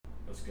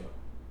Let's go.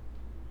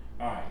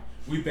 Alright,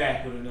 we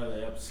back with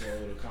another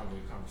episode of Convoy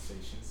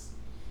Conversations.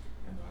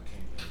 I know I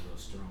came in a little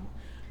strong.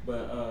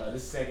 But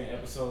this second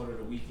episode of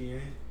the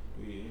weekend,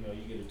 you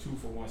get a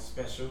 2-for-1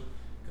 special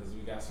because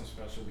we got some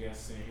special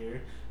guests in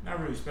here.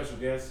 Not really special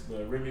guests,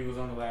 but Remy was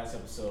on the last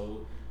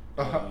episode.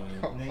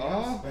 Nigga,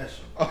 I'm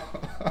special.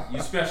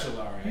 You special,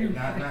 alright.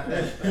 Not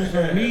that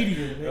special.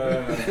 Media.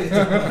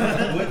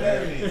 What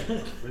that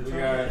mean?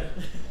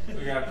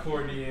 We got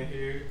Courtney in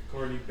here.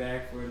 Courtney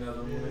back for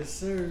another one. Yes,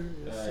 sir.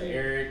 Yes, sir.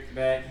 Eric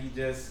back. He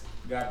just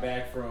got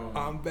back from.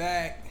 I'm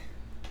back.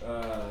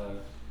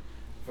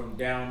 From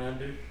down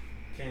under.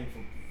 Came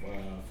from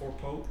Fort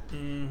Pope.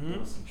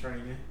 Doing some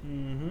training.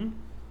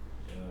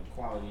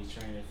 Quality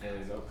training for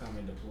his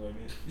upcoming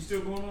deployment. You still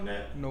going on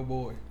that? No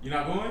boy. You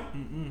not going?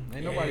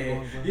 Ain't nobody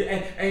going. Bro.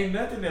 Yeah, ain't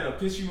nothing that'll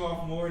piss you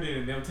off more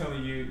than them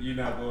telling you you're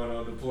not going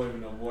on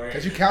deployment no more.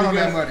 Cause you count on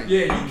that money.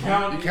 Yeah, you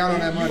count on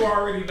that money. You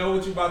already know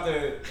what you about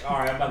to. All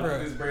right, I'm about to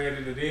put this bread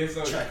into this.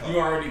 So you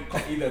already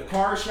either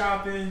car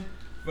shopping,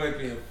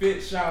 fucking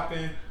fit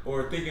shopping,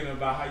 or thinking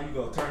about how you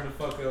gonna turn the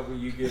fuck up when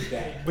you get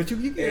back. But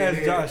you can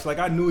ask Josh. Like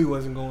I knew he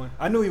wasn't going.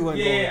 I knew he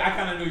wasn't going. Yeah, I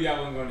kind of knew y'all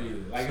wasn't going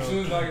either. Like as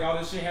soon as all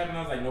this shit happened,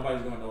 I was like,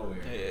 nobody's going nowhere.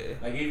 Yeah.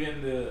 Like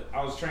even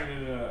I was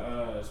training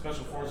a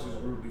special forces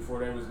group before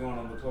they was going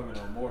on deployment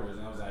on mortars,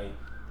 and I was like,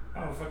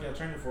 oh, the fuck y'all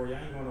training for? Y'all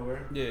ain't going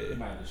nowhere. Yeah. You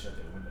might have to shut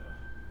that window.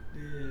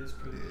 Yeah, it's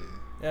pretty.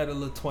 Add a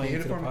little twang to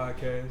the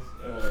podcast.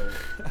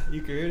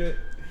 You can hear that?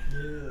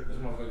 Yeah. This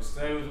motherfucker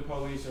stay with the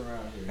police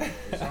around here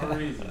for some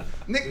reason.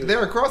 Nick,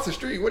 they're across the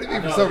street. What do you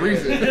mean for some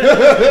reason? And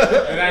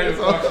I even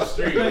across the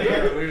street.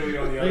 They're literally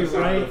on the other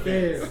side right of the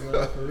there, fence.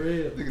 bro, for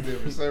real. Niggas there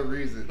for some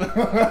reason.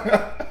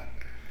 But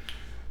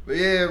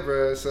yeah,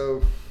 bro.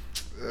 So,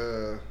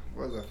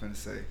 what was I finna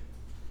say?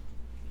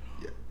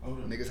 Yeah,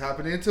 niggas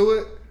hopping into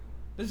it.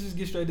 Let's just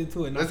get straight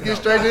into it. Let's get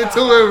straight into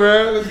it,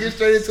 bro. Let's get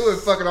straight into it.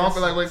 Fucking, I don't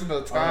feel like wasting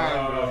no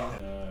time.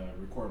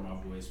 Record my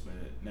voice, but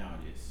now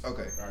it is.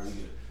 Okay. All right, we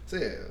good. So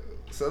yeah,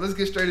 so let's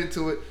get straight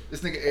into it. This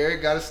nigga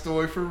Eric got a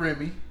story for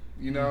Remy.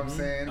 You know what I'm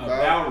saying?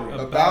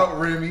 About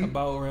Remy. You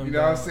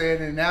know what I'm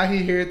saying? And now he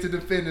here to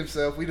defend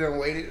himself. We done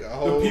waited a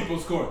whole... The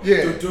People's Court.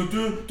 Yeah.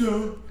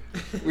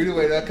 We done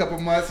waited a couple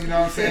months, you know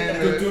what I'm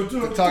saying,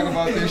 to talk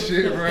about this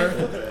shit,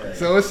 bro.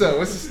 So what's up?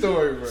 What's the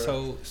story,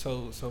 bro?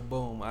 So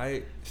boom.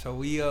 So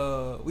we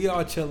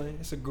all chilling.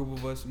 It's a group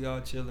of us. We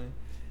all chilling.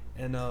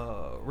 And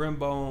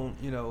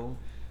Rembone,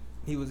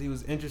 he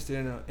was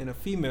interested in a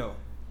female.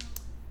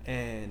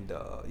 And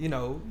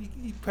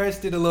he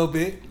pressed it a little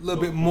bit more.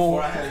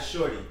 Before I had a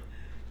shorty.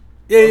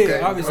 Yeah,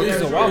 obviously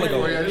this was a while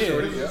ago.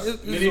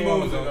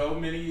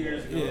 Many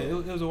years ago. Yeah,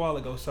 it was a while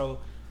ago. So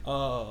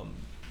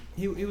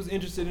he was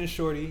interested in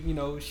shorty.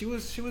 She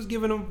was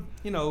giving him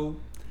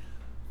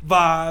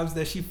vibes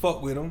that she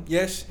fucked with him.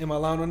 Yes, am I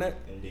lying on that?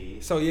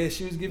 Indeed. So yeah,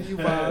 she was giving you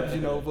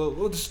vibes.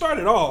 But to start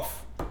it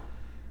off,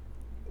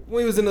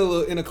 when he was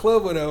in a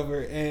club or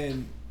whatever,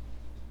 and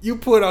you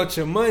put out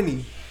your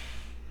money.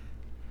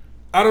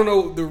 I don't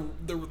know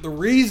the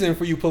reason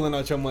for you pulling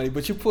out your money,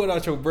 but you pulled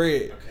out your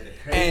bread. Okay, the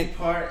crazy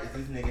part is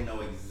this nigga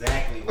know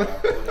exactly what I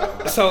pulled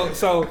out.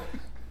 So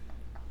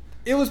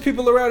it was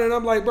people around, and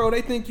I'm like, bro,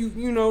 they think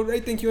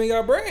they think you ain't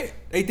got bread.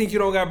 They think you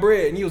don't got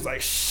bread, and he was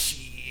like,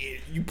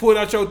 shit, you pulled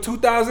out your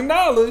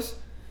 $2,000.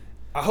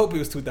 I hope it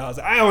was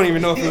 2,000. I don't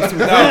even know if it was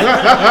 2,000.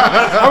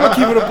 I'm gonna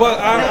keep it a buck.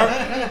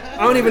 I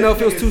don't even know if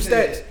it was 2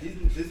 stacks.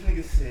 This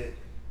nigga said,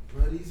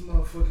 bro, these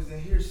motherfuckers in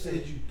here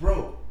said you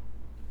broke.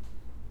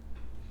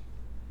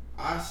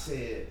 I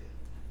said,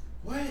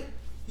 what?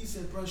 He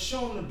said, bro,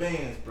 show him the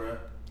bands, bro.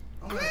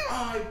 I'm like,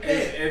 all right,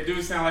 bet. It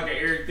do sound like an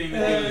Eric thing to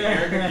do.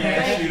 Eric can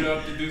gas you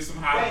up to do some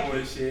hot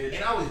boy shit.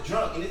 And I was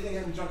drunk, and this nigga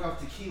had me drunk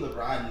off tequila,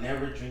 bro. I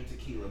never drink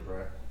tequila,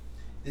 bro.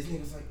 This nigga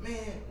was like,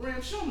 man,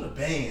 Ram, show him the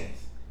bands.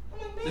 I'm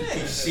like, man,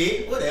 ain't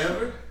shit,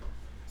 whatever.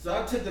 So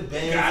I took the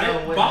bands out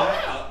and ball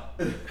went out.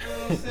 You know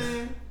what I'm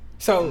saying?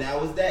 So and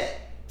that was that.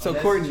 So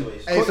Courtney,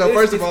 hey, so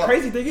first of all, the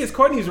crazy thing is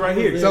Courtney's right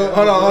here. So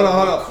hold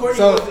on. Courtney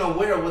So wasn't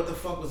aware of what the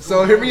fuck was so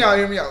going on.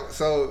 hear me out.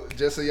 So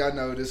just so y'all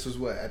know, this was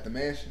what, at the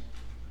mansion?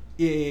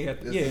 Yeah.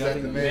 This was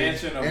at the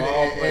mansion of and,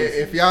 all and places.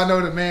 If y'all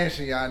know the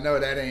mansion, y'all know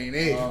that ain't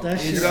it.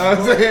 That You shit- know what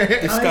I'm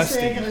saying?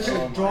 Disgusting. That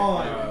shit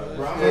drawn.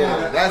 Bro, I'm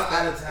Yeah, that's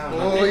out of town.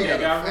 Oh, you got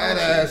a fat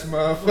ass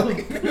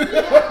motherfucker.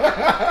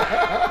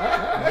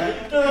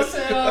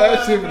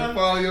 That shit gonna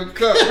fall in your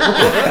cup.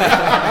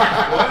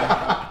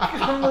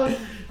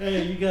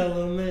 Hey, you got a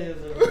little man.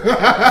 Oh,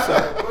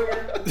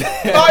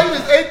 you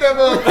just ate that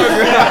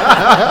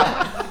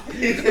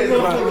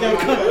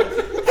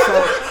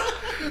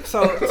motherfucker.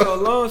 So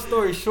long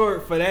story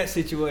short, for that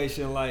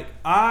situation, like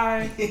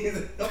I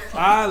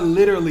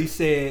literally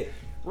said,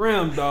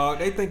 Ram, dog,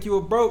 they think you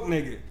a broke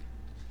nigga.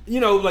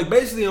 Like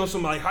basically on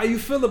some like how you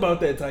feel about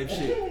that type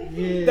shit.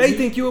 Yeah. They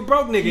think you a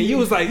broke nigga. You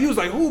was like,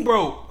 who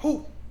broke?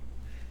 Who?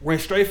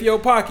 Went straight for your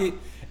pocket.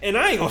 And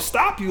I ain't gonna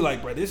stop you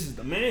like, bro, this is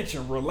the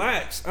mansion.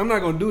 Relax. I'm not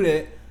gonna do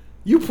that.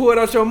 You pulled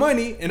out your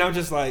money, and I'm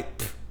just like,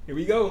 here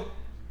we go.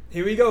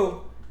 And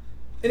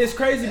it's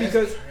crazy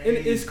because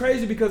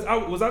I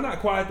was not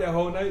quiet that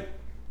whole night.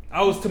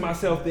 I was to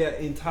myself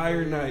that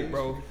entire night,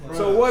 bro.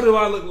 So what do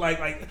I look like?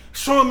 Like,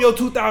 show him your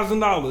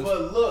 $2,000.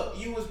 But look,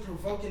 you was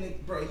provoking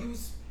it, bro.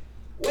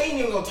 We ain't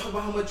even gonna talk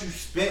about how much you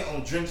spent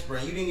on drinks, bro.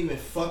 You didn't even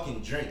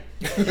fucking drink.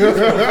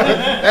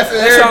 That's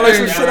an sound like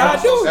some thing, shit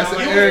I do. That's an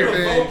you Eric was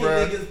thing, provoking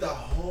bro. niggas the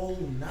whole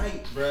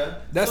night, bro.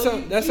 That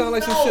sound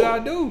like some shit I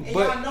do. And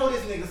But y'all know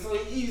this nigga, so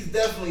he's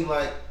definitely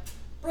like,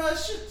 bro,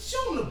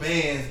 show him the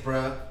bands,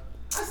 bro.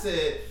 I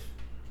said,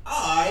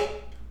 alright.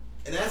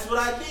 And that's what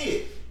I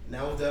did. And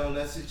that was that on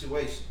that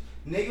situation.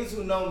 Niggas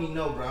who know me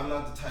know, bro, I'm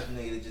not the type of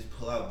nigga to just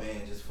pull out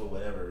bands just for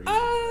whatever reason.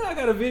 I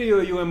got a video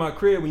of you in my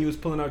crib when you was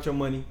pulling out your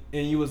money,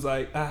 and you was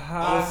like,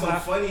 Oh, so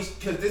funny,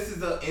 because this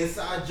is an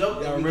inside joke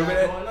Y'all that we remember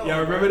got that? going on.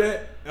 Y'all bro. remember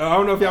that? I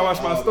don't know if y'all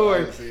watched my Oh,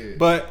 story, I see it.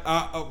 but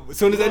as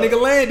soon as that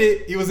nigga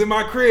landed, he was in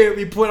my crib.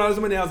 He put out his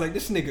money. I was like,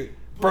 this nigga,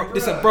 broke.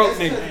 This a broke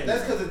nigga.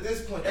 That's because at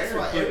this point, that's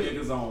why Every every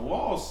niggas on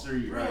Wall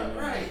Street right now.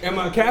 right. Am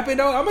I capping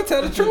though? I'm gonna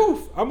tell the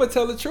truth. I'm gonna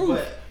tell the truth.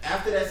 But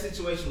after that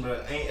situation,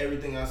 bro, ain't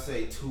everything I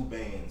say 2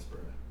 bands, bro.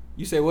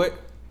 You say what?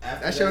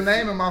 After That's that your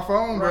name in my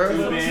phone, bro.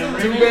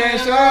 Right, 2 band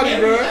shawty,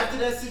 bro. After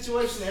that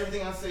situation,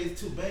 everything I say is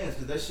 2 bands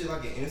because that shit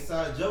like an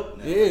inside joke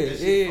now. Yeah, Like, that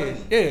shit yeah,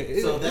 funny.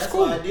 yeah. So It's that's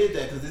cool. why I did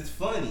that because it's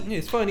funny. Yeah,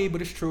 it's funny,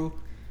 but it's true.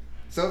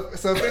 So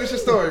finish your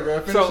story, bro.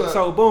 Finish up.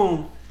 So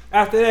boom.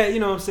 After that, you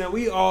know what I'm saying,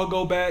 we all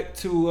go back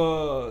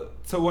to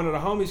one of the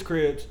homies'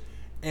 cribs,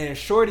 and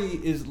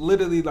Shorty is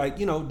literally like,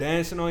 you know,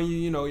 dancing on you,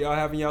 you know, y'all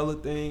having y'all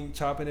little thing,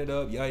 chopping it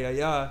up,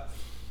 yeah.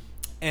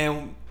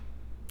 And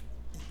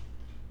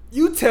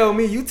you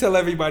tell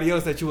everybody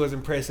else that you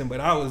wasn't pressing, but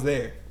I was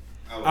there.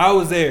 I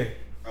was there.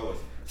 I wasn't.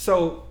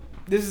 So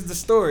this is the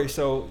story.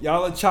 So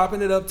y'all are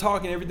chopping it up,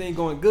 talking, everything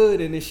going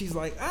good, and then she's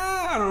like,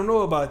 I don't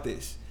know about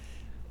this.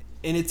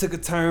 And it took a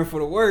turn for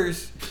the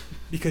worse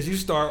because you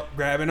start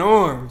grabbing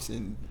arms,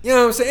 and you know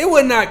what I'm saying? It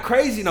wasn't not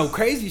crazy, no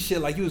crazy shit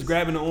like you was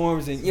grabbing the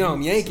arms and you know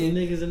I'm yanking.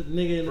 Nigga in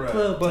the Bruh.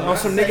 club. But type. on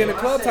some nigga in the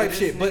club I say type this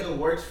shit, but- nigga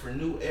works for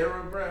New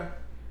Era, bro.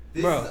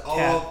 This Bro, is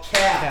all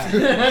cap.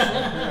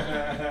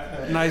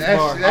 Nice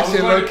bar. That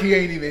shit low key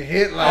ain't even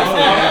hit like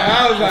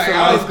that. I was like,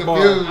 I was nice bar.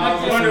 confused. I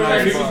was wondering where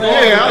he was going.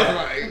 Yeah, I was I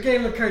like,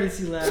 gave him a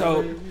courtesy laugh.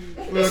 So- baby.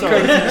 little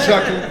courtesy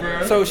chuckle,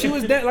 bro. So she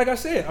was like I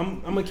said, I'm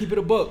gonna keep it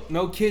a buck.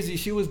 No kizzy.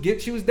 She was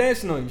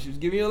dancing on you. She was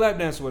giving you a lap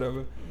dance or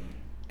whatever.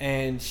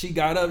 And she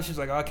got up. She was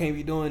like, I can't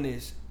be doing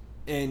this.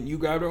 And you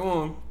grabbed her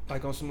arm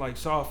like on some like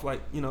soft, like,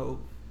 you know,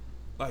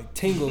 like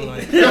tingle,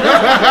 like.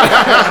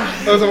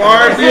 That was some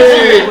R&B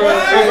shit, bro.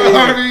 That was some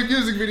R&B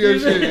music video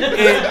shit.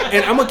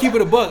 And I'm gonna keep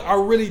it a buck. I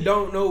really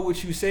don't know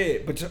what you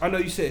said, but I know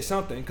you said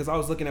something because I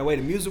was looking at the way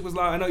the music was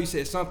loud. I know you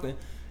said something,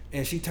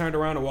 and she turned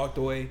around and walked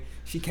away.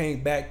 She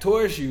came back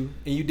towards you,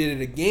 and you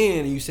did it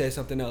again, and you said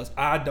something else.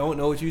 I don't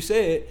know what you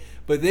said,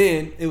 but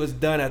then it was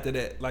done after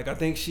that. Like I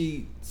think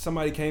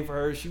somebody came for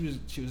her. She was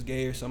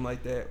gay or something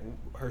like that.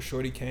 Her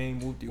shorty came.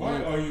 Whoop-de-whoop.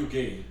 Why are you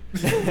gay?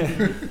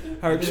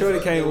 Her shorty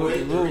came. The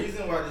Whoop-de-whoop.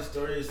 reason why this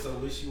story is so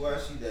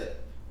wishy-washy that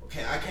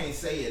I can't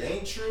say it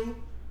ain't true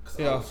because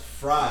I Yeah. was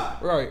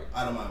fried Right.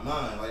 out of my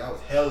mind. Like I was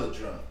hella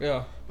drunk.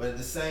 Yeah. But at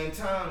the same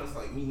time, it's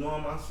like me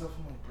knowing myself.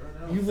 I'm like, bro,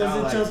 that don't You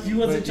sound wasn't like you me.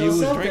 wasn't But you was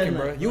yourself drinking, that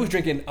bro. night, You was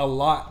drinking a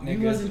lot, nigga.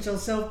 You wasn't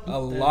yourself. A that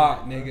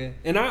lot, night, bro. nigga.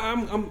 And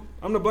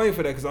I'm to blame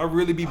for that because I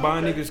really be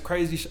buying Okay. niggas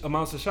crazy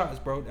amounts of shots,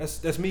 bro.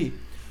 That's me.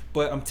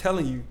 But I'm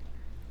telling you,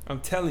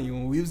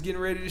 when we was getting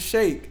ready to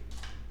shake,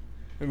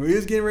 I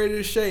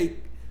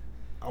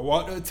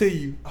walked up to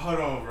you. Hold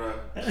on, bro.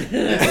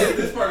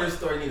 This part of the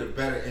story need a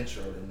better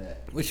intro than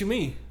that. What you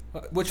mean?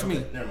 What you Okay,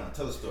 mean? Never mind.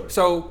 Tell the story.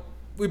 So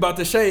we about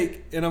to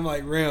shake, and I'm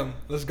like, Rim,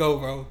 let's go,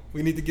 bro.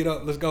 We need to get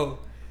up. Let's go.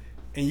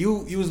 And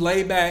you was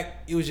laid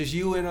back. It was just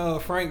you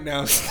and Frank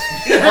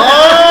downstairs.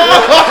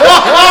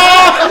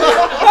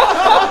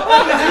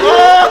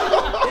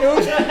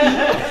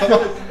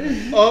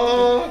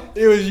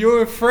 It was you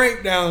and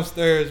Frank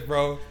downstairs,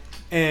 bro.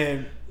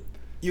 And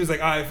you was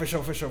like, all right, for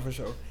sure.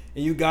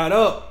 And you got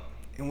up.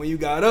 And when you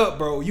got up,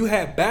 bro, you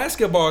had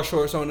basketball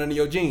shorts on under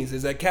your jeans.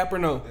 Is that cap or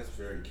no? That's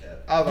very cap.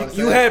 I was about to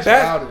You say, had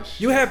childish.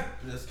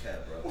 That's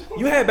cap, bro.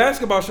 you had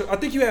basketball shorts. I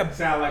think you had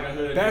Sound like a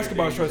hood.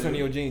 basketball nigga, shorts too. under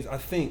your jeans. I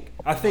think.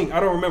 I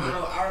don't remember.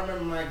 I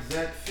remember my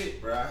exact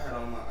fit, bro. I had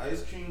on my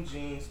ice cream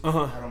jeans.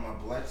 Uh-huh. I had on my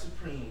black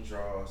Supreme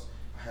drawers.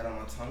 I had on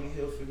my Tommy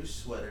Hilfiger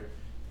sweater.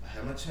 I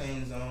had my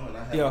chains on, and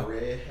I had Yeah. a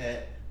red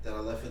hat that I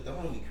left at the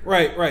homie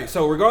crib. Right.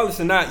 So regardless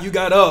of not, you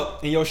got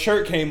up and your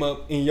shirt came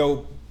up and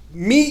your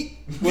meat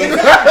was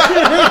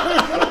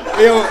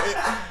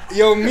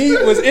your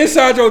meat was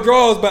inside your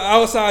drawers but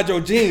outside your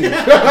jeans. So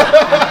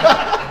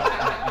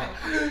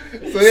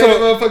you had a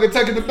motherfucker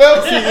tucking the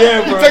belt?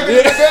 Yeah, bro. Tucking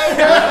the belt,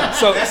 bro?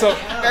 So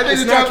That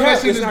it's nigga not dropping that cap.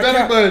 shit in It's his not belly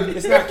cap. button.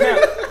 It's not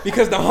cap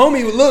because the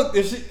homie looked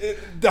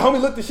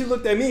and she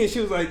looked at me and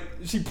she was like,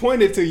 she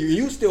pointed to you.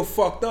 You still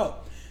fucked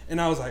up, and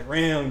I was like,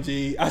 Ram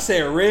G. I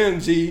said Ram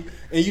G,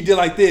 and you did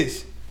like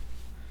this.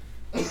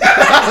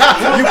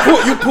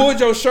 you pulled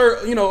your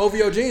shirt, over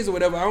your jeans or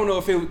whatever. I don't know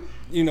if it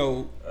you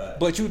know,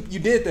 but you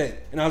did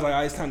that, and I was like, all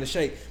right, it's time to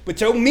shake. But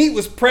your meat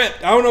was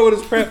prepped. I don't know what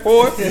it's prepped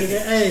for.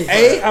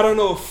 A, I don't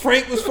know if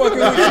Frank was fucking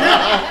with you.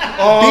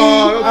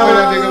 Don't play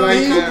that nigga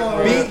like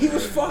that. B, he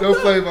was fucked Don't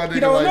up. play my nigga You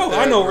don't like know.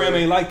 that, I know bro. Rim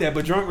ain't like that,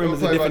 but drunk Rim Don't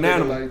is a play my different nigga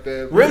animal. like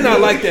that, Rim bro.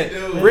 not like that.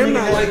 Rim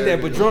not like Yeah.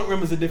 that, but drunk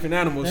Rim is a different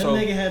animal. That So.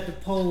 nigga had the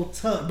pole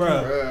tucked.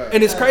 Bruh.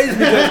 And it's crazy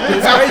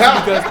because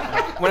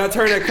when I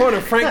turned that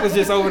corner, Frank was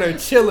just over there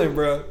chilling,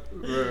 bro.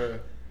 Bruh.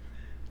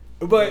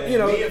 But you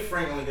know, me and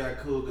Frank only got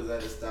cool because I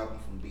just stopped him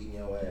from beating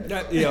your ass.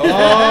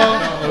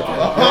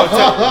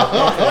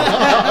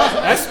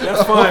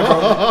 That's fine,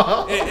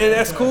 bro. And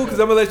that's cool because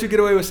I'm gonna let you get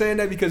away with saying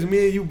that because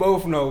me and you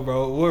both know,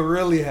 bro, what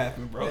really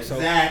happened, bro.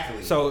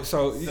 Exactly. So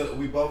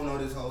we both know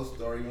this whole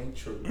story ain't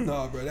true.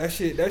 No, bro, that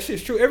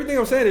shit's true. Everything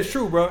I'm saying is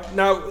true, bro.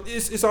 Now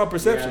it's all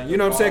perception. You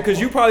know what I'm saying? Because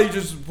you probably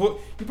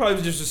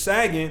was just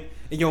sagging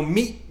and your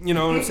meat, you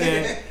know what I'm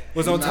saying,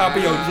 was on top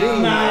of your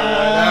jeans.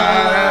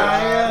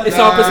 It's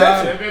all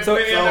perception. So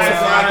I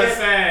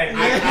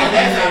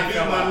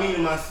beat my meat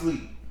in my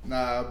sleep.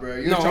 Nah, bro,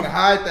 you was trying to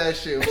hide that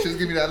shit. When she was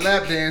giving me that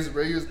lap dance,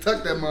 bro, you was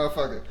tuck that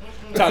motherfucker.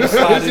 Trying to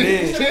slide it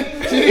in.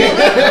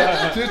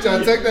 She was trying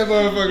to tuck that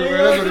motherfucker, bro.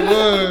 That's what it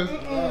was.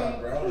 Nah,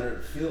 bro, I want her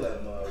to feel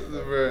that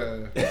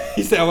motherfucker. Bro.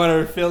 He said I want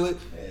her to feel it.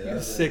 Yeah, You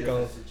that's a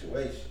sicko. different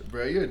situation.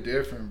 Bro, you're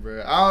different,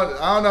 bro. I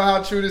don't know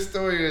how true this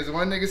story is.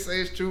 One nigga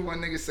say it's true, one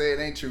nigga say it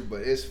ain't true,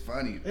 but it's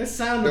funny. It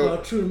sounded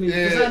about true to me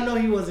because I know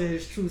he wasn't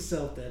his true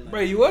self that night.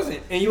 Bro, you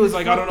wasn't, and you was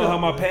like, I don't know how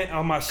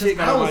my shit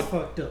got I on was my.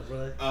 fucked up,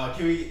 bro.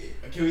 Can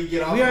we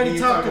get off? We already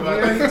talked about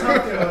about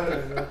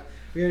that, bro.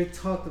 We already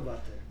talked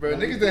about that. Bro,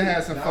 niggas done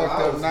had some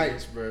fucked up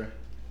nights, bro.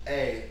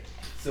 Hey,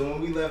 so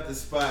when we left the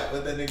spot,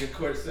 what that nigga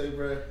Court say,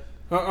 bro?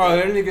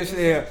 That nigga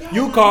said,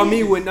 you call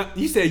me when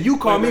he said you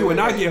call me when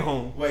I get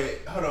home.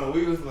 Wait, hold on.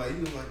 He was like,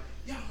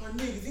 y'all my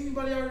niggas.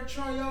 Anybody ever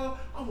try y'all?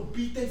 I'm gonna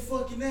beat they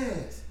fucking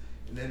ass.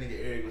 And that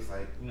nigga Eric was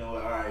like, you know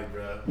what? All right,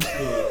 bro.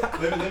 Cool.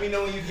 let me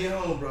know when you get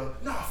home, bro.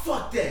 Nah,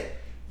 fuck that.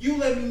 You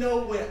let me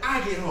know when I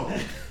get home.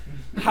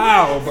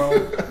 How,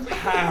 bro?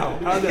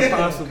 How's that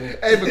possible?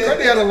 Hey, but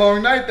Courtney had a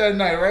long night that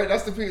night, right?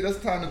 That's the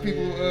time the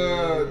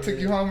people took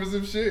you home or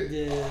some shit.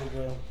 Yeah,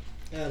 bro.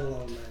 I had a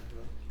long night,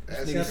 bro.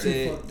 That's Nigga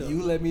said,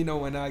 you let me know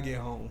when I get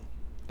home.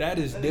 That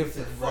is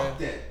different, said, bro. fuck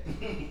that.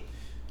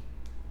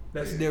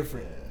 That's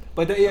different.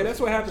 But that's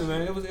what happened,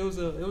 man. It was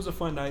a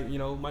fun night. You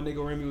know, my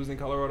nigga Remy was in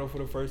Colorado for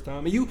the first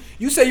time. And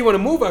you say you want to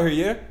move out here,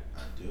 yeah?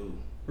 I do.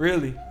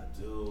 Really? I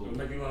do. What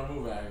make you want to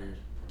move out here?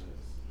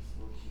 It's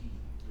low key.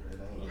 Bro,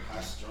 I ain't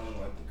high strung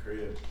like the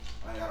crib.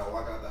 I ain't gotta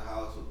walk out the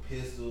house with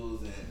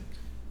pistols and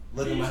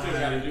looking You still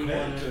behind gotta the do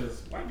that corner.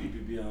 because white people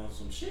be on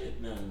some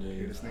shit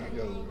nowadays. This nigga I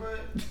goes, know, bro.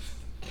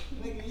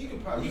 Nigga, you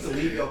can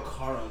leave your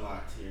car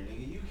unlocked here,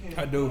 nigga. You can't.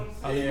 I do.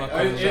 I leave my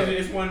car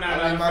It's one night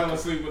I I leave my fell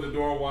asleep with the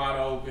door wide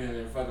open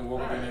and fucking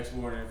woke up the next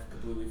morning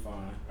completely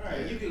fine.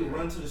 Alright, you can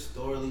run to the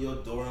store, leave your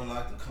door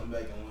unlocked, and come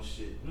back and want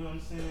shit. You know what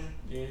I'm saying?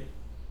 Yeah.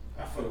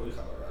 I fuck with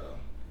Colorado.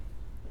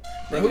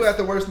 Bro, who had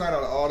the worst night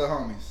out of all the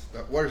homies?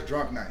 The worst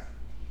drunk night?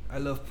 I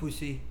love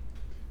pussy.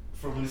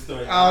 From the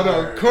story. I don't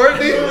know. heard.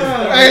 Courtney?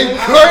 Hey,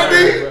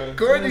 Bro.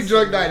 Courtney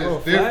drunk night Bro,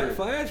 is different.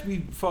 Flash be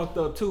fucked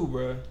up too,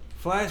 bro.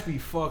 Flash be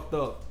fucked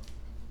up.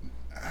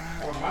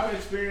 From my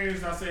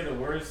experience, I say the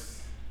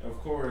worst, of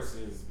course,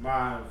 is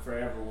mine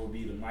forever will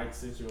be the Mike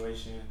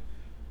situation.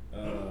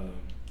 The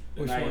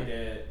Which night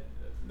one?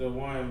 the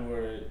one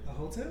where A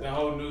hotel? the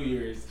whole New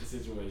Year's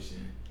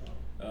situation.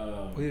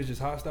 He was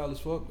just hostile as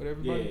fuck with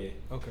everybody?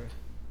 Yeah.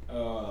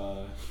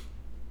 Okay.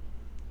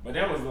 But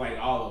that was like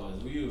all of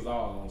us. We was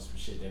all on some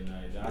shit that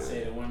night. I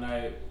said that one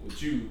night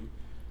with you,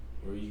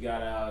 where you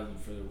got out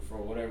and for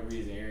whatever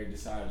reason, Eric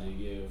decided to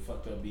get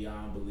fucked up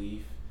beyond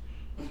belief.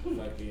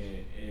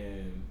 Fucking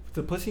and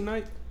The pussy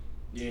night?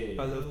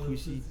 yeah. I love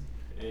pussy.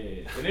 Yeah.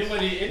 And then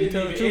when it You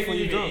tell the truth when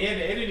you drunk.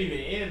 didn't even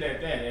end at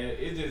that.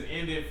 It just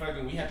ended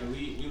fucking. We had to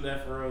leave. We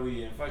left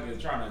early and fucking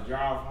trying to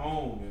drive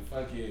home and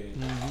fucking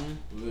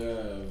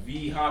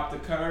V hop the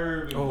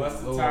curb and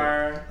bust the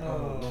tire.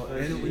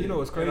 And you know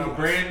what's crazy? And a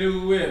brand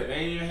new whip. They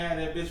ain't even had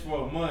that bitch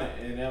for a month,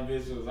 and that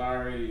bitch was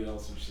already on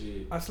some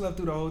shit. I slept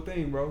through the whole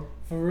thing, bro.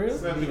 For real?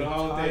 Slept through the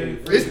whole thing.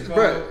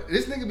 Bro,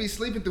 this nigga be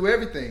sleeping through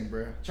everything,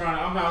 bro.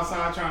 I'm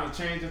outside trying to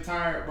change the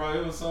tire, bro.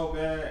 It was so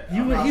bad. He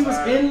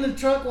was in the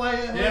truck while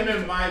you Him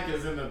and Mike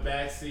is in the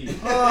back seat.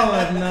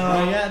 Oh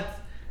no, yeah.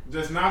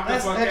 Just knock the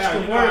That's fuck extra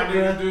out. You know how work,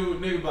 niggas bruh. do.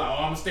 Niggas be like,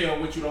 oh, I'm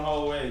staying with you the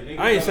whole way. Niggas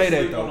I ain't fell say that,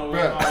 asleep though. on the way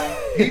Bruh. home.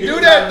 He do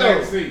was that in the though.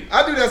 back seat.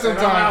 I do that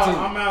sometimes too.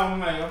 I'm out. I'm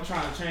like, I'm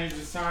trying to change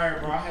this tire,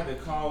 bro. I had to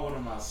call one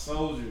of my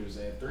soldiers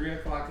at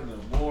 3:00 in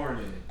the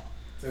morning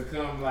to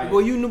come. Like,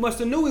 Well, you must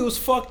have knew he was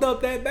fucked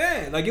up that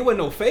bad. Like, it wasn't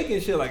no faking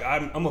shit. Like,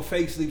 I'm a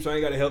fake sleep, so I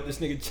ain't got to help this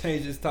nigga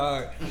change his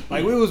tire.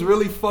 Like, we was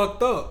really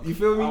fucked up. You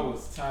feel me? I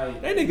was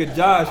tight. That nigga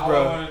Josh, All I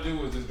bro. wanted to do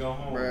was just go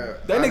home.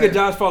 Bruh. That nigga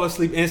Josh fall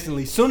asleep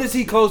instantly. Soon as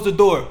he closed the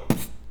door,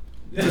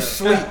 Just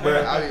sleep,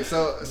 bro. I mean,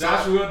 so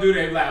Josh will do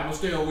that. Like, I'm gonna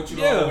stay with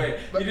you all the way.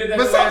 But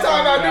sometimes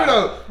I do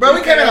though, bro.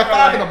 We came in at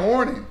 5 in the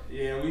morning.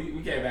 Yeah,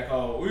 we came back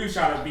home. We was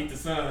trying to beat the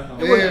sun.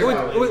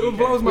 What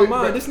blows my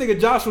mind? This nigga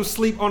Josh was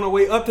asleep on the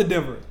way up to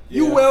Denver.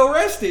 You well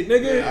rested,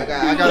 nigga. I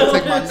gotta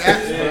take my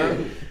naps,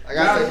 bro. I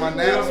gotta take my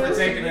naps. For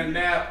taking a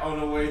nap on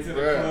the way to the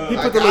club. He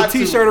put the little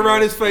t-shirt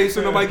around his face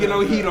so nobody get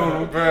no heat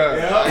on him, bro.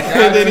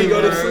 And then he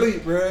go to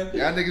sleep, bro.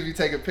 Y'all niggas be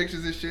taking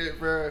pictures and shit,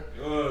 bro.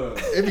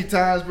 It be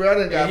times, bro. I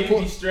done got he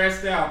be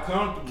stressed out,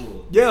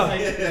 comfortable. Yeah.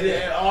 Like,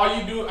 all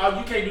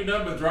you can't do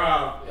nothing but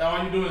drive.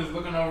 All you do is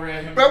looking over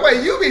at him. Bro,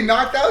 wait, you be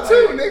knocked out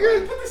too,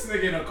 nigga. Put this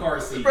nigga in a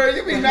car seat. Bro,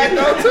 you be knocked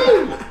out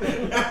too.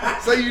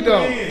 So you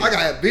don't. I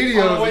got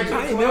videos.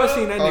 I ain't never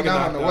seen that nigga knocked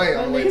out. On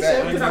the way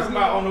back. We talking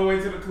about on the way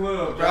to the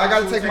club. Bro, I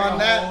gotta take my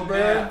nap,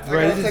 bro.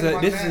 Bro,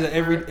 this is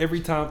an every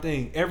time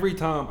thing. Every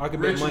time I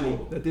can bet money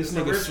that this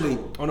nigga sleep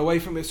on the way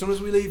from. As soon as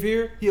we leave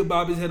here, he'll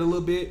bob his head a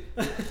little bit.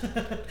 Bro,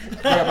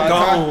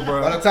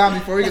 by the time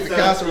before we get to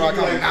Castle Rock,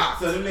 I'm knocked.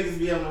 So them niggas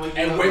be having to wake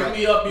and wake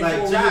me up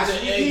before we get to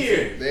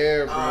here.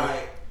 There, bro.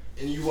 Alright.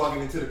 And you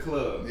walking into the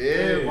club.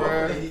 Yeah,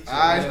 bro.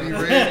 Eyes be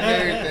red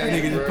and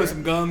everything. Nigga just put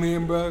some gum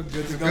in, bro.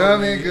 Good to go.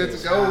 Gum in, good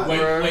to go,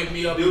 bro. Wake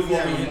me up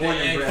before we hit the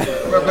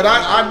exit. Bro, but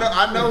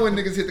I know when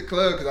niggas hit the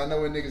club because I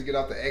know when niggas get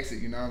off the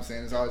exit. You know what I'm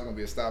saying? There's always gonna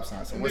be a stop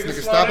sign. So once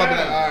niggas stop, I'm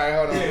like, all right,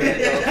 hold on.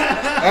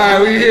 All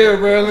right, we here,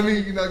 bro. Let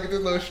me get this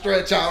little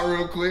stretch out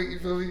real quick. You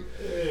feel me?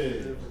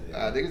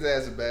 Niggas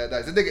ass a bad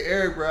night. This nigga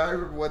Eric, bro. I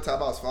remember one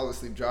time I was falling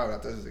asleep driving. I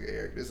thought this nigga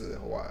Eric. This is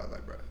Hawaii. I was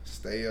like, bro,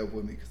 stay up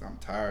with me because I'm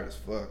tired as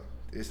fuck.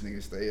 This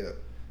nigga stay up.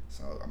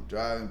 So I'm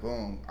driving,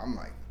 boom. I'm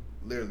like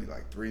literally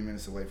like 3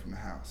 minutes away from the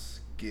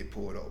house. Get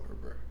pulled over,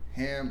 bro.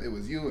 Him, it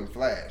was you and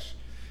Flash.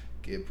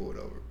 Get pulled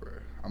over, bro.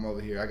 I'm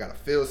over here. I got a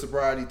field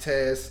sobriety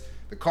test.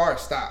 The car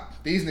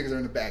stopped. These niggas are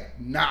in the back.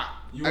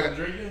 You wasn't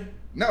drinking?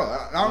 No,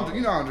 I don't.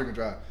 You know I don't drink and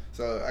drive.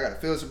 So I got a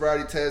field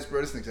sobriety test,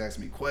 bro. This nigga's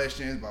asking me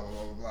questions, blah blah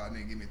blah blah blah.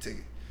 Nigga give me a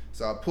ticket.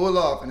 So I pull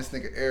off, and this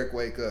nigga Eric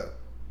wake up,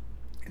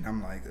 and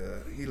I'm like,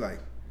 he like,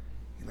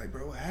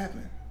 bro, what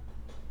happened?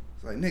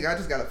 It's like, nigga, I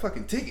just got a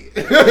fucking ticket.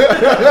 This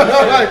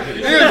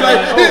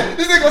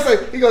nigga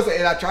gonna say,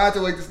 and I tried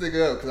to wake this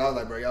nigga up because I was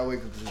like, bro, y'all wake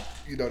up,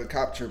 the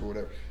cop trip or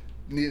whatever.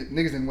 Niggas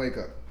didn't wake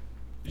up.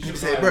 He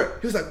said, bro,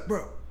 he was like,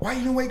 bro, why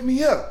you didn't wake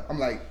me up? I'm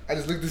like, I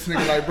just looked at this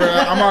nigga like, bro,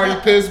 I'm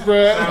already pissed, bro.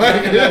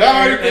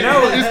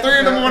 It's 3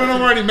 in the morning.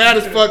 I'm already mad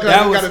as fuck.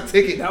 I got a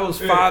ticket. That was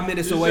 5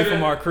 minutes away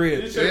from our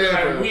crib.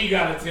 We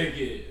got a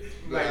ticket.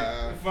 Like,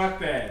 fuck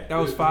that. That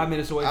was 5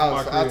 minutes away from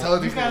our crib. I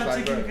told you got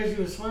a ticket because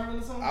you were swerving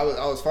or something? I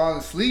was falling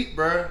asleep,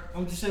 bro.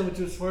 I'm just saying what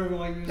you were swerving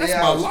while you were That's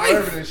my life.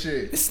 Swerving and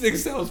shit. This nigga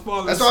said I was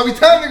falling asleep. That's why I be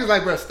telling niggas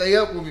like, bro, stay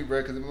up with me,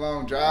 bro, because them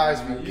long drives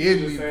be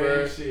getting me,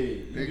 bro.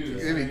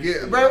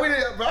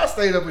 Bro, I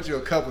stayed up with you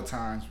a couple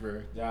times,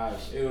 bro.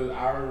 Josh,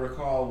 I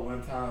recall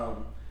one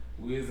time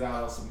we was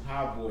out on some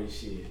hot boy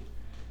shit.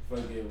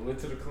 Fucking went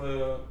to the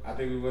club. I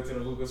think we went to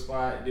the hookah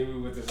spot. Then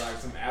we went to like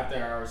some after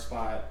hour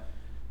spot.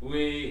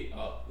 We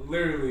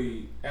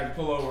literally had to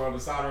pull over on the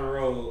side of the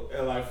road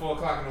at like 4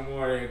 o'clock in the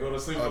morning and go to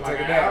sleep for like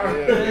an hour.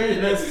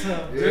 That's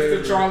tough.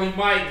 Just to Charlie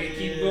Mike and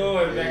keep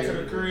going back to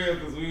the crib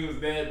because we was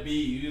that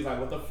beat. We was like,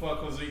 what the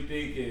fuck was we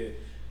thinking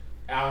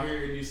out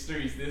here in these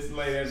streets this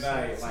late at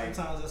night?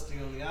 Sometimes that's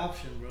the only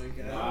option, bro. You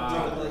gotta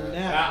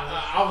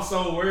I was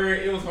so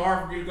worried. It was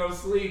hard for me to go to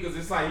sleep because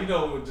it's like,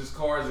 with just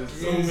cars and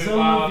zooming by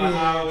on the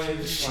highway.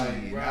 It's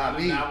like, bro, I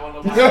do not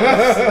want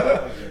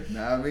to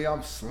Nah, me,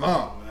 I'm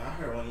slumped. I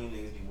heard one of you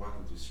niggas be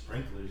walking through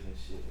sprinklers and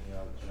shit when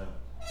y'all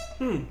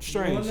jump.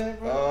 Strange.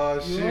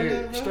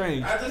 Shit.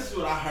 Strange. That's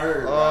what I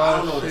heard. I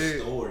don't know the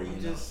story.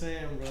 I'm just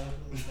saying, bro.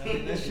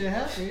 That shit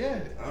happened, yeah.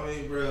 I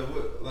mean, bro,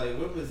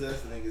 what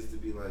possessed niggas to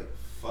be like,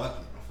 fuck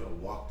it, I'm finna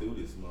walk through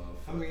this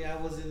motherfucker? I mean, I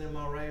wasn't in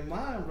my right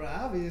mind, bro,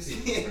 obviously.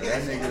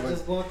 That nigga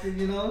just walked in,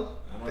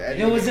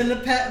 It was in the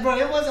path, bro.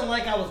 It wasn't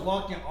like I was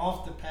walking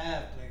off the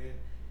path, nigga.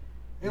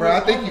 Bro, I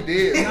think you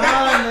did.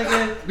 Nah,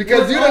 nigga.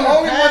 Because you're the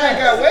only one that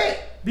got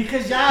wet.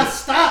 Because y'all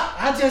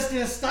stopped. I just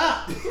didn't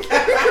stop.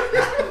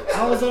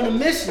 I was on a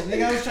mission,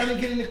 nigga. I was trying to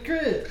get in the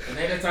crib. And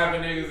they the type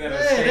of niggas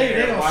that stand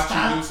there and watch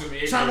you do some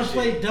ignorant trying to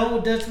play shit. double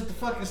dutch with the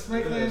fucking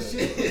sprinkler and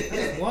shit. I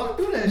just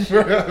walked through that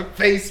shit. Bro,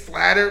 face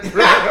splattered,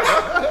 bro.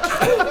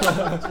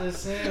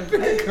 Just saying, bro.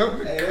 Hey,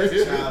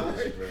 that's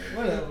childish, bro.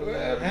 Whatever,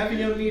 man. Having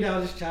your meat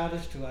out is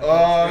childish too. Shit.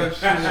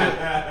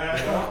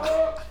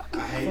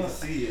 I hate to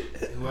see it.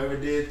 Whoever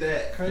did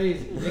that.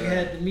 Crazy. Nigga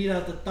had the meat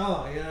out the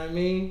thaw, you know what I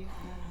mean?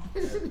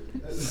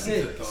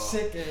 Sick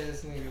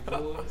ass nigga,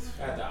 boy.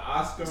 At the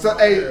Oscar. So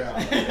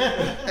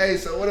hey,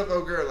 so what if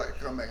a girl like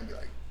come back and be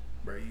like,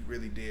 bro, you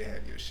really did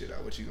have your shit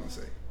out? What you gonna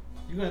say?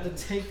 You gonna have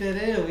to take that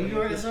L.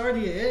 It's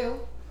already an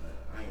L.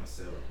 I ain't gonna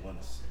say what I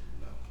want to say.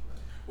 No.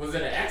 Was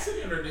it an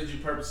accident or did you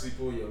purposely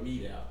pull your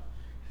meat out?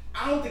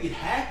 I don't think it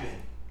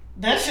happened.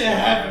 That shit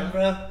happened,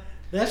 bro.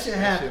 That shit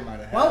happened.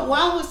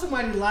 Why would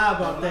somebody lie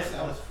about that?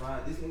 I was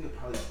fried. This nigga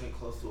probably spent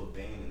close to a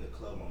band in the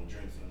club on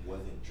drinks and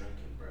wasn't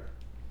drinking, bro.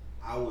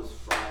 I was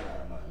fried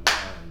out of my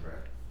mind, bro.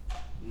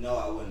 No,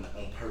 I wasn't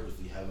on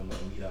purposely having my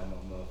meat out of my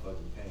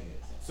motherfucking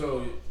pants.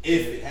 So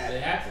If it happened.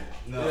 it happened.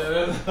 No.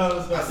 Yeah, that's what I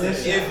was I about to said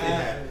say. if it happen,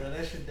 happened. bro.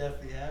 That should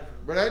definitely happen.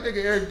 But that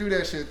nigga Eric do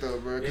that shit though,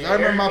 bro. Cause Yeah, I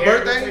remember my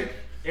Eric birthday.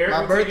 Eric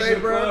My will take you birthday, to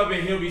the bro. club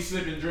and he'll be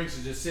sipping drinks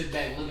and just sit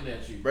back looking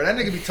at you. Bro, that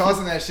nigga be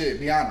tossing that shit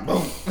beyond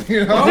boom.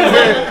 You know what I'm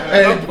saying?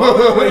 Hey,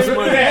 waste boom.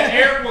 money. Yeah,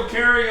 Eric will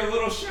carry a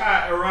little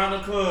shot around the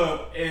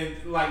club and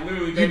like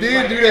literally. You they was did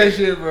like, do Eric, that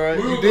shit, bro.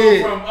 We You would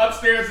did. go from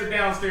upstairs to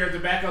downstairs to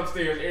back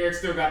upstairs. Eric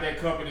still got that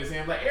cup in his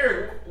hand. Like,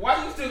 Eric,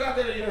 why you still got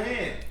that in your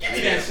hand? Give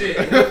me that shit.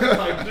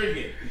 Like, drink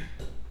it.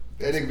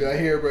 That nigga be like,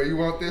 here, bro, you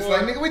want this?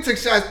 Like, nigga, we took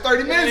shots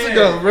 30 minutes Yeah.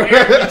 ago, bro.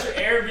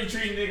 Eric be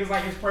treating niggas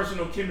like his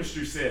personal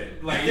chemistry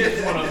set. Like, he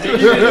just want to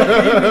mix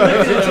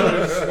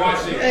it,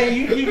 squash it. Hey,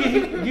 you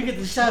get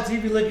the shots. He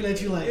be looking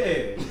at you like,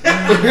 Yeah.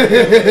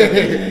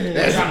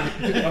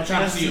 I'm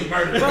trying to see a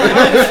murder.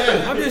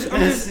 I'm just,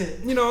 That's it.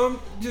 I'm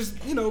just,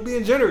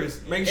 being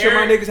generous, making sure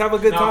my Eric- niggas have a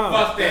good Nah, time.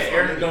 fuck that.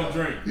 Eric don't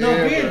drink. no,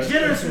 Yeah, being bro.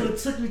 generous would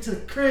have took me to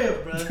the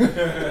crib, bro.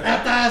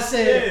 After I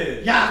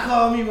said, y'all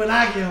call me when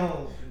I get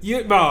home.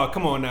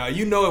 Come on now.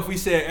 You know, if we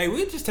said, hey,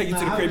 we'll just take you to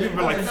the Nah, crib, I people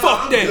be like, would've-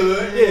 fuck I'm that.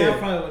 good. Yeah, I Yeah.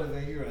 probably would have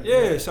been. You're right.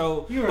 Yeah,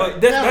 so, You're but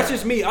right. that's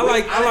just me. I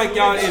like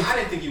y'all. I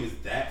didn't think he was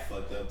that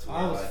fucked up to I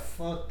was like,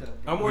 fucked up.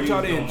 I Bro. want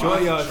y'all to enjoy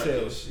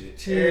yourselves.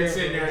 Eric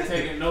sitting there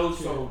taking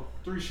notes, so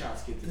 3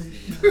 shots get this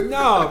nigga.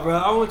 No, bro.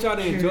 I want y'all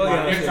to enjoy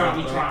Like, next time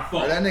he yourselves. trying to Bro,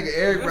 fuck. that nigga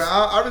Eric, bro,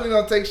 I really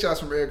don't take shots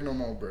from Eric no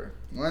more, bro.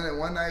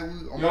 One night on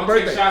You my don't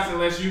birthday. take shots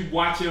unless you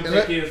watch him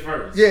take his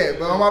first. Yeah,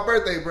 but on my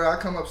birthday, bro, I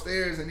come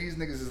upstairs and these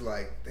niggas is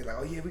like, they like,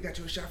 oh yeah, we got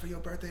you a shot for your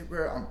birthday,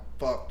 bro. I'm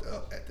fucked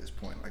up at this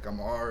point. Like, I'm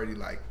already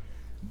like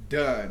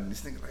done.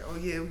 This nigga like, oh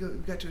yeah, we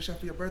got you a shot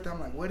for your birthday. I'm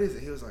like, what is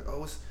it? He was like,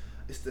 oh,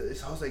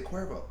 it's Jose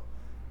Cuervo.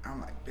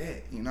 I'm like,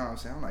 bet. You know what I'm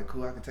saying? I'm like,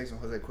 cool, I can take some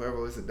Jose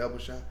Cuervo. It's a double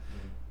shot.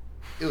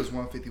 It was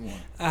 151.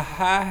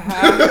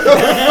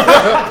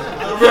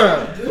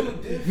 Bruh,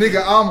 nigga,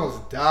 I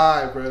almost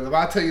died, bro. If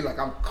I tell you, like,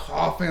 I'm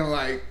coughing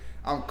like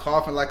a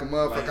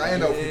motherfucker. Like, I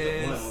end up,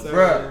 yes, sir.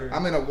 bruh.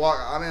 I'm in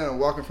a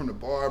walking from the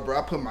bar, bro.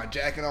 I put my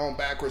jacket on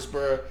backwards,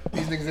 bro.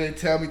 These niggas didn't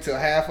tell me till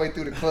halfway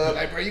through the club,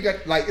 like, bro, you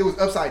got like it was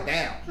upside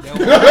down. Yeah,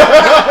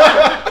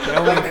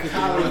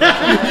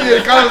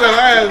 the collar's on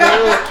my ass,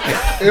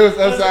 bro. It was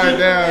upside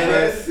down, bro.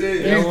 That's These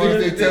it. niggas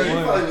didn't tell You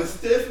me, probably was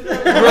stiff. bro.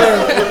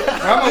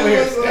 I'm over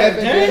here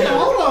stepping. Damn,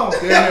 hold on.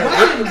 Yeah.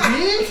 I'm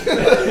getting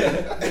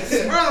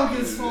big. Bro, I'm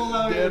getting swole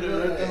out Yeah, here, the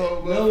bro.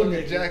 whole No, motherfucking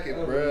nigga.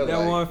 jacket, bro. That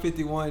Like,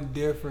 151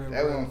 different,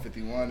 that bro.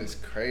 151 is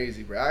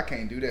crazy, bro. I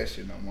can't do that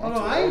shit no more. Hold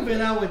I'm on, too I ain't old been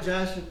for out with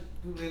Josh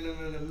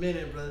in a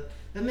minute, bro.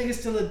 That nigga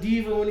still a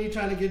diva when he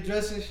trying to get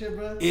dressed and shit,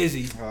 bro.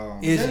 Izzy. Oh,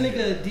 That Izzy.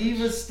 nigga a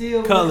diva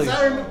still. Cully. Because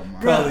I remember, Oh, my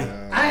bro,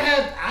 God. I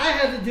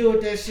had to deal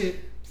with that shit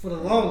for the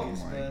Oh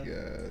longest, my bro.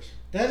 gosh.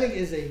 That nigga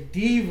is a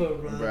diva,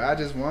 bro. Bro, I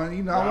just want, I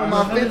Nah, want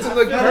my fit to I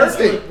look feel that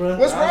perfect. shit, bro.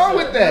 What's wrong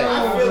with that?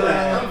 I feel like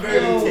I'm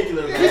very Yo,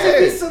 particular about Cause that.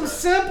 it be some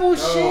simple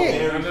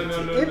shit.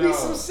 No. It be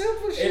some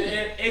simple shit.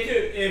 And it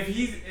could, if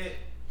he's,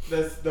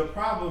 the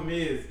problem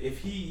is, if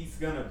he's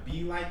gonna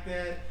be like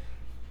that,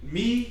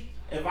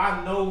 if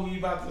I know we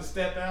about to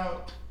step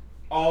out,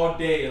 all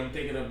day I'm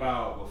thinking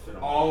about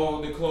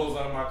all the clothes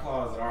out of my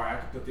closet. All right, I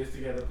can put this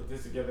together, put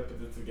this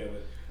together.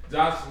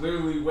 Josh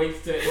literally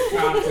waits till it's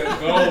time to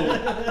go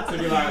to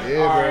be like, Yeah,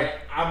 all bro. right,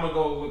 I'm gonna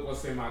go look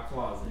what's in my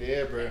closet.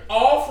 Yeah, bro.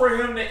 All for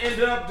him to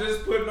end up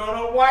just putting on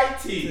a white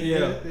tee.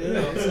 Yeah.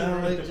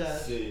 Sound like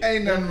Josh. Shit.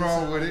 Ain't nothing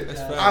wrong with it.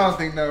 That's I don't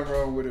think nothing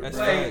wrong with it, That's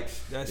bro. Like,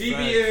 facts. That's he be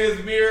facts. in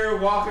his mirror,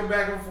 walking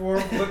back and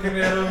forth, looking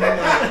at him. Like,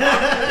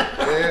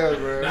 Yeah,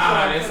 bro.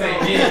 nah, this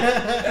ain't it.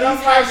 And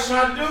I'm like,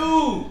 my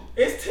dude,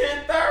 it's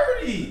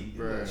 10:30.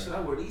 Bro. Should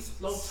I wear these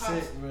low tops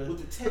Sick, bro. with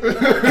the tech?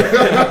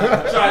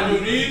 Try to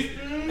do these.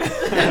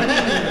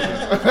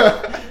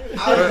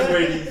 I'll just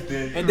wear these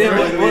then. And then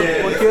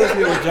Yeah. what kills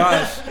me with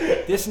Josh,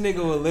 this nigga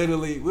will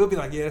literally, we'll be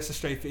like, yeah, that's a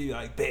straight fit. He'll be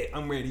like, bet,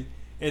 I'm ready.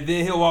 And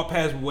then he'll walk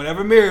past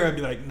whatever mirror and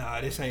be like,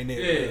 nah, this ain't it.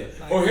 Yeah.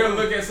 Like, Or he'll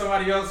look at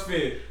somebody else's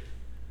fit.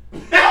 he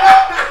make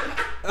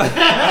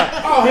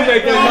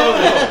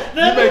that noise.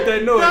 You make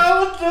that noise.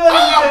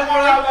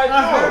 I'm like,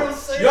 no.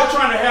 Y'all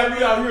trying to have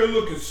me out here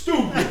looking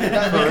stupid.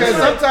 Because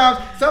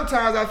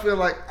sometimes I feel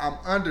like I'm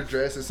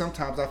underdressed and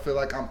sometimes I feel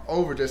like I'm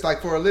overdressed.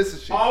 Like for Alyssa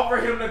shit. All for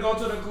him to go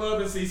to the club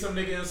and see some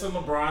nigga in some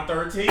LeBron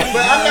 13. But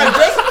I'm not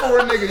dressing for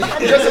a nigga.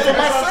 I'm dressing for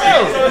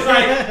myself. So it's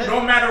like,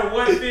 no matter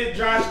what fit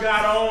Josh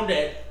got on,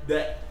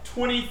 that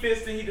 20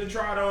 fits that he done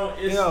tried on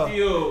is Yeah.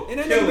 still And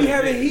that nigga killing be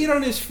having it. heat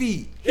on his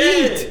feet.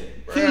 Yeah.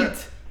 Bruh,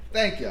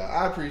 thank y'all.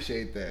 I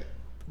appreciate that.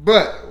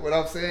 But what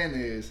I'm saying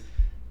is,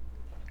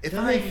 if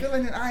I ain't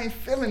feeling it, I ain't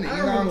feeling it. I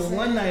You know what I'm remember saying?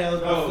 one night I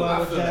was Oh, going I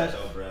with feel that Josh.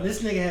 though, bro.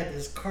 This nigga had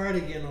this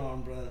cardigan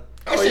on, bro.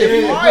 That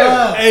shit yeah.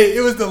 fire. Hey,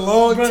 it was the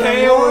long Bro, the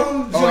tail.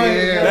 long Oh, joint,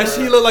 yeah. bro. That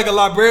she looked like a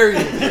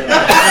librarian.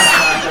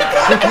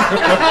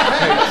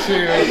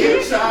 Chill,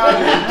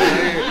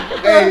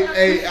 bro.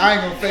 Hey, I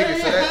ain't gonna fake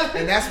it.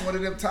 And that's one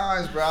of them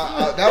times,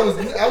 bro. That was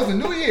the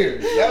New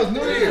Year's. That was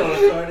New Year's, bro.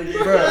 I ain't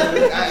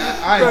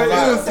Bro,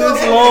 gonna it was lie.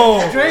 this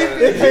long.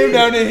 It came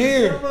down to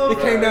here. It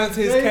came down to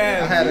his I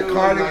calf. had a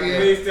cardigan.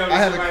 Please tell me I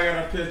had somebody got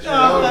a picture.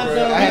 Oh, No,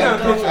 bro. I I got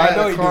a had picture. I I had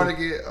know a you do.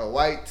 cardigan, a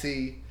white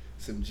tee,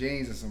 some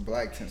jeans and some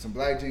black Timbs, some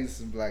black jeans and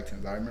some black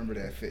Timbs. I remember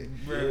that fit.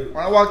 Bruh.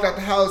 When I walked out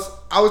the house,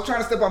 I was trying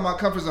to step out my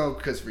comfort zone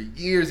because for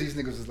years these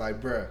niggas was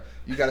like, bruh,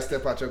 you gotta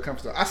step out your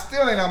comfort zone. I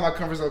still ain't out my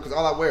comfort zone because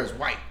all I wear is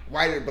white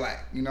or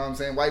black. You know what I'm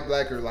saying? White,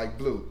 black, or like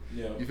blue.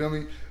 Yeah. You feel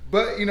me?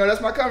 But you know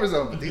that's my comfort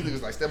zone. But these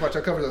niggas like step out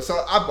your comfort zone.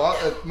 So I bought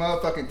a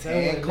motherfucking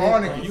tan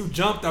Carnegie. You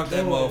jumped out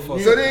that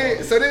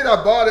motherfucker. So then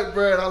I bought it,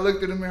 bro, and I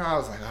looked in the mirror. I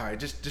was like, all right,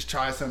 just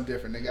try something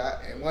different,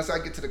 nigga. And once I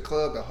get to the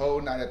club, the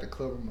whole night at the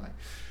club, I'm like,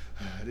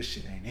 this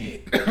shit ain't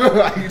it.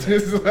 Like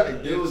just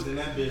like It was in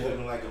that bitch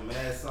looking like a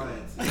mad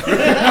scientist.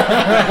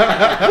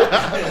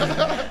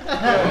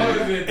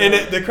 And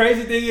the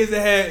crazy thing is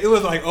it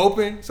was like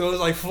open, so it was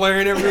like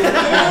flaring everywhere.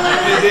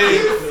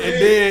 and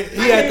then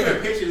he had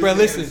to, bro,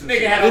 listen.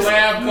 Nigga had a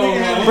lab coat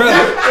on.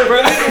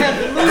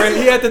 Bro,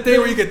 he had the thing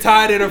where you could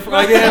tie it in a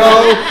like it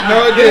had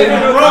no, it didn't.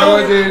 No,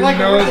 it didn't. Like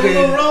No, a it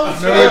didn't. little No,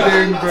 it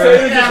didn't, bro. So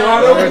it was just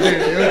wide No, open? it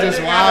didn't. It was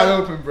just wide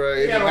open, bro.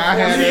 It did not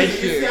have that You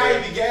shit. see how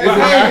he began? It did not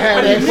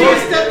have that Nigga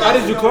shit. stepped How off.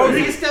 did you close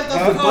Nigga it? stepped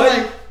off the car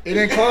like. It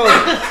didn't close.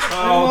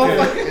 Oh,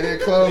 okay. It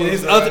didn't close.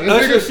 It's bro. other This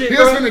nigga, shit, he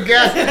bro. was finna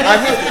gas.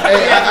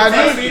 I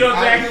knew. Tuxedo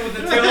jacket with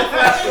the tail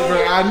flap.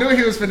 Bro, I knew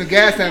he was finna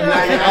gas that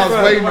motherfucker. I was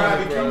waiting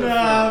on it, bro.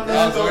 Nah,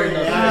 I was waiting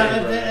on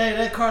it, bro.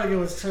 that cardigan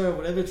was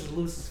terrible. That bitch was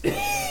loose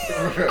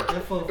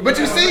as fuck. But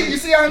you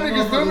see how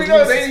niggas do me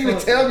though? They didn't even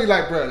tell me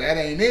like, bro, that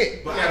ain't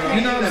it. But I You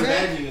can't know what I'm even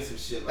saying? imagine some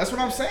shit like That's what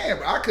I'm saying,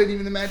 bro. I couldn't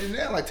even imagine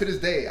that. Like to this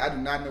day, I do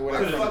not know what Why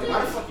I the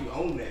fuck fucking you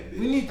own that bitch?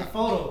 We need the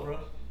photo, bro.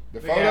 The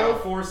They got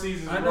photo? 4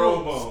 seasons I of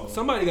know Robo.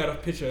 somebody got a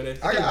picture of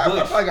that. I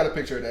probably got a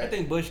picture of I that.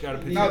 think Bush got a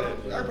picture No,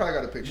 of that. I probably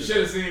got a You picture. should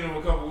have seen him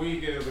a couple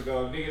weekends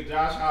ago. Nigga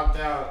Josh hopped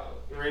out,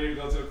 ready to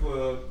go to the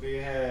club. They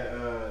had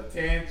a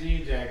tan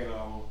jean jacket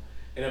on,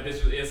 and that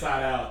bitch was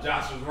inside out.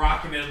 Josh was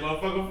rocking that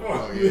motherfucker for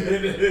Oh,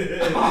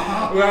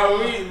 me. Well,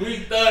 we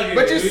thugging.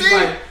 But you it. We see-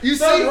 like, you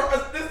 "Something see-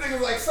 wrong- this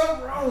nigga's like,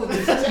 something wrong with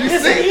this. You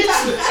see?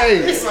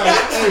 Hey, you see?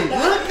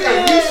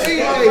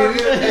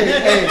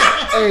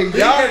 Hey, He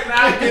y'all. could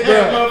not get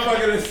that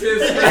motherfucker to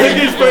sit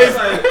straight. His face.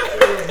 Like,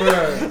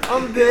 Bruh.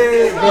 I'm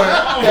dead.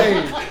 But, hey,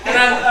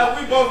 and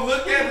we both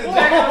looked at the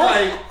jacket.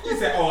 Like, he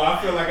said, "Oh,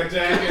 I feel like a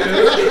jacket."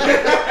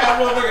 That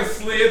motherfucker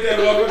slid that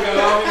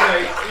motherfucker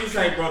off. He's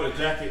like, "Bro, the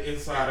jacket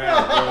inside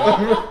out,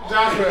 bro."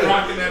 Josh was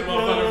rocking that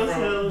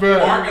motherfucker from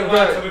parking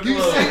lot to the you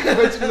club. see,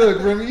 but you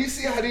look, Remy, you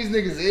see how these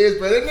niggas is,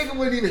 bro. That nigga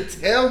wouldn't even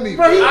tell me,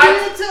 Bro, bro. he I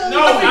didn't tell me.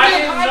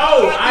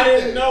 I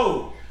didn't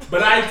know.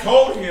 But I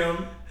told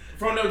him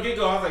from the get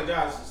go. I was like,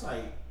 "Josh, it's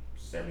like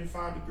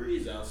 75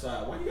 degrees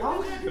outside. Why you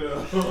got that jacket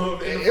up?"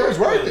 It was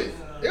worth it.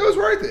 It was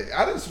worth it.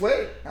 I didn't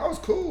sweat. I was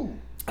cool.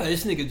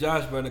 This nigga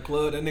Josh, bro, in the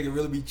club, that nigga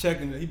really be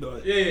checking it. He be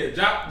like, Yeah.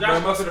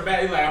 Josh goes to the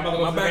back. He's like, "I'm about to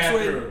go my to the back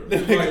bathroom."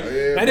 sweating. He's like,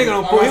 That nigga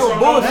don't he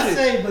on That's bullshit.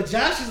 saying, but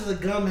Josh is a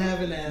gum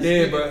having ass. Yeah,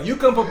 nigga. bro. You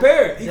come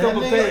prepared. He That come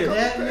nigga, prepared.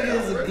 that nigga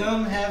is a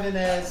gum having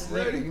ass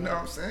Ready, you nigga. know what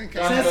I'm saying?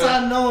 Since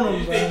I known You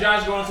him, think bro.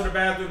 Josh going to the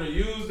bathroom to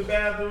use the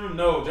bathroom?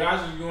 No,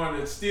 Josh is going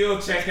to still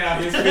check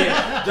out his fit.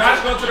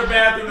 Josh go to the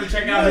bathroom to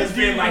check out his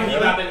fit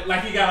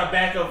like he got a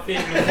backup fit.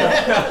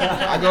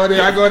 I go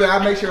there.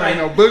 I make sure ain't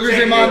no boogers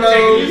in my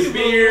Checking his nose.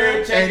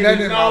 beard, checking nothing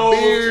his in my nose,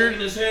 beard.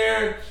 checking his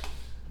hair.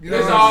 You know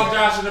It's what I'm all saying?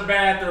 Josh in the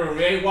bathroom.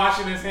 They ain't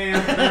washing his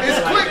hands.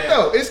 It's quick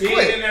though. It's He ain't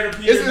quick. in there to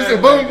pee It's or just a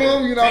nothing boom like that.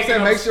 boom. You know what I'm Taking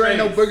saying? up Make sure ain't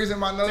no space. boogers in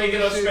my nose. Taking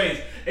and up shit.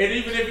 space. And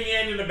even if he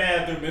ain't in the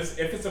bathroom, if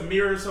it's a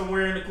mirror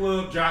somewhere in the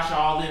club, Josh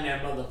all in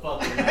that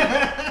motherfucker.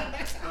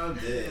 I'm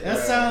dead. That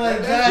sound like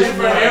He's Josh,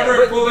 bro.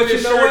 forever pulling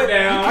his you know shirt what?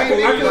 down. I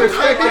can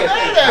respect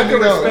that. I can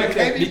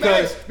respect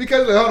that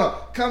Because look, hold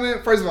on. Come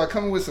in, first of all,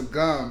 come in with some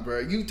gum, bro.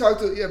 You talk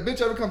to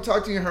bitch ever come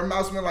talk to you and her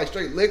mouth smell like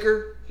straight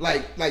liquor?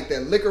 Like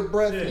that liquor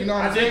breath, you know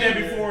what I I'm did saying?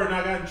 that before and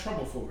I got in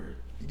trouble for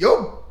it.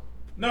 Yo.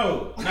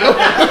 No, not that.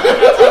 I'm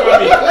not talking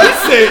about me. He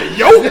said,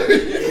 yo.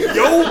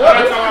 I'm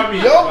not talking about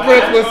me. Your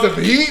breath was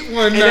some heat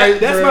one night,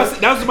 That was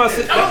bro. my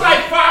That was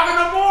like 5 in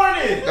the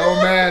morning.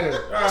 Don't matter.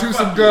 Chew fuck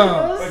some you.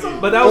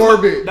 gum. But that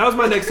was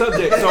my next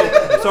subject.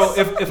 So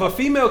if a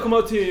female come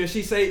up to you and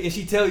she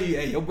tell you,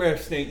 hey, your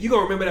breath stink, you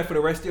gonna remember that for the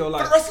rest of your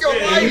life. For the rest of your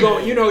Yeah,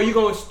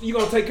 life. You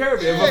gonna take care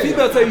of it. If Yeah. a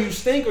female tell you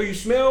stink or you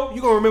smell,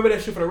 you gonna remember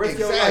that shit for the rest of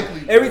your Exactly,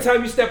 life. bro. Every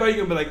time you step out, you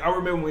gonna be like, I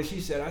remember when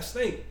she said I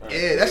stink.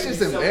 Yeah, that's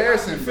just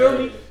embarrassing, You feel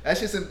bro. me? That's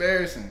just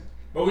embarrassing.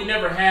 But we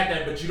never had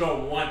that, but you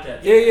don't want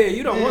that. Yeah,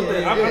 you don't want that.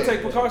 Yeah, I yeah.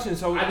 take precautions.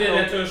 So I did you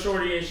know, that to a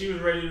shorty and she was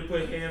ready to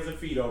put hands and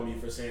feet on me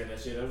for saying that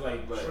shit. I was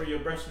like, shorty, your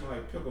breath smell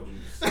like pickle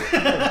juice.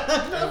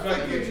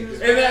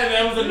 And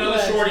that was another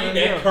shorty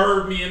that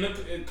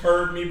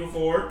curved me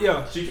before.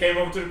 Yeah. She came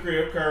over to the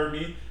crib, curved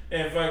me,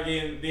 and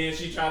fucking then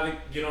she tried to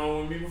get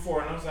on with me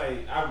before, and I was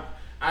like,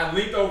 I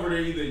linked over to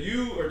either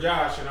you or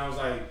Josh, and I was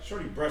like,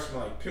 "Shorty breast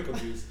smell like pickle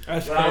juice."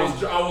 That's but I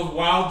crazy. was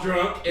wild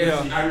drunk, and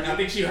Yeah. I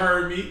think she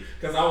heard me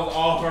because I was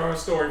all her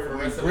story for the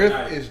When rest of the Griff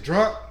night. is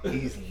drunk,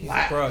 he's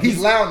loud. Bro, he's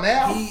loud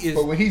now, he is-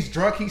 but when he's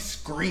drunk, he's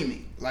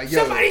screaming. Like, yo,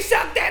 Somebody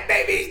suck that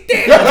baby's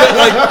dick.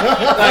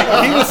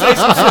 like he would say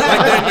some shit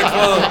like that in the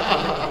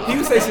club. He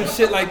would say some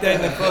shit like that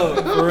in the club,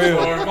 for real.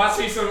 Or if I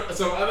see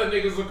some other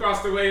niggas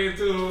across the way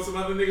too, some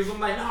other niggas, I'm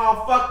like,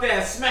 "No, fuck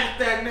that, smack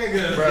that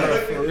nigga." bro,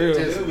 For real.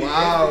 just It'll be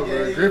wild, bro.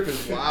 instigated. Griff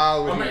is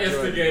wild. When I'm an he's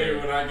drunk, instigator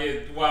bro. when I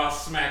get wild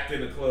smacked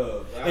in the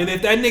club. And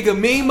if that nigga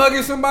mean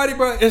mugging somebody,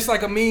 bro, it's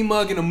like a mean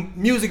mug in a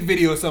music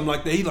video or something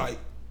like that. He like,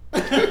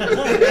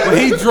 when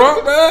he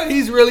drunk, bro,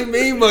 he's really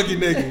mean mugging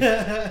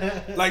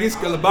niggas. Like it's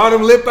got the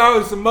bottom lip out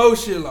and some more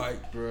shit.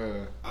 Like,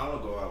 Bruh. I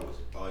don't go out with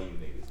all you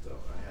niggas though.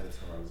 I had a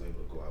time I was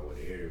able to go out with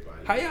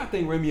everybody. how y'all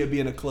think Remy would be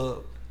in a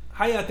club?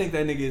 How y'all think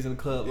that nigga is in a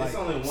club? Like, It's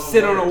only one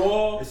sit word. on a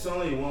wall. It's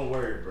only one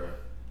word, bro.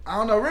 I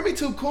don't know. Remy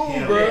too cool,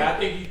 Yeah, bro. Yeah, I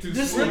think he too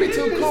Just sweet. Remy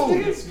too cool.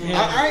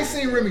 Yeah. I ain't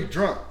seen Remy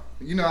drunk.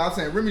 You know, I'm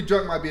saying Remy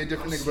drunk might be a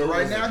different nigga, but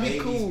right now he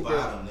Baby's cool, bro.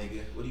 bottom,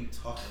 nigga. What are you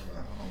talking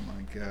about? Oh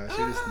my gosh,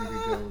 here this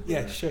nigga go. Bro.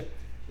 Yeah, sure.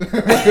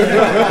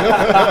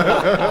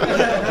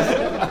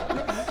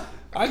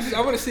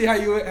 I want to see how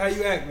you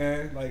act,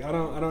 man. Like I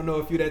don't know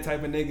if you that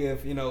type of nigga.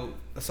 If you know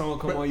a song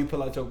come on, you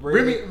pull out your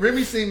bread.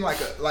 Remy seemed like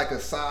a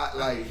side,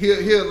 like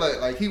he'll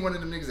like he one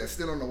of them niggas that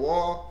stood on the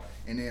wall,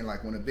 and then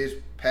like when a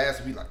bitch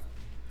passed, be like,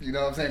 you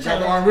know what I'm saying, grab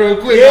her arm real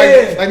quick,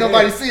 Yeah. like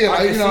nobody see it, I like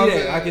can you see know what I'm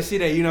that. saying. I can see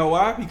that. You know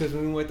why? Because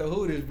when we went to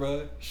Hooters,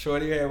 bro,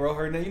 Shorty had wrote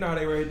her name. You know how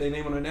they write their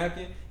name on a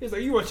napkin? He's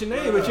like, you wrote your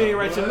name, but you ain't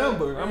write your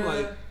number. I'm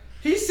like,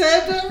 He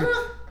said that, bro?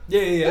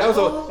 yeah. That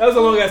was a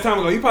long ass time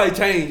ago. You probably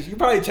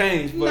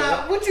changed, but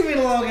Nah, what you mean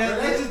a long Bro,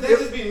 ass? that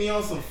just be me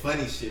on some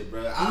funny shit,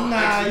 bro. I don't Nah,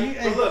 actually, you-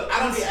 but look, I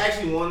don't be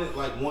actually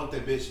want the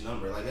bitch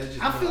number. Like that's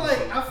just. I feel me on like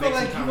some- I feel make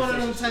like some you one of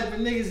them conversation type of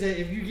niggas that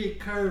if you get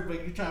curved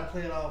but you try to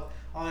play it off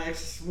all extra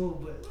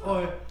smooth,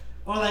 but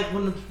or like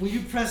when you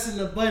pressing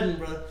the button,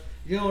 bro,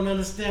 you don't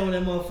understand when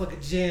that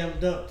motherfucker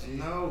jammed up. shit.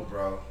 No,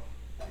 bro.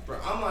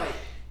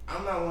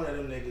 I'm not one of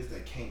them niggas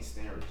that can't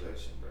stand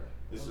rejection, bro.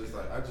 It's just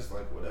like I just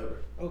like whatever.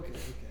 Okay.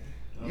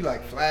 You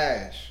like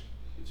Flash?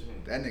 What you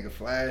mean? That nigga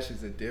Flash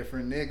is a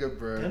different nigga,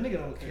 bro. That nigga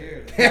don't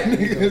care. That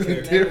nigga is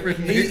a different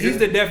nigga. he's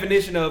the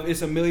definition of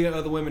it's a million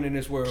other women in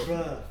this world.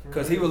 Bruh,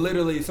 Because he would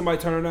literally, somebody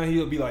turn around,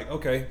 he'll be like,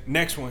 okay,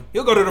 next one.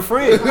 He'll go to the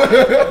friend.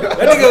 That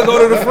nigga will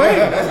go to the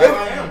friend. That's how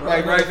I am, bro.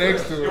 Like right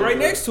next to it. You're right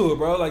bro. next to it,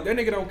 bro. Like that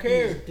nigga don't He's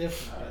care.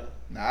 different,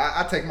 bro. Nah,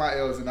 I take my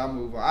L's and I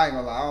move on. I ain't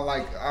gonna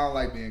lie. I don't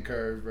like being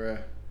curved, bro.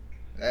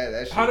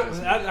 That shit. How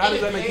just-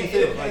 does that make you It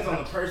feel? depends Like,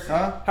 on the person.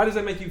 huh? how does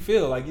that make you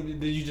feel? Like,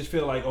 did you just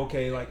feel like,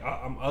 okay, like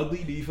I'm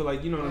ugly? Do you feel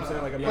like, you know what I'm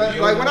saying? Like, I'm Like,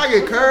 not like when I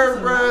get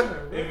curved,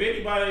 bro. If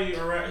anybody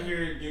around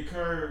here get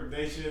curved,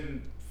 they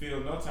shouldn't feel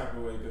no type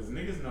of way because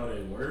niggas know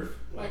their worth.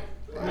 Like,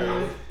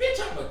 Yeah. bitch,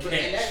 I'm a But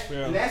catch.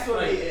 and that's what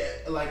they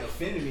like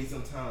offended me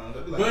sometimes.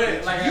 They'll be like, But,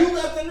 "Bitch, like, you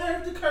got the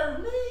nerve to curve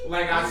me.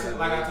 Like I talked That's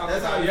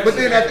about how- yesterday. But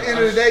then at the end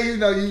of the day, you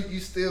know, you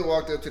still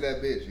walked up to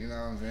that bitch. You know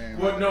what I'm saying?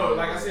 Well, no,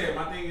 like I said,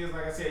 my thing is,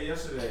 like I said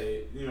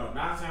yesterday, 9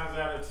 times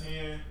out of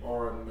 10,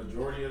 or the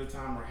majority of the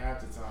time, or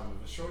half the time,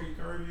 if a shorty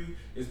curve you,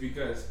 it's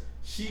because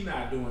she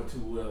not doing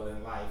too well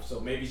in life. So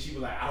maybe she be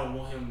like, I don't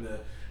want him to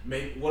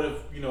make. What if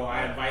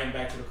I invite him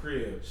back to the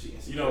crib? She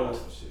You know,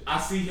 some shit. I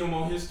see him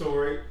on his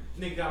story.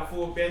 Nigga got a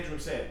full bedroom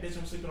set. Bitch,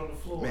 I'm sleeping on the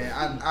floor. Man,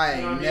 I You know what I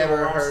ain't mean?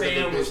 never Or I'm heard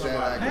staying of a with bitch that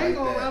somebody. like I ain't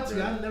gonna that, lie to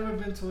you. bro. I've never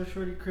been to a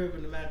shorty crib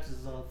and the mattress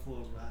is on the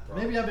floor, bro.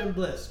 Maybe I've been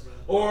blessed, bro.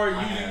 Or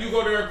you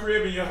go to her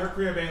crib and her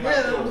crib ain't Yeah, like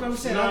that's yours. what I'm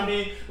saying. You know what I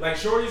mean? Like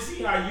shorty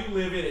see how you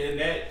live it and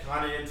that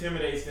kind of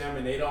intimidates them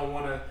and they don't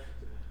want to,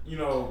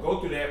 go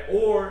through that.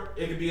 Or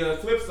it could be a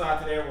flip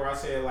side to that where I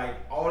say like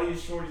all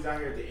these shorties out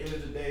here at the end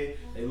of the day,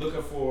 they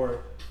looking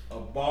for a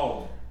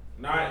baller.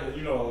 Not,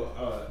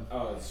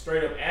 a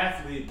straight up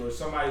athlete, but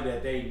somebody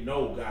that they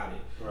know got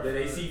it. Right. That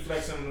they see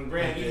flexing on the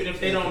gram. They Even if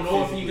can they don't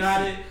know if he physically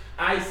got see. it,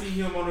 I seen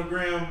him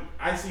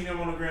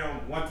on the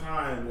gram one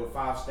time with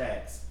 5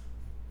 stacks.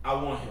 I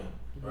want him.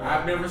 Right.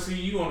 I've never seen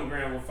you on the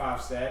ground with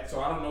 5 stacks,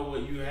 so I don't know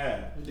what you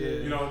have. Yeah.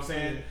 You know what I'm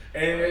saying?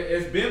 And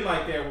it's been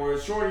like that where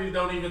shorties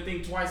don't even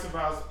think twice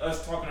about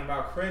us talking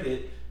about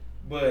credit,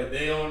 but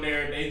they on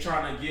there, they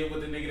trying to get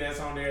with the nigga that's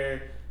on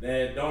there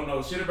that don't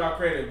know shit about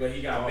credit, but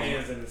he got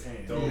bands in his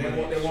hand. Don't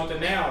They want the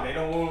now. They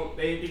don't want.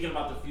 They ain't thinking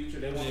about the future.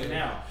 They want the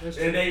now. That's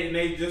And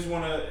they just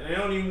wanna. They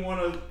don't even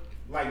wanna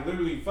like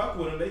literally fuck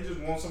with them. They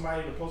just want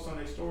somebody to post on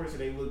their story so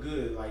they look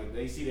good. Like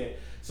they see that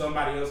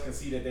somebody else can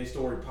see that their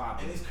story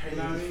popping. And it's crazy.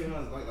 You know what I These mean?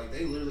 females, like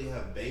they literally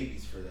have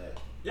babies for that.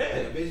 Yeah.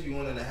 Like, a bitch be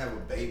wanting to have a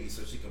baby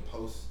so she can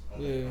post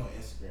on, Yeah. on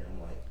Instagram.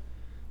 I'm like,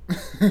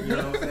 you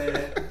know what I'm saying?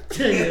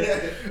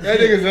 That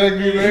nigga's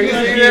ugly, man. You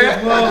see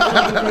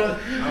that?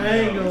 I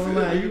ain't gonna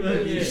lie, you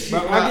ugly as shit.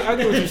 But I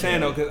get what you're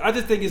saying though, because I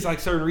just think it's like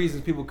certain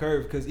reasons people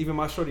curve. Because even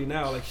my shorty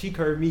now, like she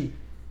curved me.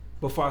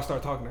 before I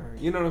start talking to her.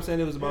 You know what I'm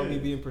saying? It was about me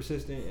being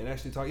persistent and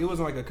actually talking. It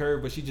wasn't like a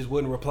curve, but she just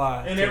wouldn't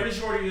reply. And every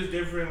shorty is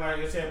different, like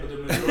I said, but the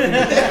majority.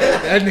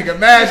 That nigga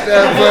mashed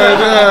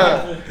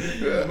that,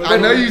 but I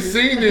know you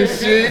seen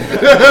this shit.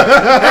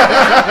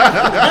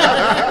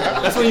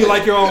 That's when you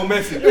like your own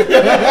message.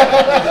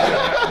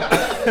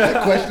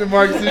 Question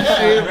marks and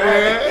shit,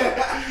 man.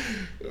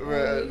 You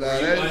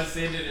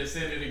unsend it and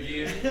send it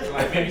again.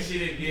 Like maybe she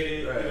didn't get it.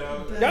 You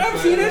know? Y'all ever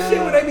see that shit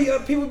where they be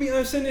people be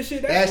unsending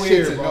shit? That's That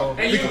weird, shit's bro.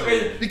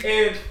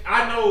 And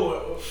I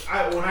know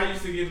when I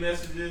used to get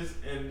messages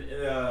and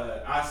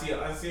I see an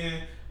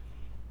unsend,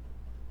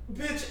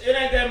 bitch, it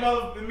ain't that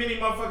many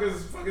motherfuckers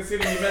fucking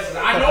sending me messages.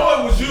 I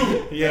know it was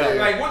you. Yeah.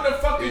 Like what the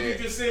fuck did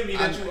you just send me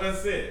that you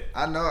unsent?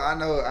 I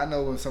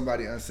know when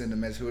somebody unsend a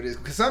message who it is.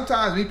 Because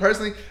sometimes, me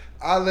personally,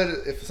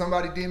 if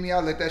somebody DM me,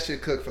 I'll let that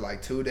shit cook for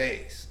like 2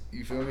 days.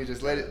 You feel me?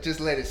 Just let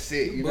it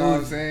sit. You know what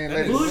I'm saying?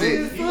 Let it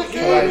sit for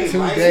like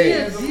 2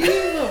 days. This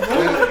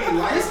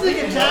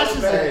nigga Josh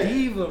is a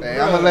diva, bro. Hey,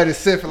 I'm gonna let it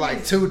sit for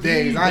like 2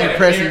 days. I ain't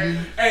pressing you.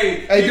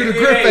 Hey, do the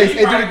grip face.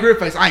 Hey, do the grip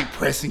face. I ain't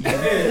pressing you. He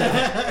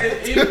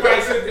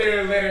probably sit there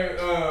and let it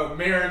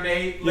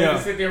marinate. Let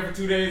it sit there for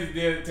 2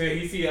 days till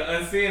he see an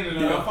unsend and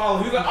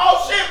unfollow. He's like,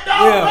 oh shit, no.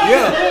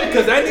 Yeah.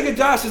 Because that nigga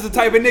Josh is the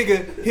type of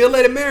nigga, he'll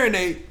let it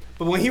marinate.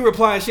 But when he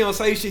replies, she don't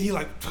say shit. He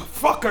like,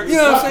 fuck her. You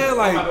know what I'm saying?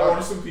 Like, I'm about to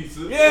order some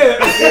pizza. Yeah.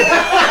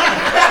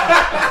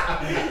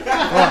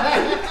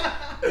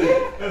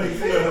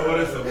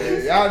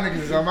 Y'all niggas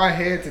is on my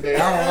head today.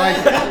 I don't like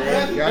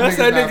it, bro. That's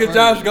that nigga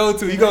Josh go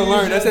to. You gonna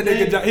learn. That's that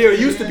nigga Josh. Here, it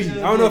used to be. I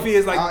don't know if he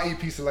is like. I don't eat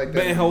pizza like that.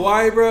 But in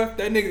Hawaii, bro,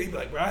 that nigga, he be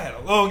like, bro, I had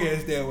a long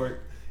ass day at work.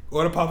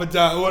 Order Papa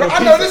John. Order I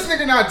pizza. know this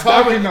nigga not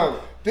talking though.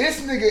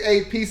 This nigga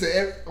ate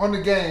pizza on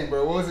the game,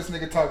 bro. What was this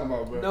nigga talking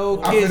about, bro?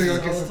 No I'm kids. finna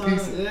go get some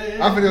pizza.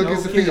 Yeah. I'm finna go No get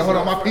some kids. pizza. Hold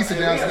on, my pizza Hey,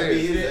 we gotta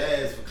downstairs. beat his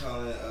ass for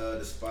calling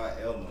the spot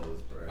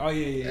Elmo's, bro. Oh,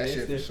 yeah. That it's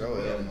shit for different.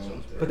 sure. Yeah,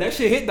 Elmo. But that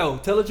shit hit though.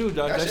 Tell the truth,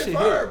 Josh. That shit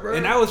fire, hit. bro.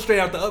 And that was straight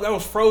out the oven. That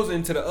was frozen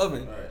into the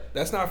oven. Right.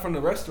 That's not from the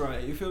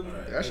restaurant. You feel me?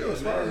 That shit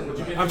was fire.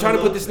 I'm trying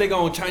to put this nigga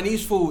on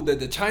Chinese food. The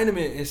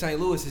Chinaman in St.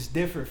 Louis is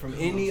different from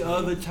any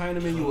other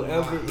Chinaman you will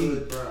ever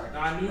eat.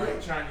 I knew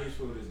Chinese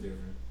food is different.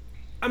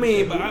 I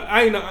mean, but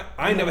I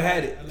ain't never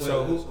had it.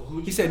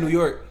 So he said New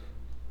York.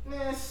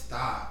 Man,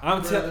 stop.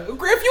 I'm telling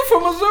Griff, you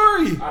from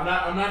Missouri. I'm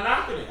not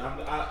knocking it.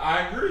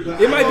 I agree.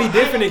 It might be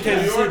different in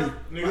Kansas City.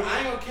 But I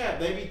ain't gonna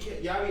cap.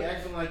 Y'all be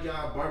acting like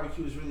y'all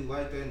barbecue is really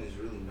like that, and it's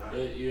really not.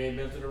 You ain't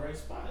been to the right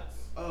spots.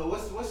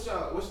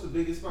 What's the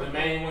biggest spot? The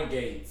main one,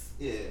 Gates.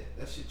 Yeah,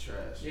 that shit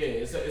trash. Yeah,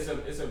 it's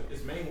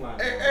mainline.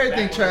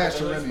 Everything trash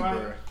to Remy,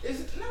 bro.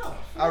 No.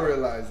 I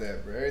realize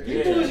that, bro. Everything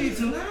Yeah. trash. Bougie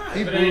tonight.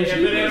 He If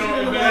it ain't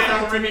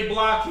on Remy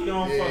Block, he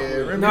don't Yeah, fuck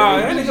with Remy- it. Nah,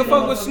 that nigga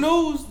fuck with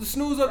Snooze. The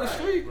Snooze up the Right,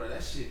 street. bro.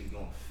 That shit be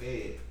going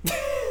fed.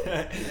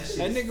 That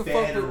shit nigga fat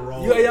fuck and with.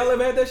 raw. Y'all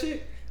ever had that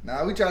shit?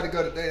 Nah, we tried to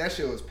go today. That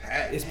shit was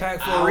packed. It's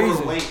packed for Hour a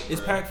reason. wait,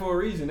 it's bro. packed for a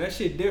reason. That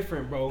shit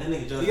different, bro. That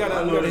nigga just We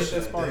gotta hit that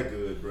shit spot. that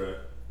good, bro.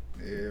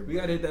 Yeah, We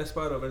gotta hit that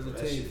spot up as a That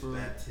team shit's for real.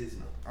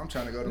 baptismal. I'm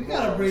trying to go to We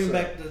tomorrow. gotta bring What's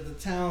up? back the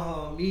town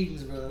hall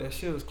meetings, bro. That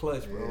shit was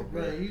clutch, bro. Yeah,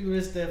 Bro, you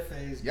missed that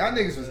phase. Y'all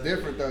niggas was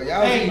different though.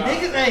 Y'all Hey, was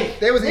eating, niggas,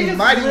 they was eating niggas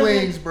Mighty living-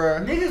 Wings, bro.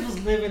 Niggas was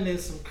living in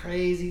some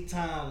crazy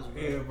times,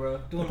 bro. Yeah, bro.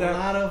 Doing But a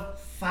lot of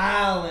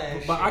foul ass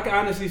shit. But I can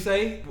honestly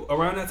say,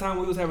 around that time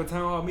we was having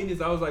town hall meetings,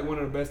 that was like one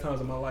of the best times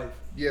of my life.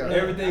 Yeah.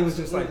 Everything was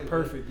just like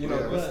Absolutely. perfect, you know.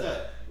 Yeah. What's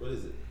that? What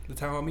is it? The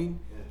town hall meeting.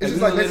 It's Like,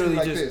 just we like would basically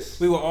like just, this.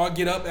 We would all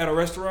get up at a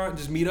restaurant,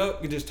 just meet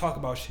up, and just talk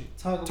about shit.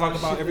 Talk Talk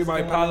shit about that's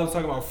everybody's going problems,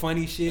 on. talk about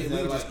funny shit, Is and we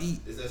that would like, just eat.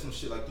 is that some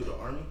shit like through the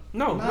army?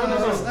 No, Nah, no,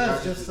 no, that's no.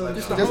 us, just the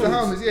Just the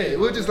homies, yeah.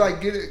 We'll just like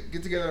get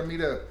together and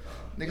meet up.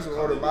 Niggas will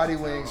order Mighty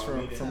Town Wings hall from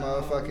meeting.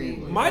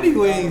 motherfucking Mighty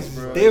Wings,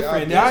 bro.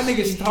 different. Y'all Y'all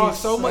niggas talk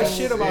so much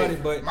shit about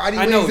it, but Mighty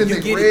I know Wings and you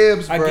get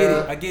McRibs, it. I get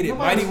bruh. it. I get it.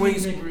 Nobody Mighty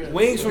Wings, eats McRibs.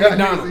 wings from Y'all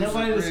McDonald's. niggas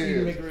Nobody was Ribs.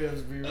 eating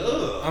McRibs, bro.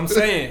 Ugh. I'm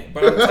saying,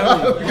 but I'm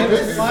telling They you.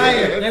 was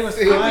fire. They was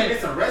fire.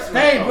 It's a restaurant.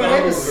 Hey, bro,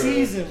 they was Oh,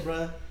 seasoned,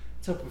 bro,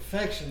 to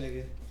perfection,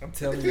 nigga. I'm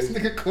telling This you.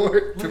 nigga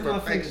court to Look at my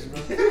fingers,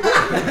 perfection.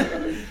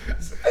 bro.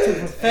 To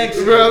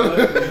perfection, Bro. bro.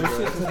 Them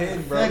shit was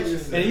hitting, bro.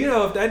 And you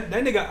know, if that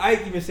nigga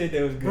Ike even said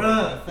that was good.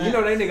 Bruh, You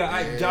know that nigga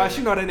Ike, Yeah. Josh,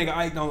 you know that nigga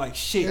Ike don't like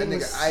shit. That was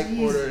nigga Ike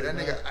seasoned, ordered. That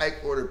bro. nigga Ike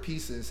ordered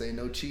pizza and say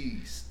no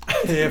cheese.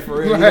 Yeah,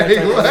 for real. Like, He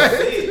that type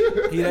of-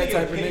 what? He that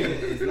type of opinion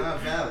nigga. is not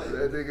valid.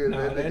 That nigga. Nah,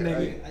 that that nigga.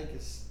 nigga- Ike. I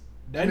guess.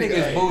 That Nigga, nigga's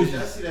Hey, did bougie.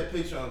 y'all see that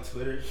picture on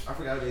Twitter? I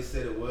forgot what they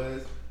said it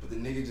was, but the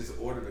nigga just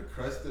ordered a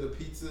crust of the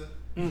pizza,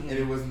 and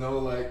it was no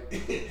like,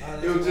 it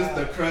was just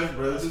a crust,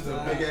 bro. It was just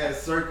a big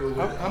ass circle.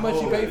 With How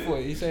much you pay for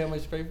it? You say how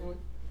much you pay for it?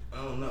 I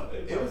don't know.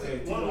 It was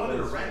one of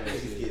the rap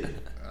niggas get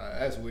it.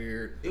 That's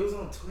weird. It was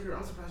on Twitter.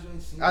 I'm surprised you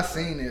ain't seen it. I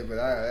seen it, but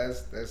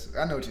that's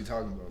I know what you're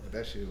talking about. But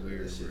that shit's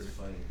weird, That bro. shit's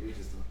funny. It was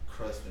just a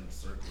crust in a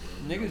circle.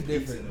 Bro. Niggas Pizza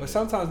different, in but it.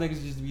 sometimes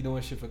niggas just be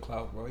doing shit for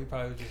clout, bro. He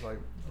probably was just like,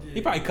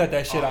 he probably cut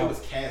that shit It out. was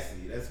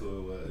Cassidy. That's who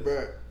it was.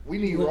 Bro, we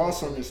need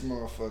Ross on this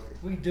motherfucker.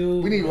 We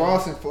do. We need bro.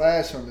 Ross and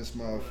Flash on this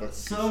motherfucker.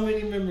 So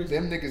many memories.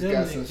 Them niggas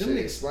got some shit them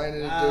niggas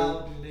explaining to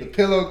wild do. The niggas.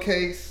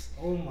 pillowcase.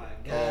 Oh my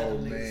god. Oh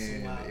them niggas so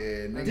man, wild.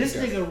 yeah. This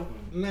got- nigga,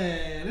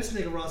 man, this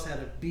nigga Ross had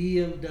a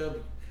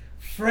BMW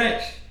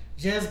fresh.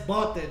 Just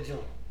bought that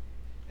joint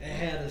and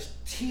had a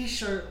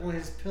T-shirt on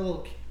his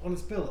pillow.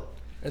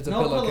 As a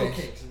no pillowcase.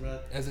 pillowcase, bro.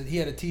 He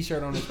had a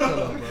T-shirt on his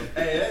pillow, bro.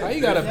 Hey, How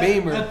you got a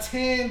Beamer? A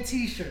tan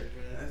T-shirt,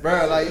 bro.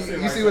 Bro, like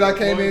you see when I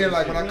came in,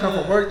 like when I come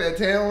from work, that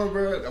tan one,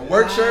 bro, the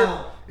work shirt.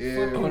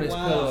 Yeah, Fucking on his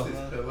wild,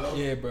 pillow. bro.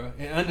 Yeah, bro.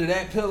 And under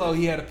that pillow,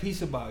 he had a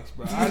pizza box,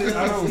 bro. I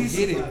don't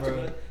get it,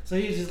 bro. So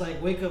he just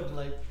like wake up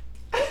like.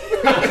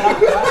 Put the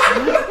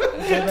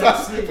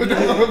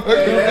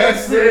motherfucker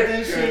that's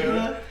that shit,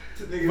 bro.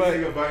 Niggas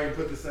take a bite and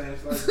put the same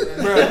slice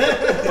in. Bro,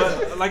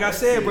 but like I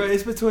said, bro,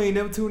 it's between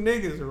them two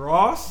niggas,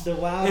 Ross The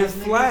and wildest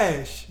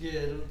Flash.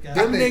 Yeah, those guys.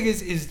 Them think-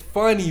 niggas is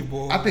funny,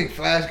 boy. I think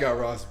Flash got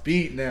Ross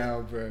beat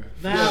now, bro.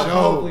 Now,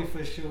 hopefully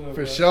for sure. For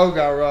bro. sure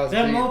got Ross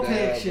That beat moped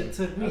now, shit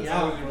took I me told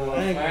out, you, bro. bro.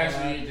 I ain't gonna Flash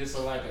lie. need just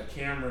like a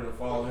camera to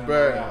follow him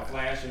Bruh. around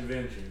Flash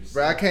Adventures.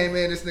 Bro, I came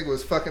in, this nigga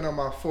was fucking on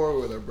my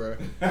 4-wheeler, bro. In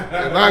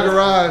my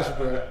garage,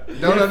 bro.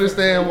 Don't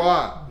understand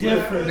why.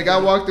 Different. Nigga, I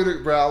walked through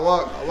the, bro, I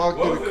walked What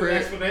through was the the crib.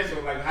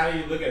 explanation? Like, how do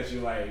you look at you?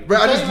 Like, Bro,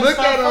 I just Don't looked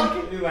even at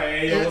stop him. you like,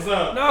 hey, yo, what's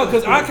up? No,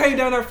 because I came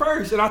down there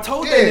first, and I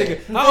told Yeah. that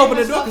nigga. I opened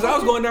the door because I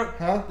was going down.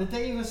 Huh? Did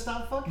they even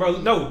stop fucking?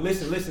 Bro, no,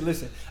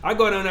 listen. I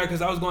go down there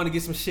because I was going to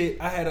get some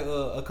shit. I had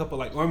a couple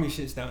like army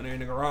shits down there in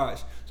the garage.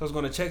 So I was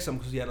going to check something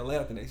because we had a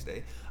layout the next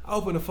day. I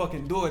open the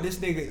fucking door. This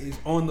nigga is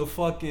on the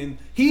fucking.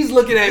 He's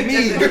looking at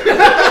me. He's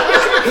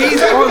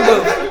on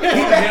the.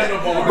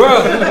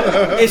 Bro,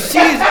 and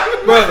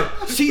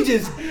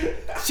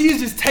she's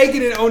just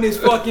taking it on his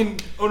fucking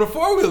on the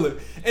 4-wheeler.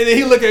 And then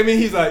he look at me.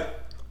 He's like,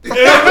 and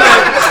I'm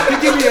like, he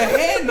give me a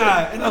head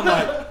nod, and I'm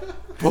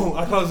like, boom.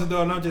 I close the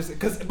door, and I'm just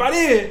because by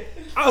then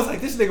I was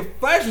like, this nigga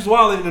Flash was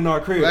wilding in our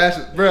crib. Flash,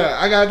 bro,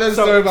 I got another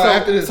story about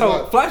after this. So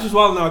one. Flash was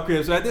wilding in our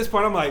crib. So at this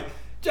point, I'm like,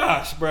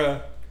 Josh,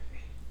 bro,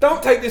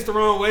 don't take this the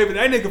wrong way, but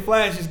that nigga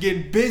Flash is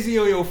getting busy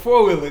on your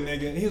 4-wheeler,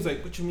 nigga. And he was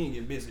like, what you mean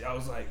getting busy? I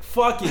was like,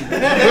 fuck it.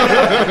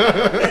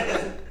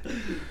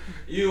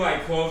 You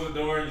like close the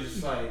door and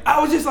just like.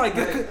 I was just like,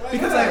 because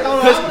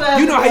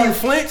you know how you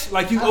flinch?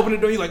 Like you open the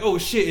door, you like, oh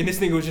shit. And this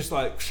nigga was just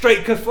like,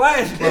 straight, cause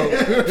Flash,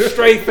 bro,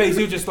 straight face.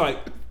 He was just like,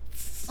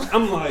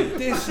 I'm like,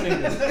 this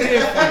nigga's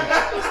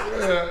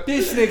different.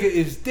 This nigga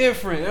is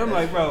different. I'm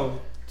like, bro,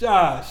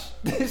 Josh,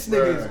 this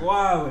nigga is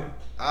wildin'.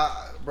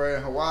 Bro,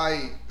 in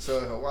Hawaii,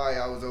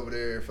 I was over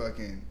there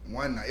fucking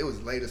one night. It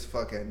was late as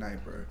fuck at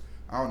night, bro.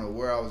 I don't know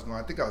where I was going.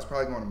 I think I was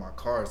probably going to my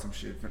car or some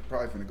shit.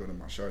 Probably finna go to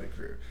my shawty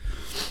crib.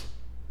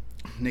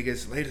 Nigga,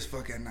 it's late as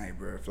fuck at night,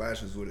 bro.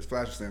 Flash was with us.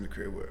 Flash was staying in the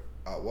crib with.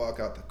 I walk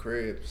out the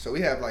crib. So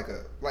we have like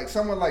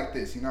somewhere like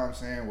this, you know what I'm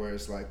saying? Where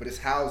it's like, but it's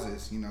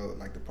houses, you know,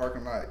 like the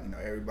parking lot, you know,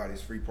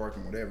 everybody's free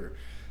parking, whatever.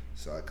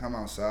 So I come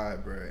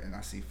outside, bro, and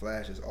I see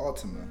Flash's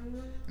Altima,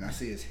 and I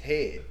see his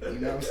head, you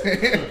know what I'm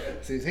saying?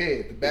 I see his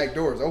head. The back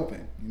door is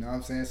open, you know what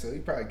I'm saying? So he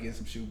probably getting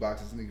some shoe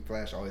boxes. Nigga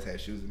Flash always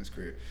had shoes in his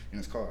crib, in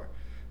his car.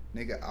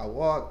 Nigga, I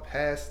walk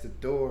past the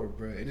door,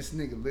 bro, and this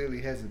nigga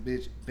literally has a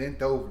bitch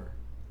bent over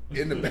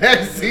in the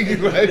back seat,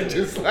 like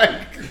just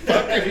like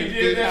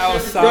fucking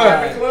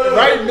outside, bro,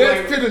 right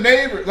next to the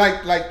neighbor.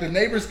 Like the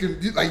neighbors can,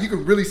 like you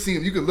can really see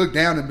him. You can look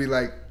down and be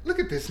like, look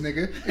at this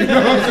nigga. You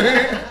know what I'm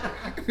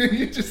saying?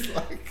 You just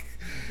like.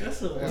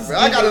 That's a Bro,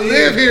 I gotta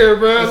live here,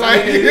 bro.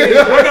 Like, I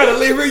gotta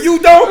leave here. You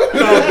don't.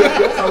 No.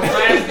 So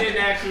Flash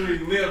didn't actually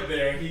live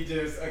there. He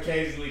just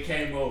occasionally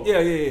came over.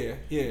 Yeah.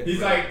 He's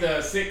like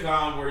the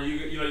sitcom where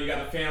you know you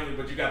got the family,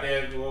 but you got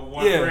that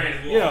one Yeah, friend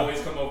who yeah. always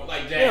come over,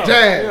 like Jazz.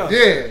 Jazz,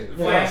 yeah.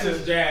 Flash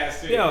is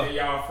Jazz, Yeah. and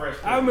y'all fresh.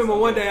 I remember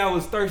one day I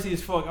was thirsty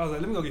as fuck. I was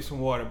like, let me go get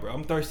some water, bro.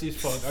 I'm thirsty as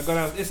fuck. I go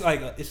down. It's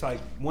like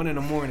 1 in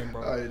the morning,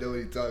 bro. I don't know what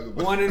he's talking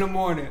about. 1 in the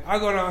morning. I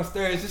go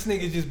downstairs. This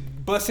nigga just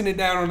busting it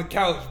down on the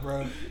couch,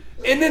 bro.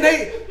 And then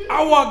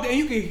I walked in.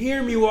 You can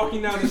hear me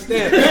walking down the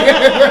steps.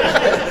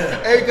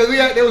 Hey, cause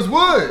there was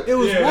wood. It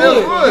was Yeah, wood.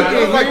 It was wood. You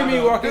It was can like, hear me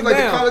it walking was like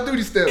down. the Call of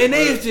Duty step. And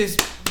they is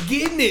just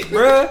getting it,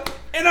 bruh.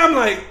 And I'm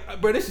like,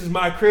 bro, this is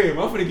my crib.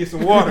 I'm finna get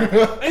some water. And you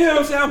know what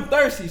I'm saying? I'm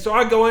thirsty. So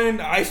I go in,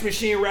 the ice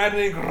machine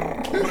rattling.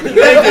 I'm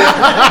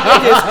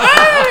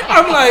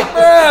like,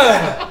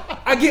 bruh.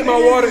 I get my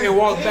water and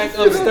walk back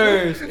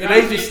upstairs. And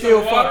they just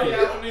still fucking.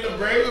 Y'all don't need a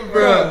break,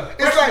 Bruh.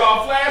 First of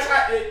all, Flash,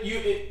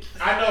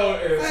 I know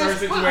in a certain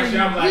situation,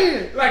 I'm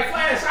like,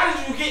 Flash, how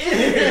did you get in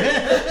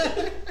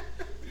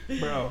here?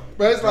 Bro.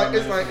 But it's like,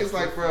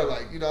 bro,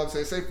 like, you know what I'm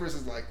saying? Say for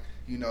instance, like,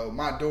 you know,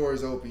 my door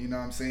is open, you know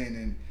what I'm saying?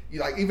 And you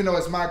like, even though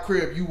it's my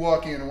crib, you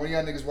walk in, and when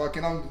y'all niggas walk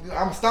in,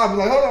 I'm stopping,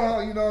 like, hold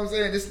on, you know what I'm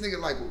saying? This nigga,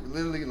 like,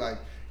 literally, like,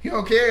 he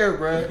don't care,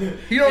 bro.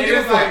 He don't give a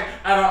It's fuck. like,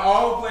 out of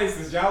all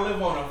places, y'all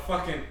live on a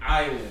fucking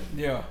island.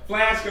 Yeah.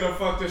 Flash could have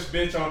fucked this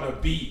bitch on the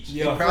beach.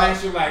 Yeah. And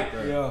Flash, you're like,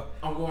 Yeah.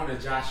 I'm going to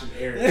Josh and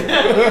Eric.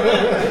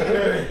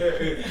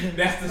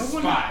 That's the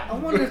spot. I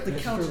wonder if the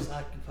couch is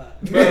occupied.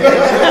 For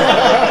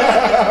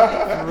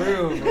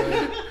real, bro.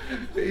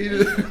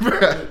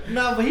 Bruh.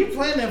 No, but he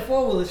playing that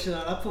 4-wheeler shit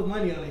out. I put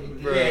money on it.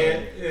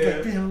 Yeah.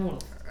 Like, damn, I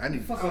want I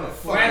need fuck on the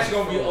Flash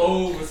gonna be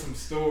old with some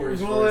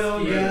stories. Boy, for oh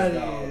his kids, God,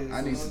 dog. he is.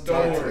 I need to Some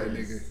talk to that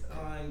stories. nigga.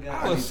 I ain't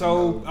got. I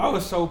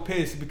was so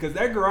pissed because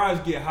that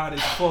garage get hot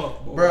as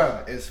fuck, boy.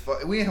 Bruh, it's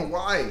we in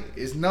Hawaii.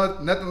 It's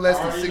nothing less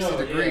than 60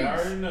 degrees. Yeah, I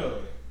already know.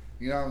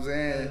 You know what I'm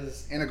saying?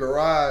 In a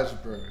garage,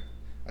 bruh.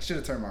 I should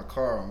have turned my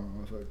car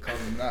on,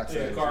 carbon monoxide.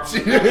 Yeah,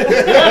 carbon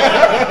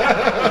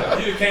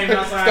You came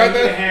outside and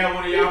you had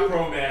one of y'all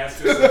pro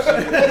masks or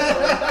some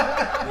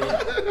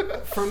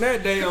shit. From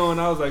that day on,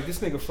 I was like, this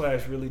nigga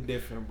Flash really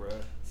different, bro.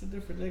 It's a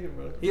different nigga,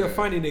 bro. He a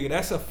funny nigga.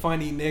 That's a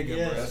funny nigga,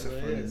 Yes, bro. That's a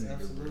funny nigga,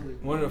 absolutely.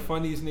 One of the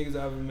funniest niggas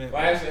I've ever met.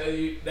 Well,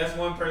 actually, that's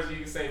one person you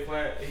can say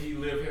Flash. He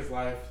lived his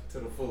life to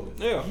the fullest.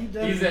 Yeah.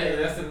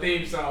 That's the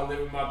theme song,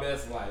 "Living My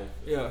Best Life."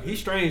 Yeah, he's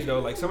strange though.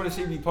 Like some of the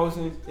shit he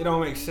posting, it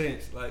don't make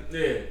sense. Like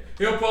Yeah,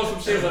 he'll post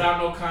some shit without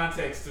no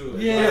context to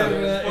it. Yeah, Like,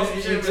 bro. post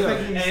some shit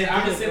and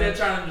I'm just sitting there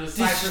trying to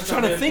decipher just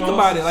some trying of to his think posts.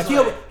 about it. Like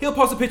It's he'll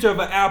post a picture of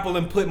an apple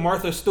and put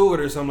Martha Stewart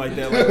or something like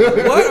that.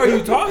 Like, what are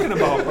you talking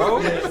about, bro?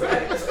 It's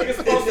like, this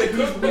nigga's posting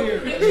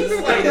cookbook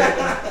pictures like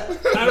that.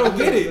 I don't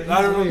get it.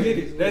 I don't get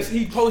it. That's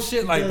he posts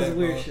shit like Does that,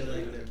 weird bro. shit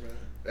like that, bro.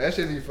 That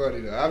shit be funny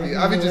though.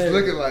 I be just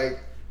looking like,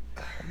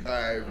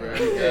 alright, bro.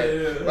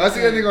 Yeah. When I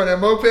see that nigga on that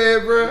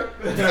moped, bro,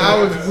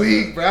 I was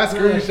weak, bro. I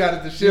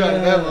screenshotted the shit out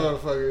of that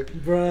motherfucker.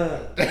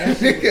 Bruh. That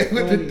shit was nigga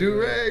with the funny,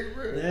 do-rag,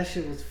 bro. bro. That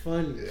shit was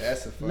funny. Yeah,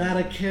 that's a funny. Not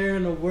a care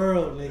in the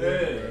world, nigga.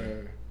 Yeah.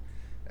 Bruh.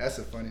 That's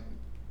a funny.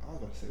 I was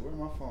about to say, where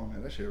my phone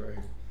at? That shit right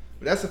here.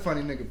 But that's a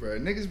funny nigga, bro.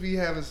 Niggas be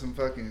having some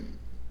fucking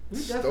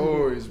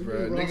stories,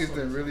 bro. Niggas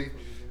done really.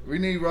 We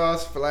need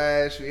Ross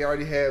Flash. We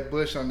already had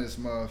Bush on this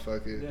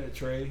motherfucker. Yeah,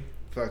 Trey.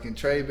 Fucking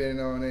Trey been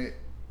on it.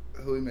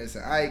 Who we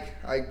missing? Ike.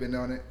 Ike been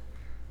on it.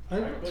 I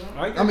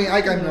I mean,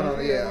 Ike ain't been on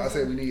it. Yeah, I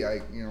say we need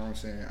Ike. You know what I'm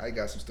saying? Ike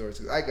got some stories.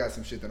 Cause Ike got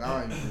some shit that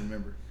I don't even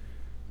remember.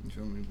 You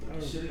feel me?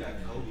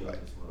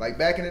 Like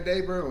back in the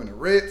day, bro, when the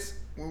Ritz,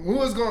 when we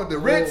was going, the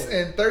Ritz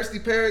and Thirsty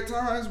Parrot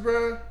times,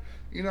 bro.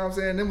 You know what I'm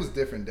saying? Them was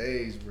different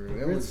days, bro.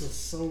 The Ritz was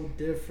so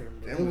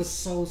different, bro. It was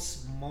so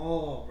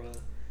small, bro.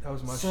 That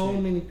was my shit. So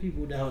many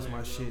people down there. That was my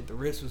bro. shit. The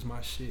Ritz was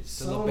my shit. The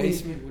So little many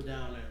basement. people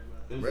down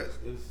there, bro.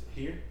 It's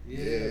here. Yeah,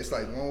 it's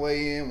like one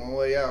way in, one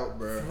way out,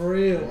 bro. For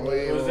real, One bro.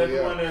 way in, Was one that way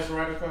the out. one that's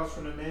right across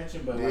from the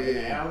mansion, but like in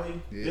the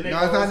alley? Yeah. Didn't they No,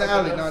 call it's not in it the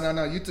alley. something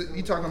else? No.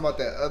 You talking about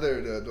that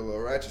other, the little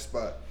ratchet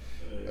spot.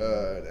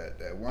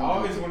 That one. I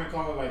always want to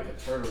call it like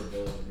the Turtle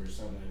Dove or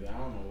something like that. I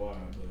don't know why,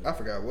 I but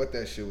forgot what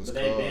that shit was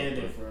they called. banned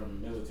it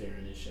from military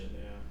and it shut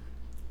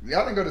down.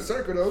 Y'all didn't go to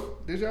Circle though,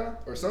 did y'all?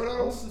 Or I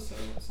Soto's? went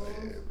to Soto's.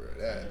 Yeah, bro.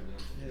 That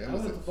Yeah, I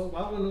was went to both.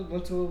 I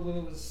went to it when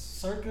it was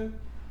Circa.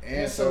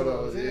 and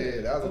Soto's. yeah.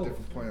 Yeah, that was a Both.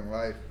 different point in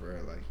life, bro.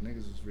 Like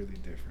niggas was really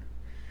different.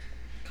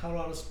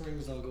 Colorado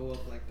Springs don't go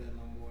up like that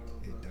no more, though,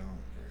 It bro. don't,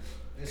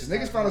 bro. It's Cause niggas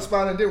not found a good.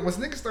 spot in there.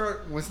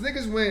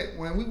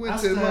 When we went I to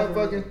still haven't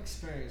really motherfucking.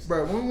 experienced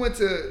Bro, when we went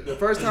to the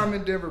first time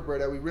in Denver, bro,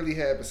 that we really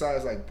had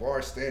besides like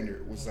bar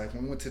standard was like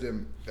when we went to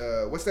them.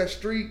 What's that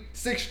street?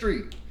 6th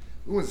Street.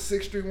 We went to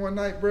 6th Street one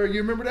night, bro.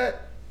 You remember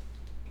that?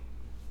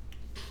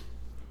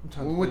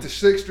 When we went to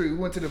 6th Street, we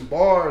went to them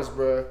bars,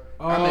 bro.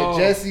 I met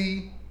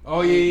Jesse.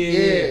 Oh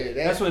yeah.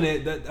 That's when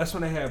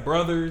they had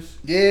Brothers.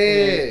 Yeah.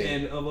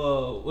 And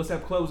what's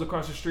that club was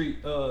across the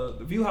street? The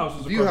View House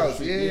was across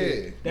the street.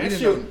 Yeah. That We didn't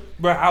shit, know-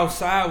 bro.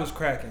 Outside was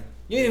cracking.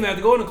 You didn't even have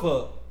to go in the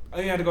club. I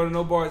didn't have to go to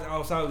no bars.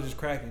 Outside was just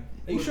cracking.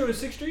 Are you sure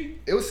it's 6th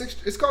Street? It was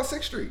It's called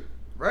 6th Street,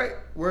 right?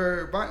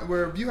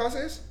 Where View House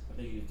is.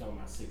 I think you're talking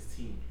about 16th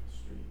Street.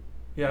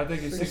 Yeah, I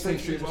think it's 16th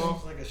Street Mall.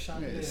 It's like a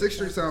shot. Yeah, there. 6th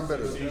Street sound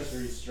better. 16th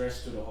Street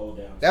stretched to the whole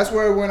down. That's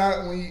where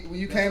when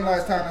you came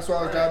last time. That's why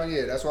I was driving.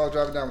 Yeah, that's why I was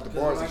driving down with the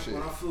bars When and shit.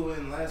 I flew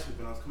in last week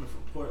when I was coming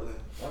from Portland,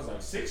 I was like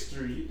 6th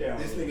Street, you down.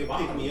 this with the nigga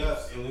picked me up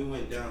bottoms. and we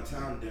went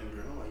downtown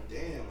Denver. And I'm like,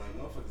 damn, like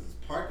motherfuckers is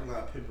parking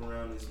lot pimping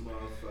around this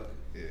motherfucker.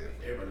 Yeah.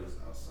 Like, everybody was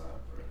outside,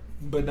 bro.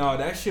 But no,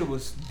 that shit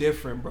was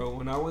different, bro.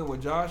 When I went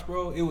with Josh,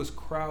 bro, it was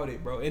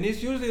crowded, bro. And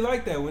it's usually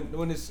like that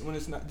when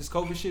it's not this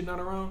COVID shit not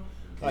around.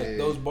 Like Yeah.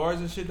 those bars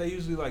and shit, they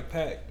usually like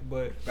packed.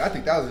 But But I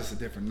think that was just a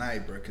different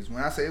night, bro. Cause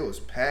when I say it was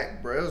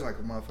packed, bro, it was like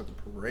a motherfucking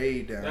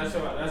parade down That's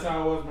there.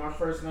 how it was my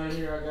first night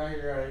here. I got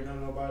here, I didn't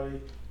know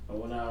nobody. I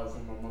went out for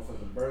my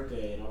motherfucking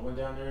birthday and I went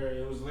down there.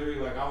 It was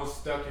literally like I was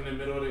stuck in the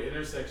middle of the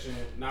intersection,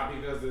 not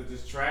because of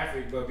this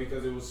traffic, but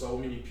because it was so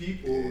many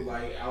people Yeah.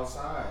 like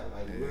outside,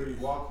 like Yeah. literally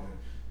walking,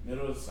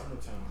 middle of the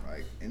summertime.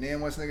 Like, and then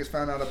once niggas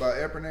found out about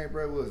Epernay,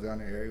 bro, we was down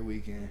there every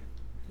weekend.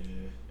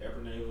 Yeah,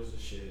 Epernay was the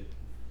shit.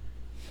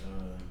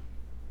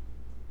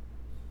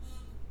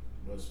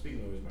 Well,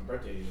 speaking of which, my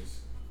birthday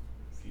is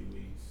a few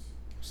weeks.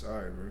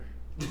 Sorry, bro.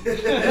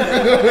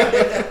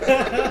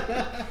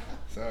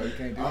 Sorry, you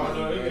can't do I don't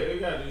know. that. You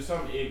gotta do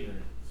something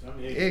ignorant.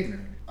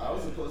 Ignorant. I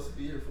was supposed to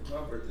be here for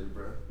my birthday,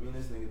 bro. Me and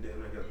this nigga damn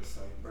near got the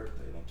same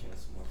birthday and I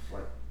canceled my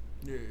flight.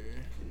 yeah,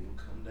 Couldn't even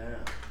come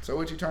down. So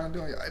what you trying to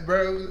do?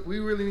 Bro, we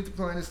really need to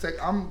plan this tech.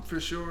 I'm for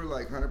sure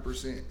like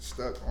 100%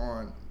 stuck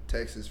on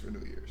Texas for New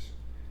Year's.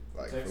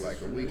 Like Texas for like a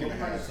for New week and a What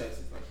part of half.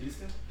 Texas? Like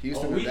Houston?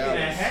 Houston A or week and a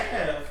Dallas.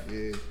 half,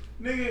 Yeah.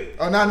 nigga.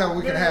 Oh no,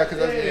 we can have because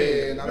not a week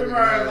Remember and a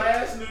our half.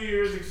 last New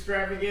Year's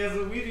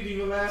extravaganza? We didn't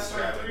even last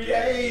like 3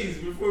 days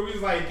before we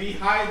was like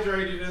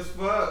dehydrated as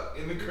fuck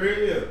in the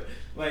crib.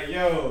 Like,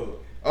 yo,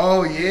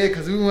 Oh yeah,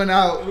 cause we went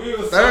out We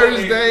was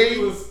Thursday,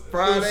 Friday,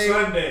 Friday.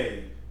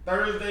 Sunday.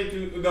 Thursday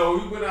through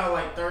we went out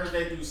like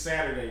Thursday through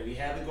Saturday. We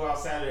had to go out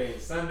Saturday.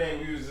 Sunday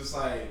we was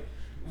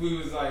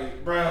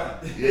like,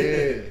 bruh.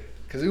 Yeah,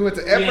 cause we went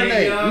to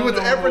Epernay. We went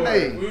to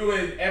Epernay. We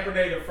went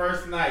Epernay the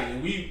first night,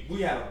 and we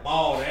had a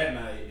ball that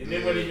night, and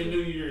it wasn't even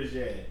New Year's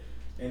yet.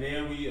 And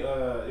then we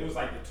it was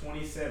like the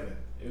 27th.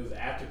 It was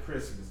after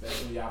Christmas.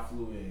 That's when y'all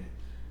flew in.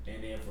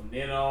 And then from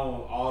then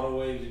on, all the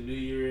way to New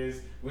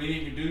Year's, we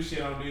didn't even do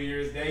shit on New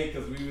Year's Day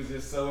because we was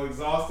just so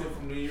exhausted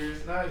from New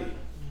Year's night.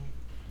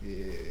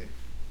 Yeah.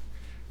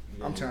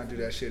 I'm trying to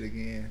do that shit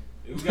again.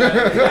 I'm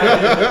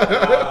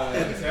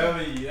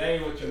telling you, that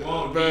ain't what you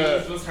want.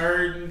 Knees was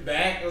hurting,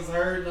 back was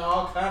hurting,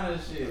 all kind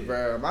of shit.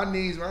 Bro, my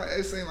knees,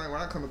 it seemed like when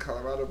I come to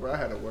Colorado, bro, I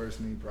had the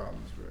worst knee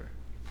problems, bro.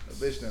 A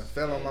bitch done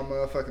fell on my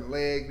motherfucking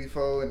leg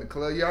before in the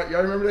club. Y'all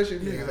remember that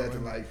shit? Niggas had to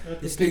like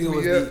This pick nigga me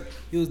was up.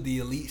 he was the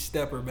elite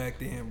stepper back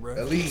then, bro.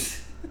 Elite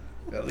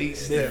They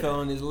step. fell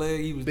on his leg,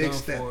 he was Big done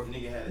step. for.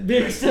 Nigga had a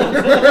Big step.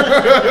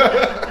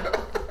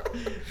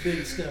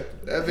 Big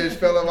step. That bitch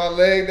fell on my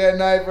leg that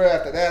night, bro.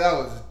 After that, I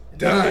was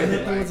done.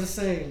 Nothing Like, was the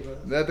same, bro.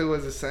 nothing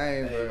was the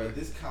same, Hey, bro. but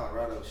this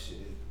Colorado shit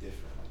is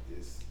different. Like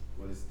this,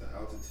 what is the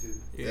altitude?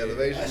 The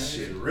elevation That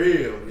shit. shit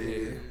real, Yeah.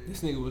 nigga.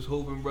 This nigga was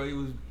hooping,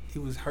 bro. He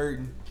was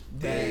hurting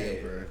bad.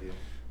 Yeah, bro.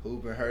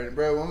 Hooping hurting,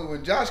 bro.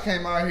 When Josh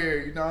came out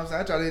here, you know what I'm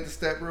saying? I tried to hit the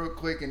step real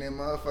quick, and then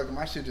motherfucker,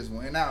 my shit just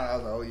went out. I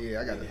was like, oh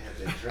yeah,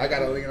 I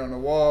gotta lean on the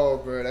wall,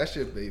 bro. That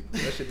should be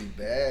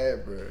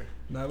bad, bro.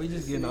 Nah, we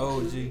just getting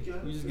old, G.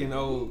 We just getting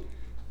old.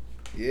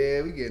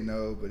 Yeah, we getting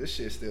old, but this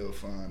shit's still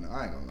fun.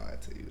 I ain't gonna lie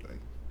to you, like,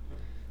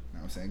 you know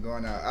what I'm saying?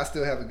 Going out, I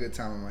still have a good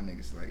time with my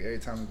niggas. Like every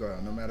time we go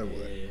out, no matter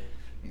what, Yeah.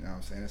 you know what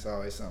I'm saying? It's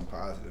always something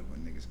positive when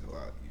niggas go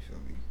out. You feel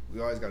me?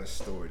 We always got a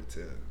story to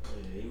tell.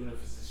 Yeah, even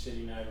if it's a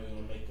shitty night, we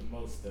gonna make the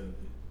most of it.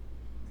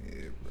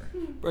 Yeah, bro.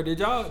 Bro, did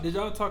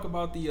y'all talk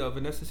about the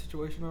Vanessa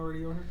situation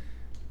already on her?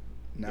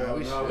 Nah,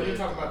 we didn't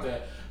talk about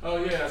that.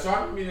 Oh yeah, so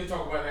I didn't mean to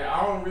talk about that.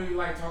 I don't really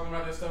like talking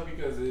about that stuff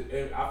because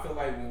I feel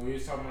like when we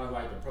was talking about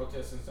like the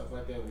protests and stuff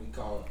like that, we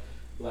call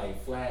it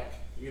like flack,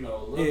 you know,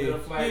 a little bit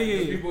of flack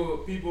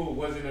because people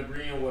wasn't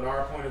agreeing with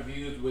our point of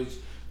views, which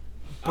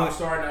I'm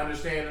starting to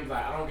understand. I'm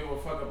like, I don't give a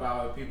fuck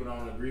about if people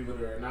don't agree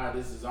with it or not.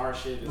 This is our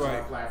shit. This is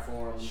our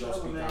platform. We don't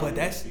speak out. But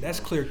that's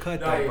clear cut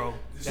though, Like, bro.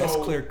 That's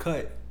so, clear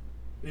cut.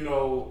 You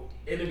know,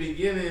 in the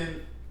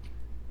beginning,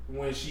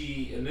 when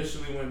she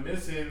initially went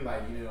missing,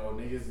 like, you know,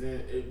 niggas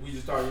didn't, we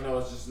just thought, you know,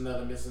 it's just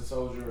another missing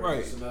soldier or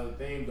just another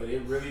thing, but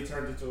it really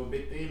turned into a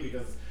big thing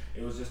because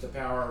it was just the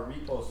power of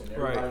reposting.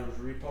 Everybody was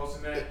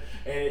reposting that,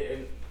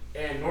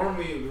 and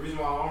normally the reason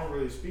why I don't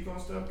really speak on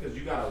stuff because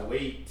you gotta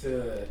wait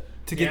to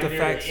get the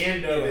facts, the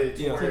end of it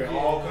to where it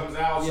all comes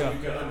out so Yeah. you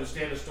can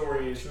understand the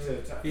story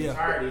in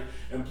entirety.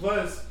 And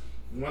plus,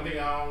 one thing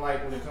I don't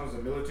like when it comes to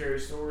military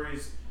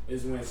stories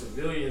is when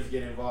civilians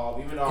get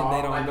involved. Even though And they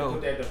I don't don't like know. to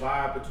put that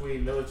divide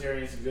between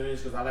military and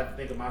civilians because I like to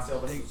think of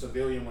myself as a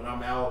civilian when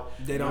I'm out.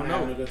 They and don't I'm know.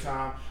 having a good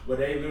time, but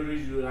they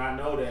literally do not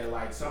know that.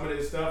 Like some of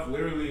this stuff,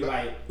 literally,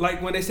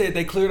 Like when they said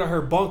they cleared out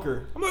her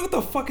bunker. I'm like, what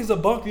the fuck is a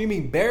bunker? You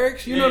mean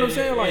barracks? You know what I'm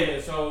saying? Like,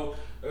 yeah. So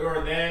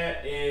or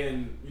that,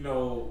 and you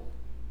know,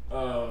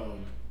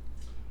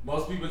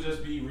 most people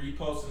just be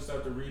reposting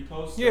stuff to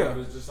repost stuff. Yeah.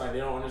 It's just like they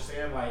don't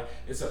understand. Like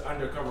it's an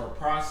undercover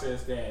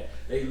process that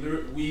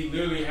we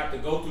literally have to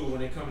go through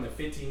when it comes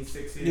to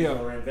 15-6s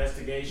or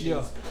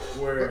investigations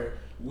where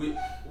we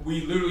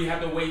literally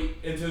have to wait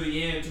until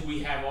the end until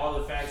we have all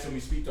the facts and we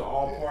speak to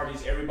all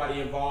parties,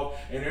 everybody involved,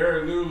 and there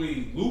are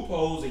literally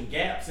loopholes and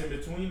gaps in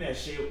between that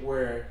shit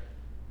where,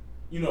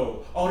 you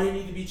know, they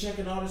need to be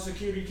checking all the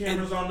security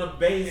cameras on the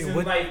base, and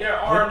like there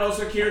are no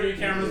security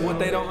cameras. What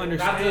they don't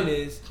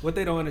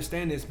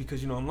understand is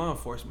because, you know, in law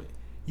enforcement,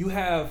 you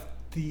have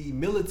the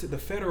military, the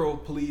federal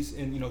police,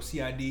 and, you know,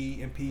 CID,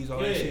 MPs,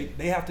 all that shit.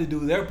 They have to do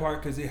their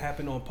part because it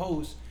happened on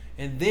post,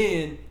 and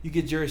then you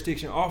get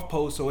jurisdiction off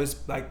post, so it's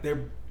like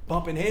they're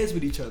bumping heads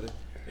with each other.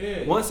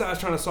 Yeah. One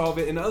side's trying to solve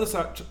it, and the other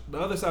side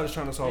is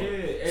trying to solve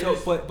it. So,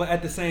 but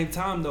at the same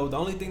time, though, the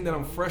only thing that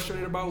I'm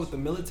frustrated about with the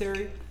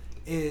military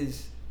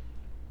is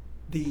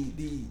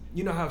the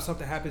you know how if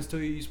something happens to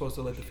you, you're supposed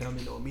to let the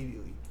family know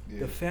immediately.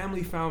 The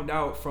family found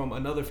out from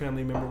another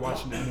family member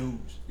watching the news.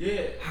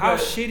 Yeah. How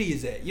shitty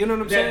is that? You know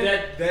what I'm saying?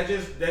 That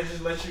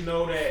just lets you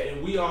know that,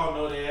 and we all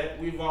know that.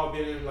 We've all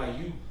been in, like,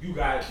 you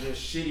got just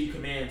shitty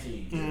command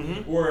teams.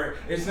 Mm-hmm. Or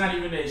it's not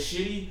even that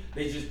shitty,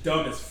 they just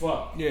dumb as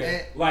fuck.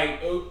 Yeah. Like,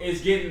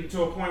 it's getting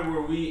to a point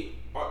where we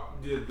are,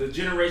 the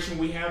generation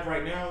we have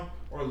right now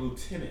are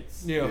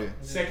lieutenants. Yeah.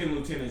 Second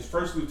lieutenants,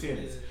 first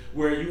lieutenants.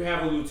 Where you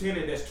have a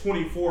lieutenant that's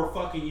 24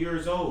 fucking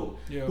years old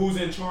who's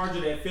in charge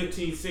of that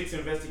 15-6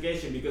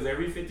 investigation, because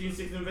every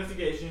 15-6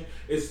 investigation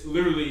is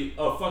literally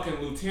a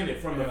fucking lieutenant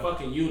from the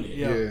fucking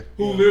unit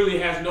who literally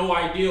has no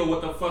idea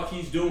what the fuck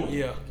he's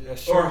doing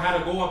or how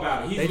to go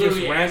about it. He's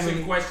literally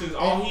asking questions.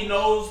 All he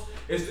knows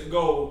is to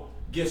go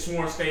get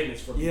sworn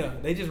statements from people.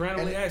 They just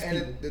randomly ask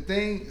people. And the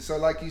thing, so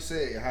like you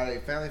said, how they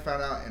family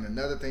found out, and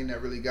another thing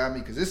that really got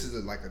me, because this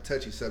is like a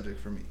touchy subject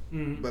for me,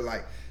 but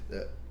like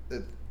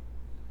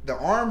the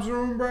arms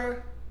room, bro.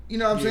 You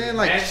know what I'm Yeah, saying?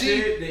 Like that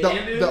shit, they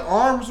ended? the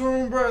arms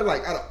room, bro.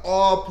 Like out of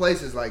all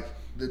places, like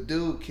the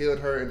dude killed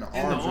her in the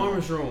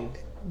arms room.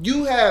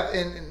 You have,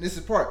 and this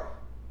is part.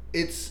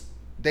 It's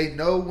they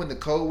know when the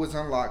code was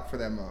unlocked for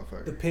that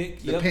motherfucker. The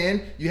pick, the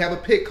pin. You have a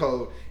pick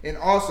code, and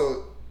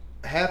also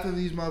half of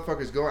these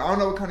motherfuckers go. I don't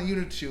know what kind of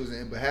unit she was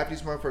in, but half of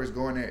these motherfuckers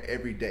go in there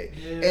every day.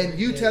 Yeah, and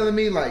you telling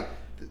me like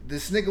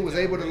this nigga was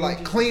able to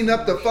like clean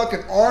up the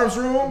fucking arms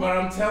room? But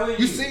I'm telling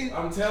you, see?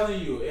 I'm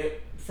telling you,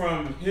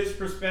 from his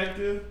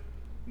perspective,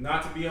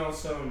 not to be on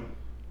some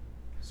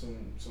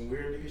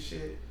weird nigga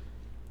shit.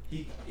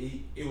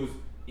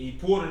 He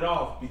pulled it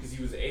off because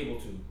he was able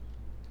to.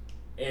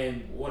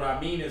 And what I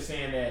mean is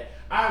saying that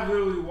I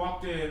literally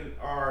walked in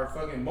our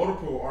fucking motor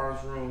pool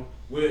arms room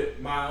with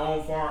my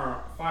own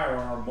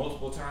firearm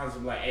multiple times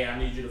and like, hey, I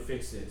need you to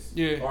fix this.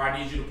 Yeah. Or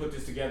I need you to put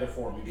this together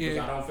for me because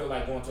I don't feel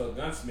like going to a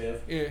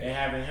gunsmith and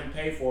having him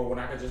pay for it when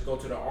I could just go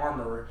to the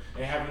armorer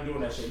and have him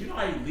doing that shit. You know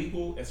how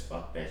illegal as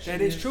fuck that shit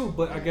That is true,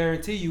 but I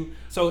guarantee you.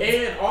 So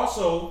and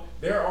also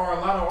there are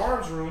a lot of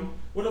arms room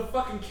where the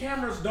fucking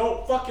cameras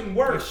don't fucking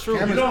work. That's true.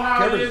 You know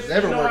how it is.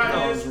 Never You know work in how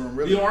the it arms is. room,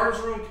 really. The arms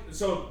room.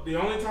 So the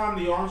only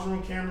time the arms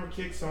room camera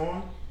kicks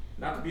on,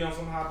 not to be on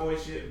some hot boy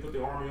shit and put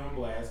the army on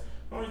blast.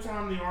 The only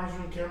time the arms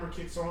room camera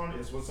kicks on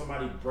is when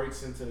somebody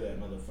breaks into that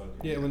motherfucker.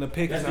 yeah, when the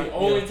pick That's is the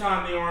only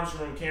time the arms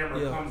room camera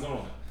comes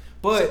on.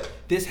 But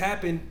this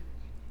happened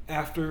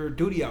after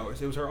duty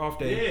hours. It was her off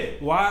day.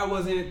 Yeah. Why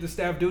wasn't the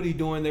staff duty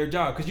doing their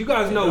job? Because you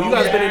guys know, you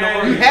guys been in the Yeah,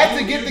 army. You had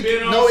to get You've the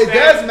been on no. It staff.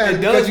 does matter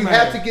It does because you matter.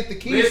 have to get the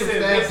keys from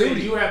staff Listen,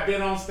 duty. you have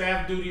been on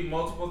staff duty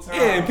multiple times.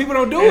 Yeah, and people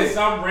don't do and it.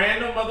 Some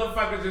random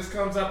motherfucker just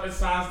comes up and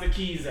signs the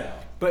keys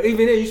out. But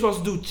even then, you're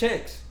supposed to do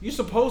checks. You're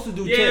supposed to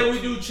do checks. Yeah,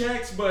 we do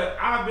checks, but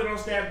I've been on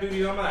staff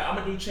duty. I'm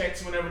gonna do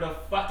checks whenever the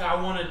fuck I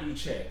want to do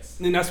checks.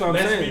 And that's what I'm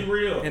Let's saying. be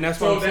real. And that's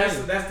so what I'm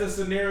saying. that's the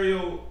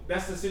scenario.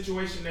 That's the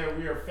situation that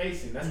we are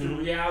facing. That's the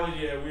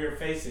reality that we are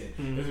facing.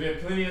 There's been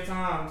plenty of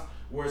times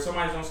where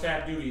somebody's on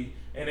staff duty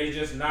and they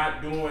just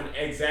not doing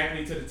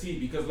exactly to the T.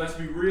 Because let's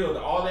be real,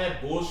 all that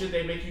bullshit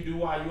they make you do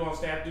while you on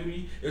staff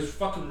duty is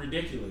fucking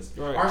ridiculous.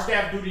 Right. Our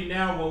staff duty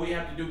now, what we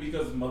have to do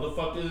because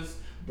motherfuckers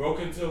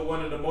broke into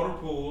one of the motor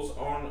pools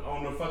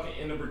on the fucking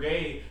in the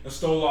brigade and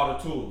stole all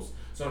the tools.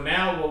 So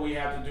now what we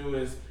have to do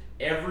is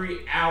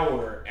every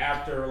hour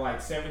after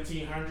like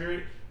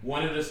 1700,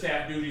 one of the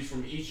staff duties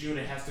from each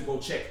unit has to go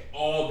check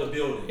all the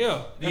buildings.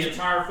 Yeah. The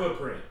entire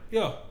footprint.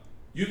 Yeah.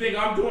 You think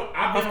I've been Of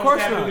on course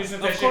staff not. duty since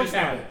Of that shit course has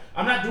not. happened?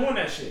 I'm not doing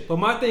that shit. But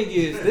my thing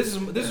is, this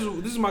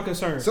is my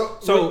concern.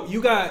 So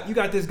you got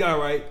this guy,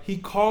 right? He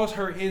calls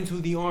her into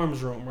the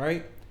arms room,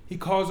 right? He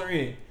calls her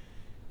in.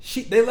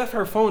 They left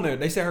her phone there.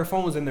 They said her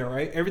phone was in there,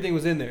 right? Everything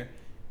was in there.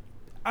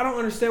 I don't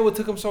understand what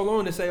took him so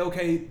long to say,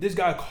 okay, this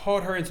guy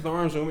called her into the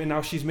arms room and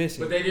now she's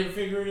missing. But they didn't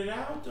figure it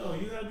out though.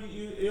 You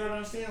gotta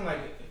understand, like,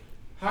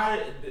 how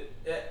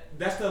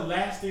that's the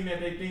last thing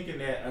that they thinking,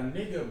 that a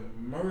nigga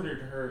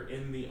murdered her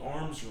in the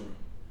arms room.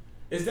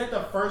 Is that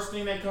the first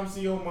thing that comes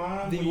to your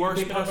mind the when you're worst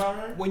thinking about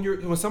her?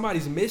 when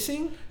somebody's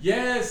missing?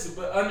 Yes,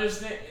 but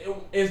understand,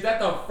 is that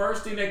the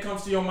first thing that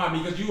comes to your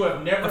mind? Because you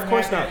have never Of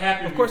course had that not.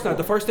 happen Of course not. The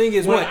before. first thing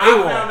is when what? I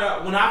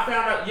AWOL. When I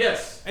found out,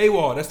 yes.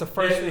 AWOL. That's the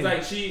first thing.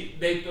 Like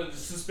they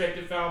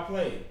suspected foul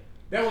play.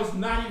 That was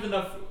not even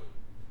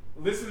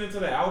listening to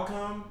the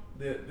outcome.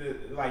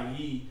 Like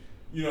he,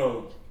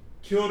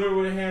 killed her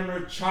with a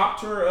hammer,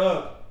 chopped her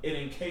up, and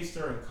encased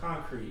her in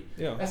concrete.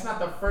 Yeah. That's not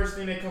the first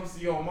thing that comes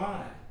to your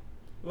mind.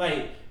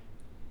 Like,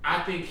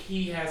 I think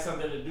he had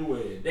something to do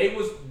with it. They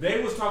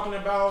was talking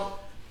about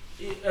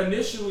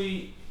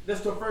initially.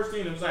 That's the first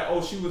thing. It was like,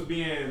 oh, she was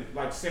being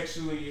like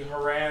sexually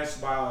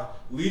harassed by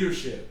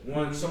leadership.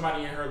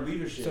 Somebody in her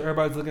leadership. So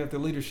everybody's looking at the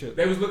leadership.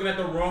 They was looking at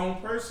the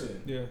wrong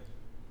person. Yeah.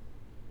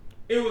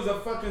 It was a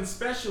fucking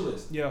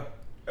specialist. Yeah.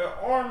 An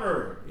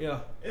armor. Yeah.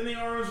 In the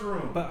arms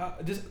room.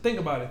 But just think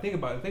about it. Think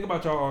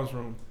about your arms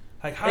room.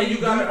 Like, how And do you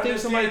think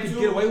somebody could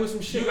get away with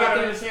some shit You like gotta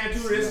that? understand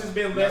too. This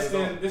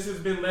has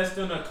been less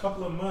than a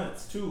couple of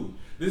months too.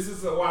 This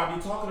is why I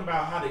be talking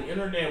about how the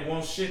internet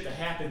wants shit to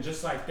happen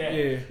just like that.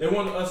 Yeah. They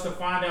want us to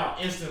find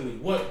out instantly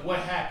what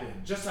happened,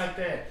 just like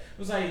that. It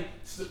was like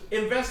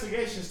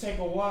investigations take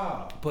a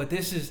while. But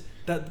this is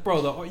that,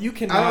 bro. You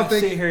cannot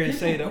sit here and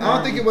say that. I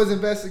don't think it was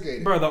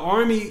investigated. Bro, the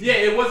army. Yeah,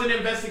 it wasn't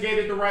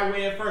investigated the right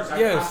way at first.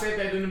 Yes. I said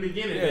that in the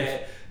beginning,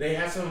 that they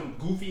had some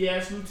goofy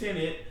ass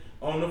lieutenant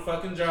on the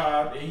fucking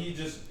job, and he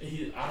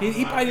probably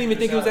didn't even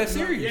think it was that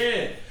serious.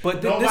 Yeah,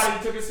 but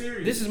nobody took it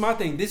serious. This is my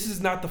thing. This is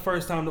not the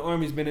first time the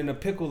army's been in a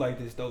pickle like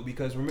this though,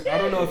 because I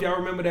don't know if y'all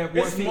remember that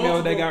one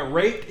female that got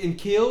raped and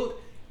killed.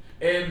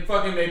 And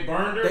fucking they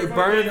burned her. They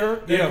burned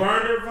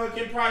her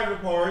fucking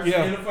private parts in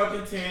a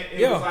fucking tent.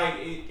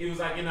 It was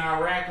like in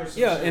Iraq or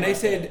something. Yeah, and they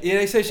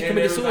said she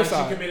committed suicide.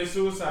 Like she committed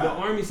suicide. The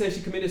army said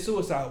she committed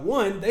suicide.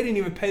 One, they didn't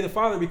even pay the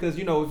father because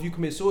if you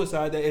commit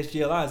suicide, that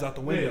SGLI is out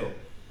the window. Yeah.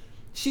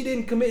 She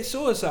didn't commit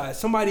suicide.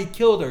 Somebody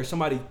killed her.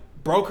 Somebody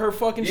broke her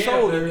fucking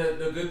shoulder.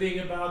 The good thing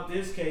about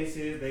this case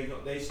is they're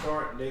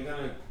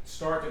gonna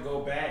start to go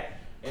back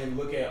and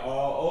look at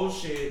all old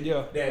shit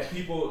that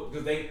people,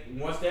 because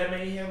once that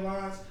made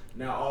headlines,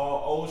 now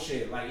all old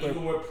shit, like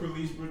even with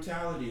police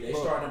brutality, they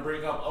starting to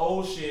bring up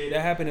old shit.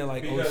 That happened in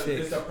like because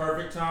 06. It's a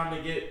perfect time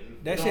to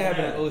get. That shit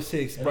happened in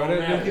 06, bro.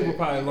 Them people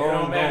probably long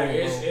gone, bro.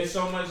 It's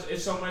so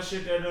much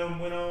shit that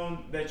went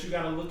on that you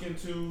gotta look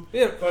into.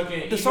 Yeah,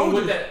 fucking the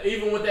soldiers.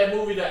 Even with that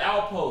movie, The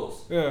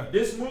Outpost. Yeah.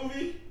 This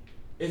movie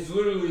is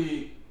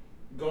literally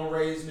gonna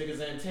raise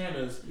niggas'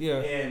 antennas. Yeah.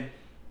 And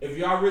if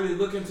y'all really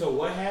look into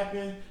what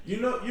happened,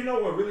 you know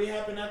what really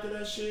happened after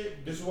that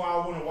shit. This is why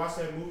I want to watch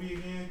that movie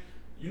again.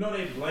 You know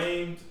they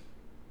blamed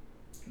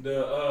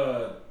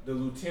the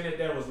lieutenant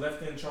that was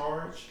left in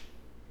charge.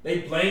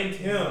 They blamed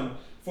him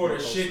for the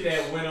shit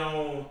that went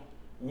on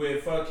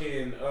with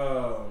fucking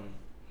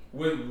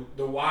with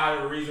the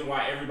reason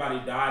why everybody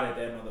died at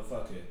that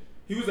motherfucker.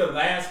 He was the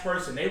last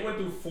person. They went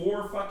through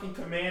 4 fucking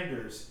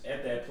commanders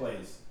at that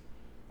place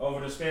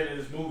over the span of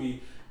this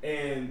movie.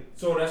 And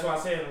so that's why I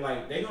said,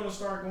 like, they're gonna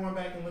start going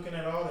back and looking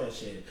at all that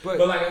shit.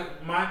 But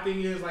like, my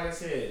thing is, like I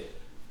said,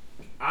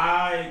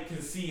 I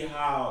can see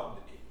how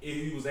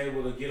he was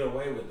able to get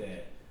away with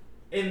that.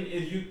 And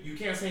you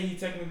can't say he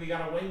technically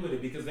got away with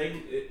it because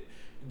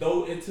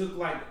though it took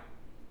like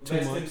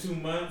less than 2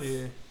 months.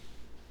 Yeah.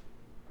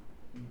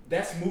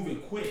 That's moving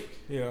quick.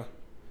 Yeah.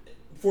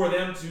 For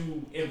them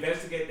to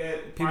investigate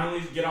that,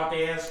 finally get out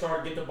their ass,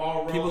 get the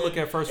ball rolling. People look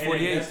at First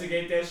 48.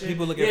 Investigate that shit.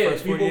 People look at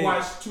First 48. People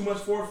watch too much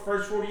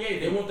First 48.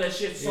 They want that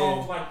shit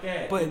solved like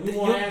that. But you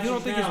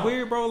don't think it's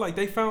weird, bro? Like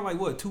they found like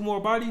what, 2 more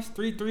bodies,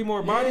 three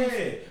more bodies?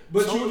 Yeah,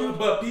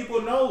 but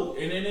people know,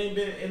 and it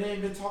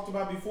ain't been talked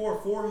about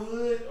before. Fort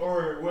Hood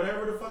or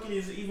whatever the fuck it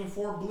is, even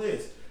Fort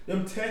Bliss,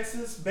 them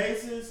Texas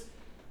bases,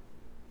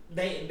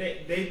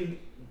 they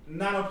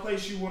not a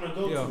place you want to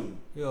go to.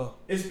 Yeah.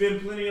 It's been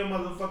plenty of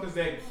motherfuckers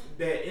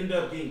that end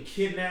up getting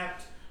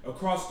kidnapped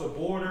across the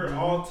border,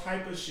 all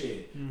type of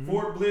shit.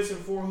 Fort Bliss and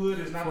Fort Hood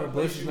is not a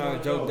place you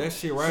want to go. That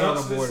shit right on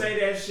the border. Sucks to say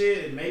that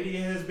shit, and maybe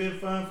it has been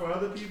fun for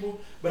other people,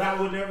 but I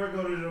would never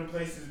go to them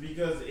places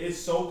because it's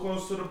so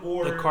close to the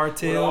border. The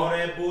cartel. With all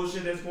that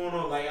bullshit that's going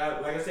on. Like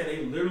I said,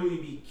 they literally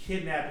be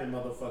kidnapping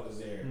motherfuckers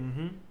there.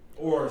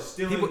 Or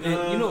stealing people, guns,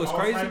 and you know what's all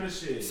crazy? Type of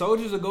shit.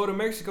 Soldiers will go to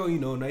Mexico, you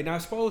know, and they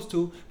not supposed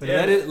to. But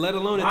let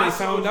alone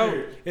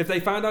if they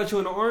found out you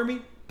in the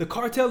army, the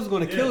cartel is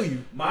going to kill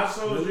you. My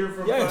soldier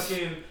from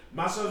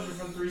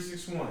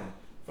 361,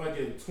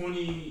 fucking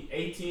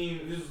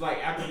 2018. This was like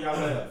after y'all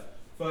left.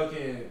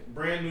 Fucking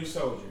brand new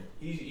soldier.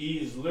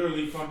 He is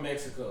literally from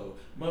Mexico.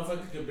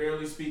 Motherfucker could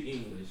barely speak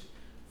English.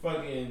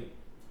 Fucking.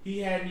 He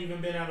hadn't even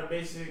been out of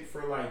basic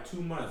for like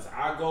 2 months.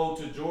 I go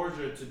to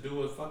Georgia to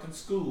do a fucking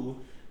school.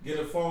 Get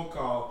a phone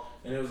call,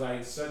 and it was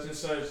like such and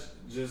such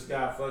just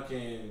got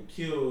fucking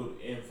killed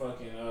in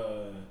fucking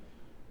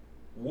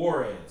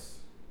Juarez.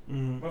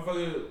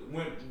 Motherfucker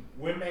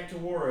went back to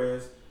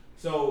Juarez.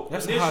 So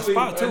that's a hot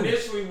spot too.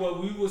 Initially,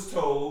 what we was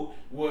told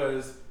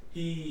was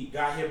he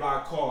got hit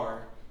by a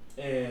car,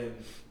 and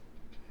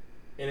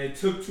it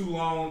took too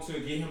long to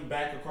get him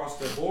back across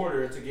the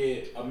border to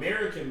get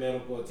American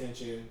medical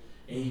attention,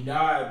 and he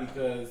died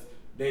because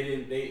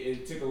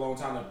it took a long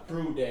time to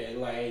prove that,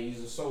 like, hey,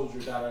 he's a soldier,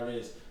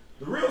 this.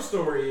 The real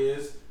story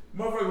is,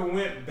 motherfucker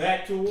went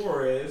back to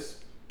Juarez,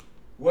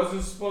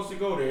 wasn't supposed to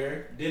go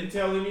there, didn't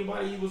tell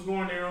anybody he was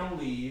going there on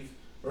leave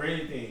or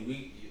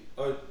anything.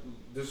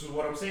 This is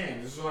what I'm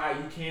saying. This is why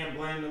you can't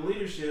blame the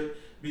leadership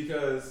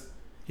because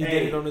he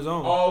did it on his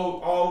own.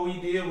 All we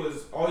did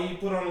was, all he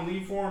put on the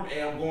leave form,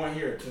 hey, I'm going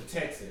here to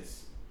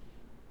Texas.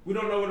 We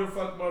don't know where the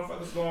fuck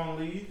motherfuckers go on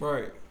leave.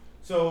 Right.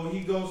 So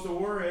he goes to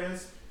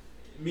Juarez,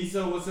 meets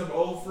up with some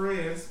old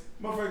friends.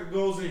 Motherfucker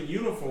goes in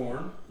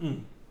uniform.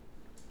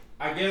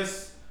 I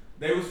guess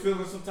they was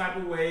feeling some type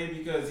of way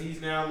because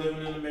he's now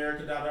living in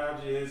America,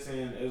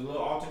 and a little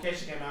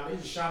altercation came out. They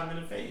just shot him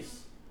in the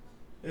face.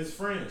 His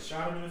friends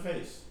shot him in the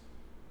face.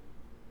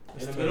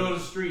 In the middle of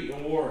the street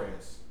in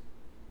Juarez.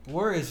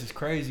 Juarez is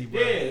crazy, bro.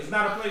 Yeah, it's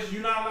not a place,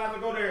 you're not allowed to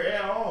go there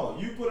at all.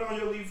 You put on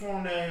your leave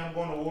form that I'm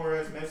going to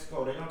Juarez,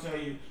 Mexico, they're going to tell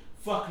you,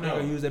 fuck no. They're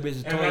going to use that bitch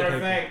as toilet matter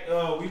paper.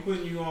 of fact, we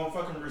putting you on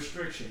fucking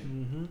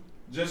restriction.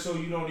 Just so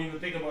you don't even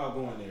think about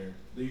going there.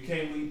 You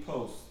can't leave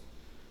post.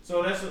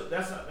 So that's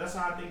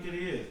how I think it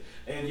is.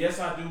 And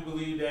yes, I do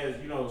believe that,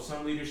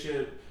 some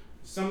leadership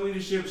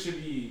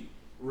should be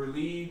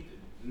relieved,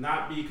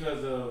 not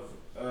because of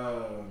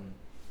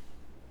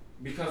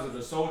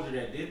the soldier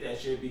that did that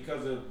shit,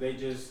 because of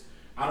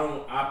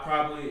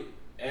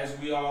as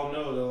we all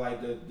know,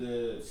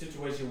 the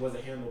situation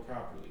wasn't handled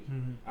properly.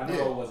 I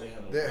know it wasn't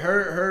handled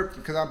properly.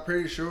 Because I'm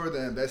pretty sure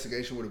the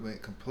investigation would have been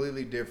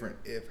completely different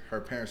if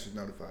her parents was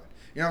notified.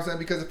 You know what I'm saying?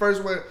 Because the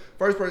first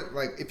person,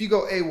 like, if you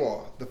go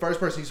AWOL, the first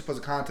person you're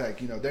supposed to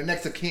contact, they're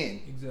next of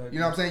kin. Exactly. You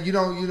know what I'm saying? You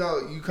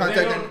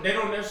contact them. They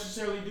don't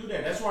necessarily do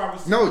that. That's why I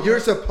was. No,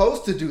 you're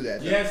supposed to do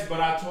that. Yes, but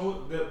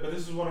but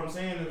this is what I'm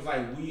saying. It's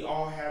like we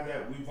all have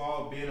that. We've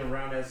all been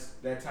around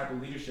that type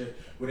of leadership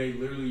where they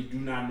literally do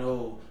not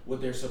know what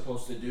they're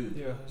supposed to to do.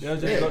 Yeah,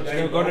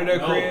 they'll go to their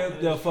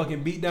crib. They'll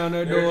fucking beat down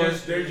their door.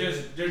 They're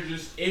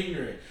just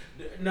ignorant.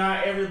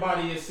 Not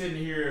everybody is sitting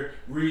here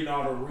reading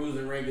all the rules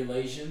and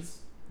regulations.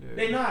 Yeah.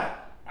 They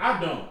not.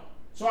 I don't.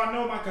 So I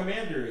know my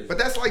commander is. But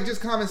that's like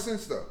just common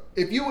sense though.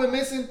 If you went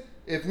missing,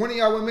 if one of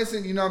y'all went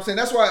missing, you know what I'm saying?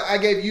 That's why I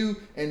gave you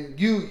and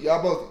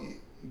y'all both.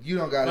 You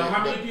don't got now, it.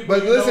 how many people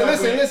but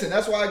listen.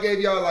 That's why I gave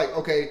y'all like,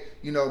 okay,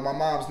 you know, my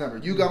mom's number.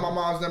 You got my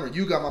mom's number.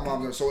 You got my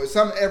mom's number. So if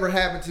something ever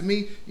happened to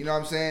me, you know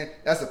what I'm saying?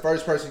 That's the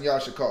first person y'all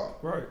should call.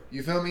 Right.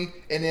 You feel me?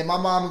 And then my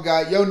mom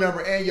got your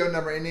number,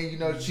 and then you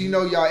know she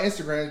know y'all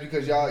Instagrams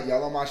because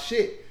y'all on my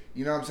shit.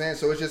 You know what I'm saying?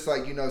 So it's just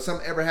like, you know, if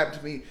something ever happened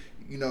to me,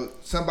 you know,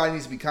 somebody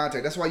needs to be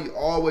contacted. That's why you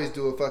always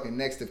do a fucking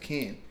next of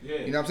kin. Yeah.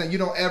 You know what I'm saying? You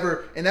don't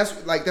ever, and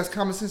that's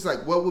common sense.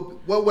 Like,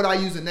 what would I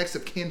use a next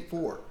of kin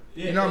for?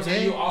 Yeah, you know what I'm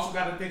saying? You also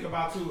got to think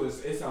about too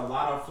is it's a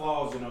lot of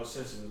flaws in those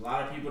systems. A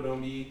lot of people don't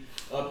be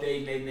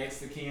updating their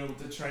next of kin with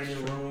the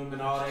training room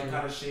and all that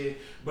kind of shit.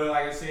 But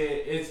like I said,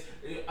 it's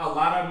a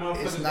lot of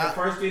motherfuckers. The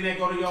first thing that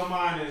go to your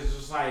mind is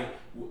just like,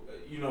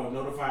 you know,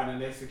 notifying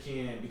the next of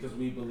kin because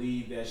we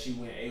believe that she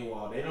went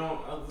AWOL. They don't.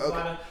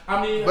 Okay.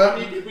 How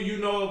many people you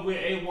know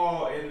went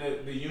AWOL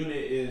and the unit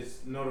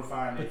is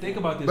notifying? But think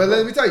about this. But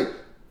let me tell you,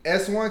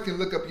 S1 can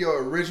look up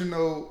your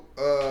original.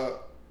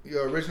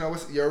 Your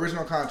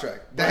original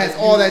contract that has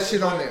all that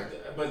shit on there.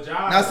 But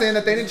Josh, not saying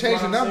that they didn't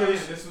change the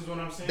numbers. This is what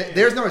I'm saying.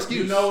 There's no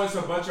excuse. You know, it's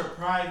a bunch of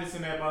privates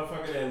in that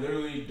motherfucker that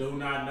literally do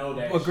not know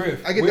that. Well,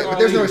 Griff, I get that, but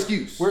there's no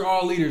excuse. We're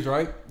all leaders,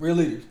 right? We're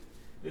leaders.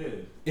 Yeah.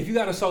 If you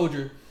got a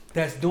soldier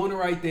that's doing the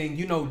right thing,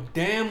 you know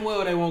damn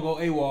well they won't go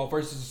AWOL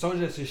versus a soldier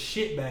that's a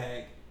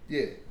shitbag.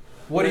 Yeah.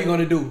 What are you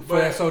gonna do for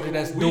that soldier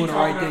that's doing the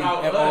right thing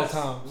at all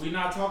times? We're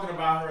not talking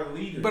about her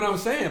leaders. But I'm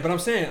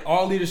saying,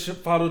 all leaders should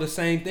follow the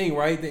same thing,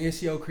 right? The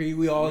NCO creed,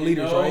 we all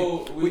leaders,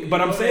 right?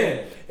 But I'm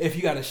saying, if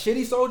you got a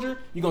shitty soldier,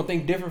 you're gonna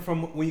think different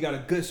from when you got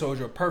a good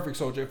soldier, a perfect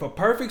soldier. If a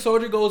perfect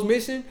soldier goes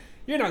missing,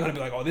 you're not gonna be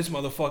like, oh, this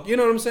motherfucker. You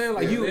know what I'm saying?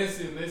 Like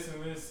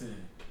Listen.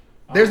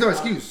 There's no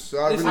excuse.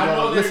 So I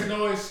know there's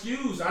no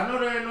excuse. I know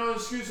there ain't no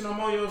excuse, and I'm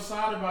on your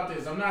side about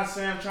this. I'm not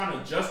saying I'm trying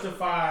to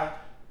justify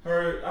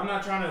her. I'm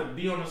not trying to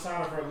be on the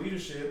side of her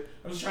leadership.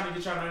 I'm just trying to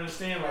get y'all to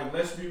understand, like,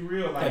 let's be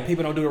real. Like, that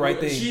people don't do the right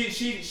thing.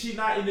 She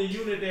not in the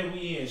unit that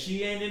we in.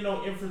 She ain't in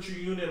no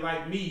infantry unit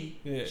like me.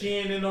 Yeah. She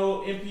ain't in no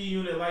MP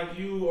unit like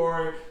you,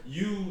 or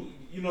you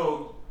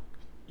know,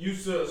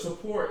 used to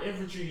support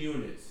infantry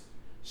units.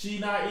 She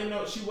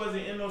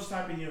wasn't in those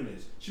type of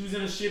units. She was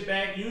in a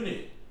shitbag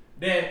unit.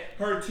 That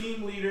her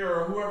team leader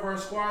or whoever her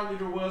squad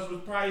leader was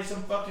probably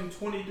some fucking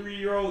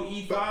 23-year-old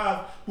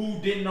E5 who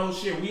didn't know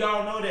shit. We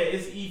all know that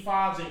it's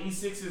E5s and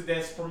E6s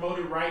that's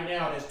promoted right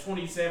now that's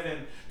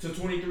 27 to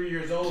 23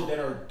 years old that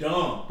are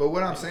dumb. But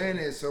what I'm saying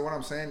is,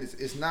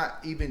 it's not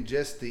even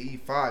just the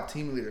E5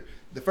 team leader.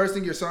 The first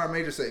thing your sergeant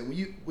major say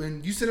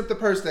when you send up the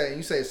purse day and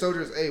you say a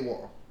soldier is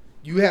AWOL,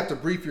 you have to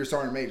brief your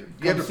sergeant major.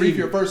 You have to brief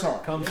your first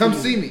sergeant. Come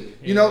see me.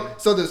 You know,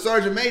 so the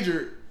sergeant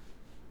major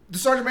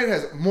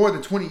has more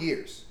than 20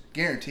 years.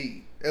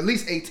 Guaranteed. At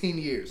least 18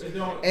 years.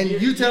 And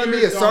you telling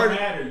me a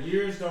sergeant...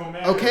 Years don't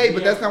matter. Okay,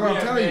 but that's not what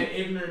I'm telling you.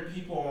 Ignorant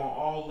people on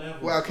all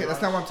levels. Well, okay,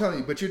 that's not what I'm telling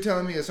you. But you're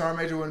telling me a sergeant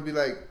major wouldn't be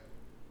like,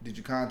 did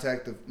you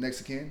contact the next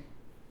of kin?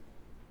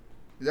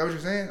 Is that what you're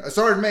saying? A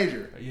sergeant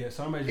major. Yeah,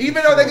 sergeant major.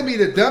 Even though they can be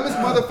the dumbest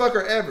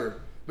motherfucker ever.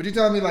 But you're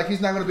telling me like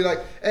he's not going to be like,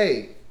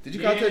 hey... Did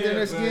you contact the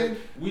next again?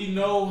 We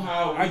know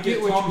how. I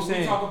get what you're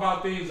saying. We talk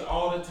about things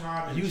all the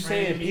time. You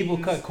saying people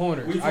cut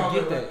corners. I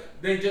get that.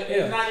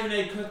 It's not even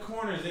they cut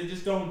corners. They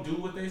just don't do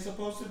what they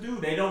supposed to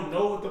do. They don't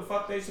know what the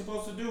fuck they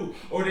supposed to do,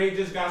 or they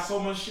just got so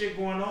much shit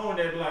going on.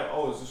 They're like,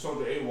 oh, it's a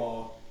soldier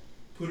AWOL.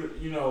 Put it,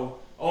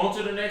 on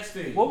to the next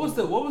thing. What was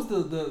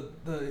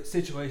the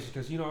situation?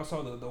 Because I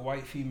saw the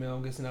white female.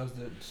 I'm guessing that was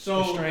the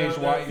strange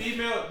wife.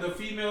 The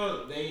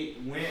female. They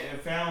went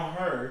and found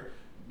her.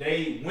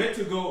 They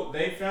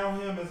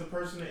found him as a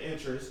person of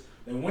interest.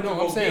 They went to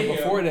go I'm saying get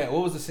before him. that,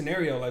 what was the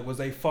scenario? Like, was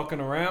they fucking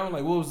around?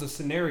 Like, what was the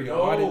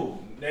scenario?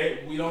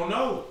 We don't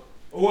know.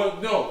 Well,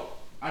 no,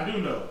 I do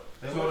know.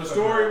 So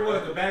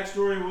the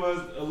backstory was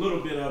a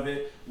little bit of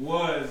it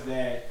was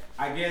that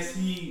I guess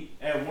he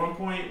at one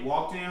point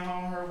walked in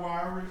on her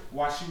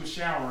while she was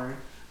showering.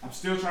 I'm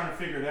still trying to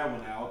figure that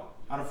one out.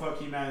 How the fuck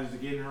he managed to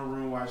get in her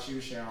room while she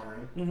was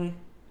showering? Mm-hmm.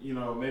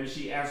 Maybe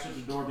she answered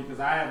the door because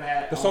I have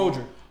had the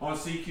soldier on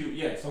CQ.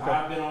 Yes, okay.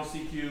 I've been on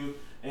CQ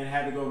and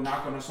had to go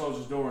knock on the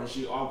soldier's door, and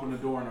she opened the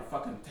door in a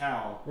fucking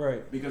towel,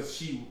 right? Because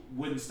she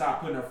wouldn't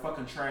stop putting her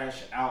fucking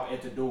trash out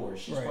at the door.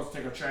 She's supposed to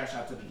take her trash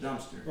out to the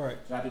dumpster, right?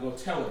 So I had to go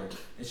tell her,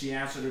 and she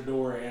answered the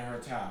door in her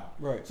towel,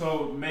 right?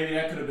 So maybe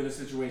that could have been a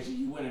situation.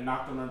 You went and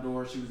knocked on her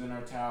door, she was in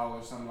her towel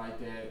or something like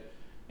that.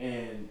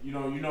 And you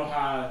know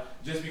how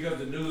just because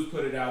the news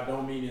put it out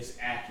don't mean it's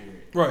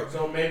accurate, right?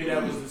 So maybe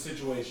that was the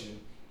situation.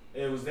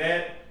 It was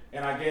that,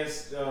 and I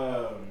guess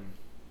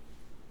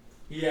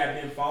he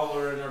had been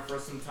following her for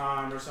some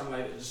time or something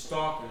like that, just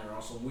stalking her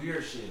on some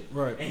weird shit.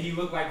 Right. And he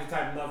looked like the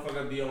type of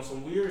motherfucker to be on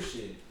some weird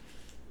shit.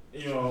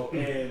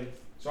 And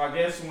So I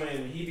guess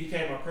when he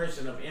became a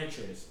person of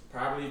interest,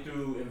 probably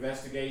through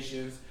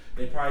investigations,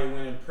 they probably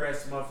went and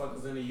pressed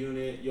motherfuckers in the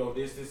unit, yo,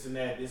 this and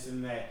that, this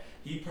and that.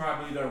 He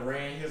probably done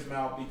ran his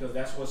mouth because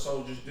that's what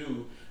soldiers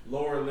do.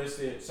 Lower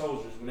enlisted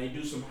soldiers, when they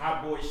do some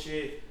hot boy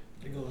shit,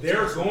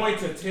 they're going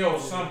to tell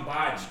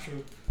somebody. That's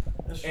true.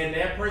 That's true. And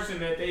that person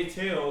that they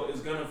tell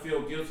is gonna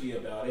feel guilty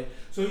about it.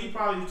 So he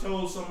probably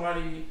told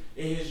somebody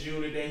in his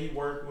unit that he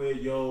worked with,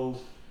 yo,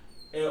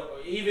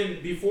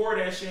 even before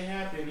that shit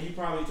happened, he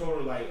probably told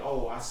her like,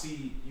 oh, I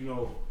see,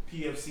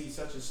 PFC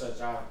such and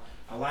such,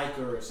 I like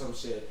her or some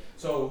shit.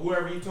 So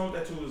whoever he told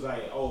that to was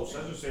like, oh,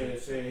 such and such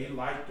said he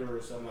liked her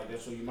or something like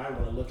that. So you might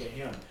want to look at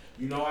him.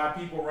 You know how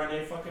people run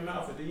their fucking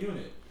mouth at the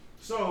unit.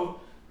 So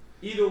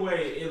either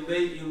way, it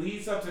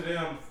leads up to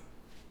them.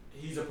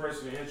 He's a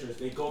person of interest.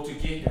 They go to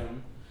get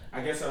him.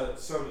 I guess a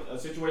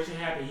situation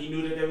happened. He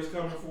knew that they was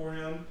coming for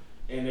him,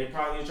 and they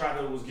probably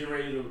was getting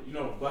ready to,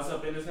 bust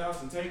up in his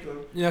house and take him.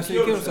 Yeah, so he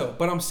killed himself.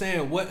 But I'm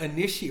saying, why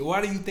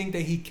do you think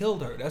that he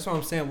killed her? That's what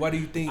I'm saying. Why do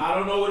you think? I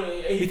don't know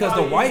because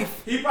the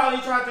wife. He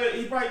probably tried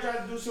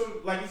to do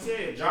some, like he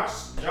said. Josh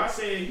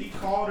said he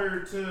called her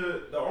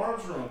to the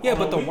arms room. Yeah,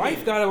 but the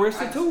wife got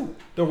arrested too.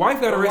 The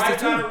wife got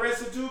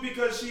arrested too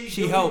because she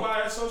guilty helped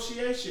by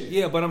association.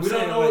 Yeah, but we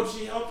don't know if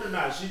she helped or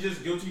not. She's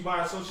just guilty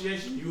by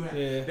association.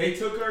 They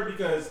took her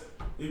because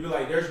you'd be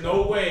like, there's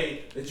no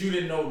way that you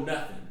didn't know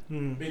nothing.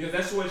 Because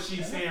that's what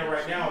she's saying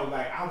right now.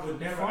 Like, I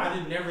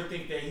didn't never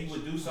think that he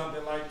would do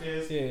something like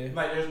this. Yeah.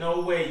 Like, there's no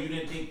way you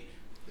didn't think.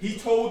 He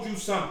told you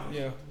something.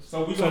 Yeah.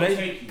 So we gonna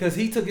take you. Because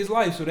he took his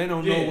life, so they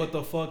don't know what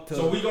the fuck to.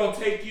 So we gonna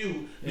take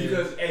you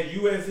because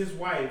as his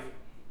wife,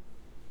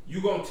 you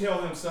gonna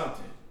tell him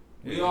something.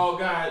 We all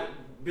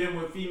been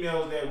with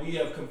females that we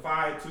have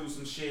confided to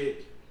some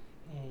shit.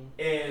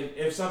 And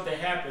if something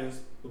happens,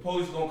 the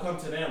police gonna come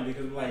to them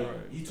because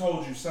he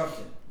told you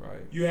something.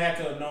 Right. You had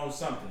to have known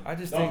something. I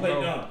just don't think,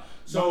 play dumb.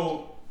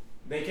 So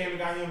they came and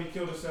got him. He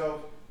killed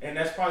himself, and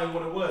that's probably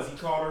what it was. He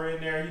called her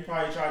in there. He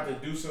probably tried to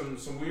do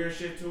some weird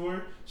shit to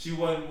her. She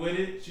wasn't with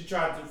it. She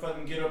tried to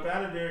fucking get up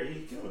out of there, and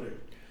he killed her.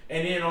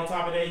 And then on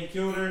top of that, he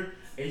killed her.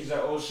 And he's like,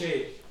 oh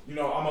shit, I'm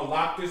gonna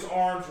lock this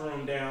arms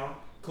room down,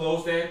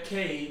 close that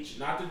cage,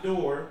 not the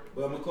door,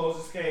 but I'm gonna close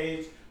this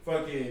cage.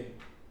 Fucking.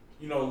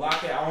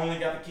 Lock it. I only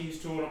got the keys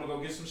to it. I'm gonna go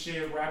get some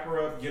shit, wrap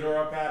her up, get her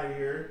up out of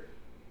here,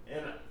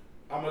 and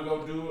I'm gonna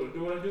go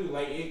do what I do.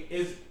 Like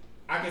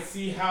I can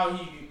see how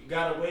he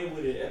got away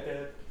with it at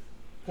that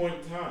point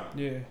in time.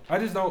 Yeah, I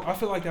just don't. I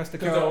feel like that's the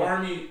because the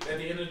army. At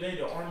the end of the day,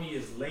 the army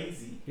is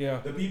lazy. Yeah,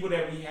 the people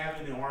that we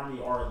have in the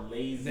army are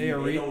lazy. They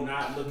do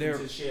not look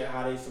into shit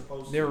how they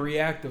supposed to. They're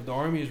reactive. The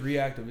army is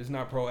reactive. It's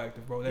not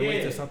proactive, bro. They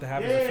wait till something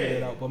happens to figure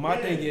it out. But my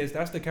thing is,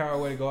 that's the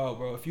coward way to go out,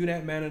 bro. If you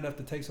that man enough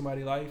to take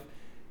somebody's life.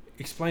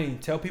 Explain.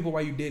 Tell people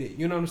why you did it.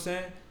 You know what I'm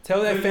saying?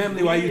 Tell that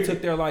family why you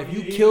took their life.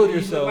 You killed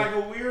yourself. He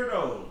looked like a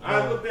weirdo.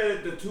 I looked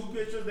at the two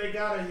pictures they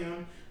got of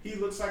him. He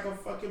looks like a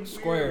fucking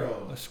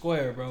weirdo. A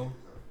square, bro.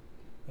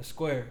 A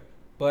square.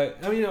 But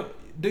I mean,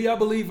 do y'all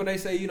believe when they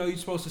say you're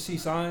supposed to see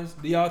signs?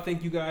 Do y'all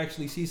think you can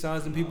actually see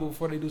signs in people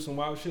before they do some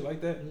wild shit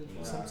like that?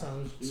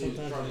 Sometimes it's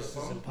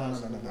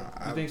impossible. No.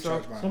 You think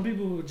so? Some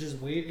people would just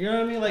wait. You know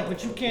what I mean? Like,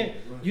 but you can't.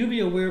 You be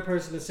a weird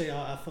person to say, "Oh,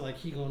 I feel like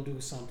he gonna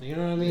do something." You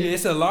know what I mean? Yeah,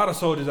 it's a lot of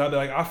soldiers out there.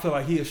 Like, I feel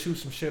like he'll shoot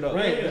some shit up.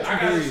 Right.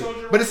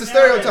 But it's a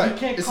stereotype.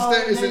 It's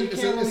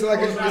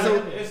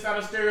not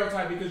a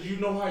stereotype because you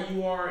know how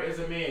you are as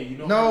a man.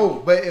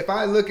 No, but if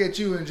I look at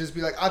you and just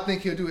be like, I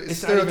think he'll do it. It's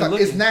stereotype.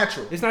 It's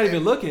natural. It's not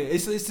even looking.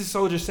 It's the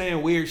soldier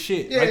saying weird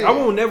shit. Yeah, I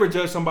won't never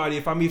judge somebody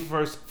if I meet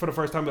for the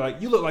first time. Be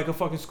like, you look like a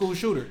fucking school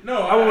shooter.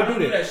 No, I won't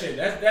do that shit.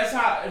 That's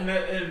how.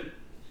 And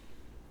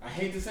I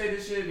hate to say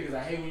this shit because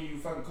I hate when you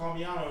fucking call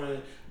me out on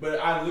it. But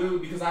I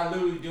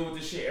literally deal with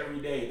this shit every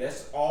day.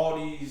 That's all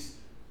these.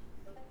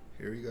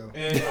 Here we go.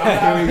 And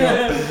here we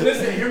go.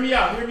 Listen, hear me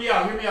out,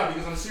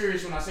 because I'm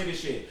serious when I say this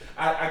shit.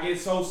 I get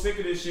so sick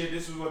of this shit.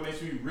 This is what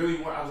makes me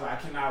really want. I was like, I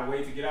cannot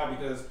wait to get out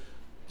because,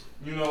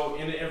 in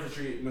the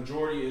infantry,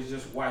 majority is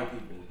just white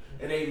people.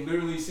 And they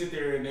literally sit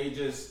there and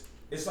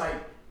it's like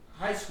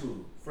high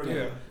school for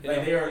them. Yeah.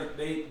 Like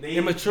they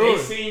immature.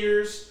 They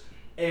seniors,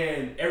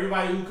 and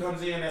everybody who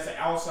comes in as an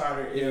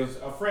outsider is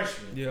a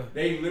freshman. Yeah.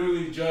 They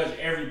literally judge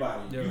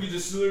everybody. Yeah. You can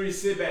just literally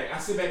sit back. I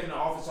sit back in the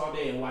office all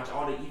day and watch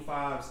all the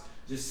E5s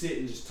just sit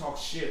and just talk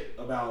shit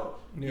about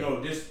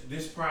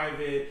this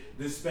private,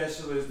 this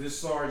specialist, this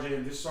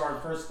sergeant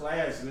first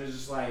class, and it's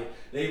just like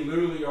they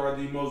literally are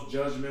the most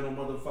judgmental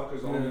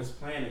motherfuckers on this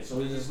planet.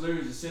 So it's just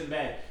literally just sitting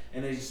back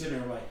and they just sitting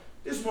there like,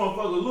 this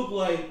motherfucker look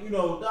like,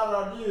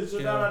 da this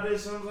or da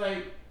this. And I'm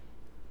like,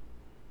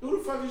 who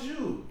the fuck is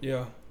you?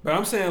 Yeah. But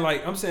I'm saying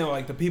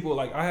like the people,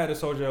 like I had a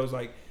soldier that was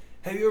like,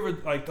 have you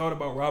ever like thought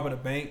about robbing a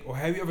bank, or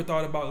have you ever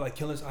thought about like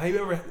killing?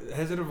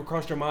 Has it ever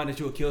crossed your mind that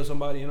you would kill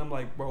somebody? And I'm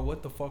like, bro,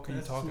 what the fuck are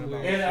you talking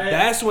about?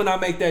 That's when I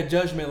make that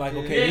judgment. Like,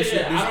 okay, this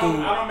dude.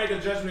 I don't make a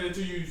judgment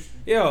until you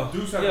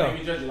do something to make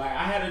me judge you. Like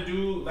I had a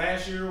dude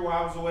last year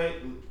while I was away,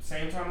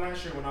 same time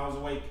last year when I was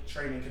away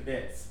training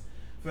cadets.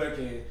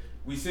 Fucking,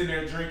 we sitting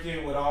there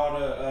drinking with all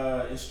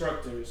the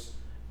instructors,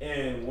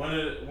 And one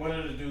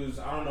of the dudes,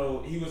 I don't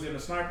know, he was in a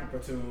sniper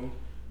platoon,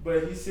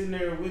 but he's sitting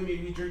there with me,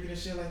 we drinking and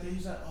shit like that.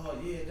 He's like, oh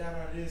yeah,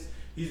 this.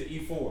 He's an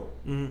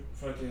E4.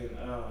 Fucking,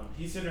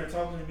 he's sitting there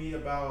talking to me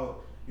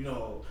about, you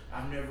know,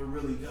 I've never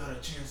really got a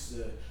chance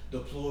to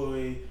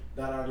deploy,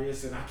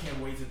 this, and I can't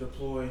wait to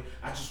deploy.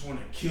 I just want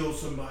to kill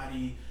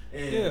somebody.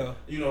 And,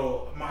 you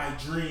know, my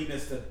dream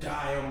is to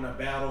die on the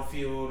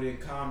battlefield in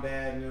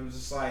combat. And it was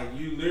just like, I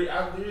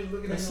literally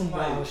looking That's at him some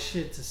like, wild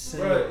shit to say.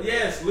 Bruh,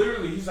 yes,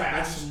 literally. He's like, I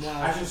just wild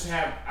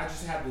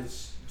have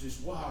this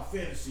just wild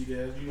fantasy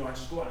that, you know, I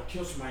just go out and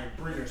kill somebody and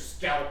bring their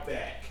scalp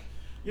back.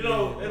 You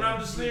know, and I'm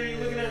just literally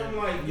looking at him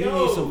like, You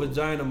yo. need some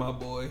vagina, my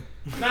boy.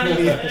 Not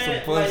even Some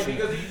that, pussy. like,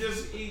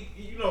 because he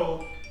you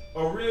know,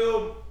 a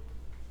real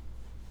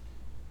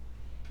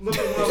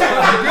looking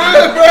motherfucker.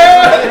 Good, bro.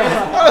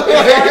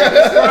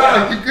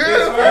 You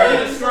good? It's hard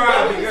to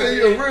describe because Say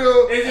you're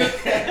real. it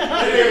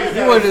is.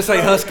 You wanted to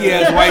say husky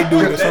ass white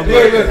dude or something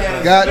Look, like look.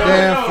 that.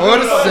 Goddamn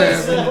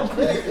No.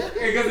 47.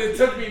 Because it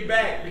took me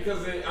back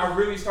because I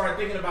really started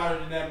thinking about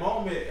it in that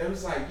moment. It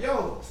was like,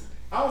 yo,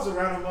 I was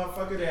around a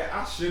motherfucker that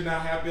I should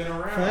not have been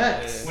around.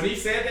 Facts. When he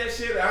said that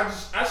shit,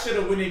 I should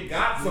have went and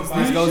got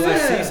somebody. This goes to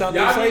see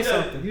something, Y'all say need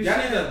something. y'all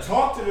need to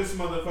talk to this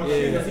motherfucker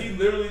Yeah. because he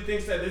literally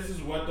thinks that this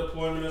is what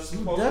deployment is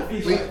supposed to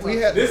be. We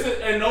had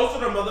And those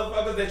are the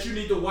motherfuckers that you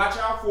need to watch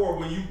out for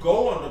when you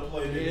go on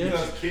deployment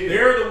because Kid.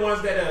 they're the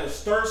ones that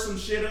stir some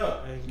shit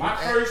up. My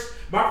first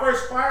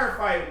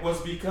firefight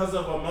was because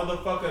of a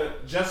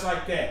motherfucker just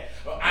like that.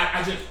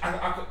 I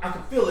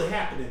could feel it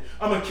happening.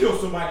 I'm gonna kill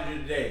somebody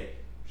today.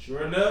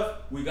 Sure enough,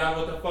 we got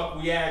what the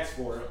fuck we asked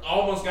for.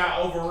 Almost got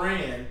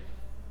overran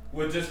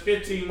with just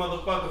 15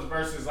 motherfuckers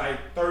versus like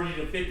 30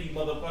 to 50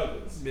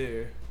 motherfuckers.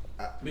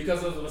 Yeah.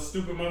 Because of a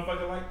stupid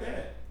motherfucker like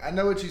that. I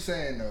know what you're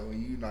saying though.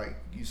 When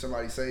you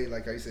somebody say,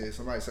 like I said,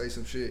 somebody say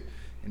some shit,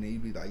 and then you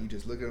be like, you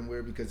just look at them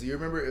weird because you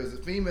remember it was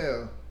a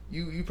female.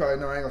 You probably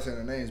know, I ain't gonna say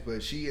their names,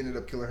 but she ended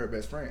up killing her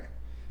best friend.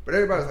 But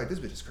everybody's like, this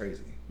bitch is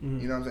crazy. You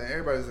know what I'm saying?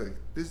 Everybody's like,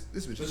 this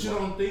bitch But is you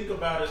wild. don't think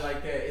about it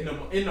like that.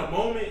 In the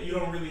moment, you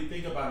don't really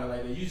think about it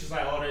like that. You just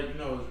like, oh, that, you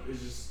know,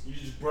 it's just, you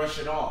just brush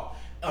it off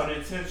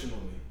unintentionally.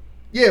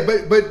 Yeah,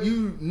 but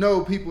you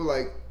know people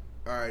like,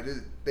 all right,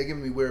 they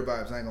giving me weird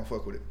vibes. I ain't gonna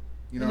fuck with it.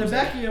 You know in what the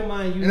I'm back saying? of your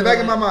mind, you In the know, back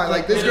of my mind,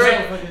 like, this in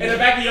girl- the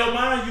back of your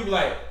mind, you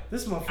like,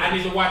 this motherfucker. I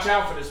need to watch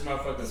out for this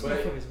motherfucker. This But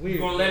motherfucker's weird.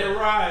 you gonna let it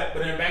ride,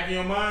 but in the back of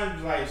your mind,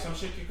 you like, some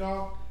shit kick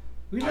off.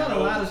 We I let a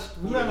know lot of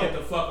who to get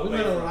the fuck away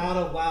from.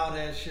 wild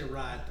ass shit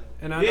ride though.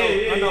 And I Yeah, know,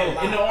 yeah, I know.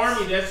 yeah. In the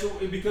army, that's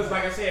because,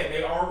 like I said,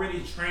 they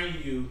already train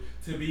you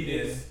to be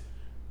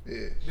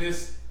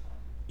this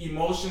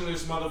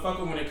emotionless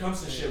motherfucker when it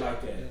comes to shit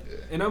like that.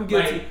 And I'm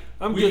guilty. Like,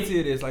 I'm guilty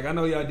of this. Like I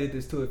know y'all did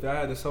this too. If I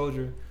had a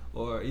soldier,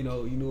 or you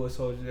know, you knew a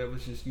soldier that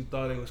was just you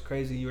thought it was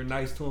crazy, you were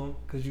nice to him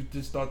because you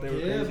just thought they were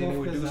crazy and they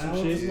would do some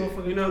shit. You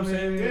know what I'm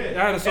saying?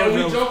 Yeah. I had a soldier.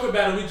 And we joke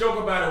about it. We joke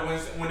about it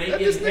when they Let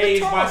get this nigga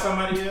hazed by talk.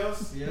 somebody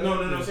else. Yeah.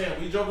 No, I'm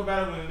saying we joke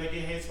about it when they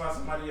get hazed by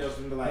somebody else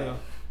and be like,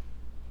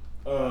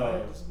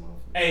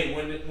 hey,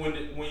 when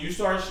you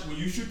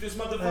shoot this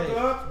motherfucker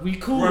up, we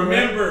cool.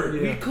 remember,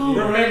 Right? Yeah. We cool.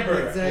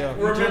 Remember. Exactly. Yeah.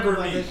 We joke Remember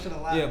about me. that shit a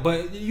lot. Yeah,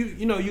 but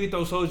you know, you get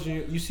those soldiers,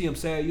 you see him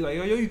sad, you like,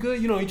 yo, you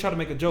good? You know, you try to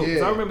make a joke. 'Cause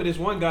Yeah. I remember this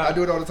one guy. I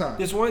do it all the time.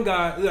 This one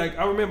guy, like,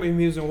 I remember him,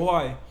 he was in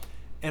Hawaii,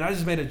 and I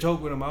just made a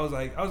joke with him. I was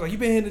like, you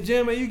been hitting the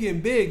gym, man? You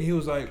getting big? And he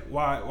was like,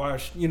 why?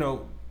 You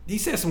know, he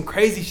said some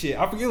crazy shit.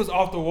 I forget it was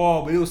off the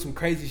wall, but it was some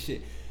crazy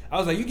shit. I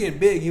was like, you getting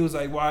big? He was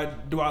like, why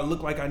do I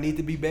look like I need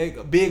to be big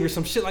or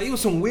some shit? Like, it was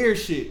some weird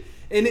shit.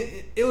 And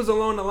it was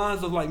along the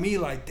lines of like me,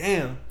 like,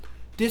 damn,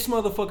 this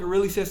motherfucker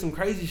really said some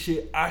crazy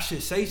shit. I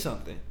should say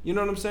something. You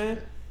know what I'm saying?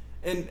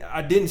 And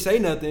I didn't say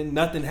nothing.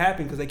 Nothing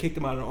happened because they kicked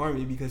him out of the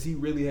army because he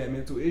really had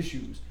mental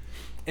issues.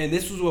 And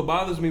this was what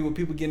bothers me with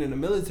people getting in the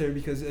military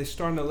because they're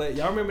starting to let...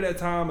 Y'all remember that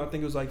time? I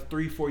think it was like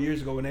 3-4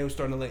 years ago when they were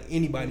starting to let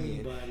anybody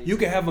in. You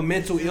could have a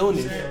mental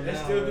illness. They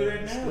still do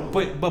that now.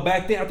 But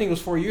back then, I think it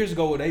was 4 years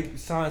ago, they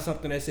signed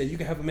something that said you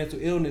can have a mental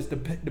illness.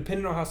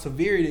 Depending on how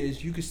severe it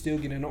is, you could still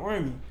get in the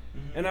army.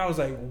 And I was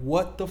like,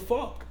 what the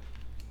fuck?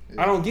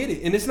 I don't get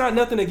it. And it's not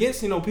nothing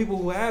against, you know, people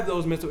who have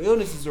those mental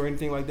illnesses or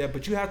anything like that,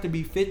 but you have to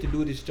be fit to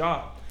do this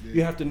job. Yeah.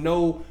 You have to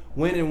know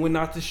when and when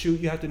not to shoot.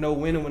 You have to know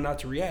when and when not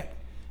to react.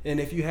 And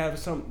if you have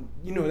some,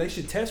 you know, they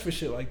should test for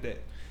shit like that.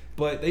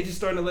 But they just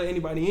starting to let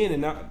anybody in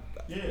and not...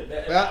 Yeah,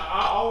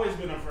 I've always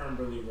been a firm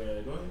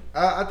believer. Go ahead.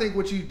 I think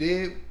what you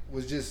did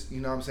was just, you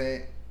know what I'm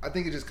saying, I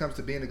think it just comes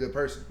to being a good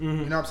person. You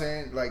know what I'm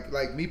saying?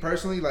 Like me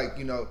personally, like,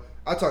 you know,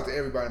 I talk to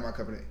everybody in my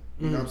company.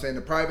 You know what I'm saying?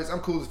 The privates, I'm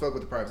cool as fuck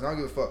with the privates. I don't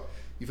give a fuck.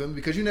 You feel me?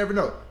 Because you never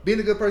know. Being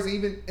a good person,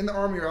 even in the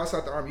army or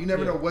outside the army, you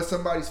never know what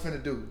somebody's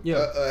finna do.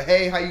 Yeah.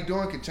 Hey, how you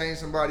doing? Can change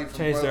somebody from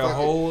Change their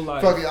whole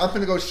life. Fuck it, I'm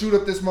finna go shoot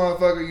up this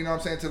motherfucker, you know what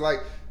I'm saying, to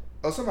like,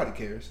 oh, somebody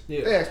cares.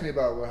 Yeah. They asked me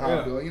about how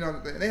I'm doing. You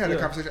know, they had a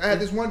conversation. I had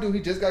this one dude,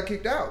 he just got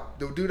kicked out.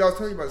 The dude I was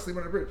telling you about, sleeping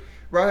on the bridge.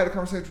 Bro, I had a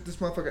conversation with this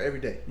motherfucker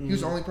every day. He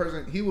was the only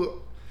person,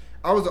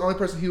 I was the only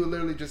person he would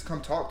literally just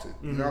come talk to.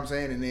 You know what I'm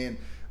saying? And then,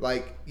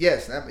 like,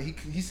 yes,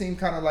 he seemed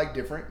kind of like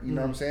different, you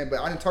know what I'm saying? But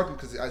I didn't talk to him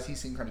because he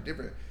seemed kind of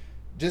different.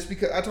 just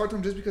because I talked to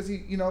him, just because he,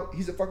 you know,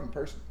 he's a fucking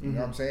person. You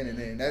know what I'm saying? And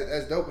then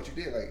that's dope what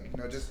you did. Like,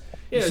 you know, just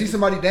you see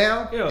somebody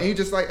down, and you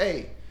just like,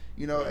 hey,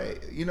 you know,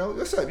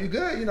 what's up? You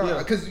good? You know,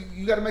 because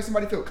you got to make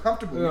somebody feel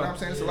comfortable. You know what I'm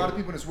saying? There's a lot of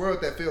people in this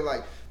world that feel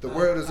like the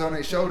world is on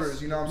their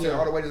shoulders. You know what I'm saying?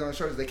 All the weight is on their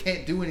shoulders. They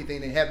can't do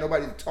anything. They have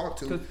nobody to talk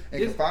to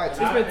and confide to.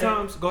 There's been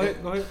times. Go ahead.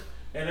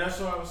 And that's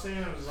what I was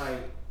saying. It was like,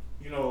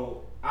 you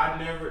know,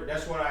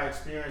 that's what I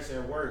experienced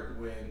at work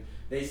when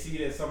they see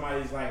that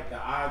somebody's like the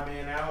odd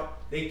man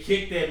out. They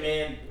kick that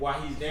man while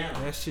he's down.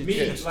 That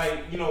shit.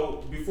 Like, you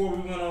know, before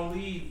we went on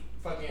leave,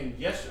 fucking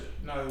yesterday.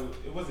 No,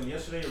 it wasn't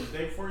yesterday. It was the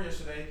day before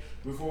yesterday.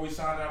 Before we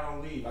signed out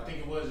on leave, I think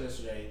it was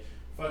yesterday.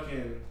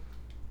 Fucking,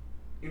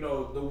 you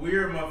know, the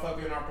weird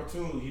motherfucker in our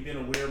platoon. He been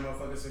a weird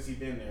motherfucker since he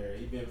been there.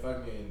 He been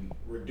fucking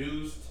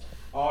reduced.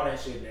 All that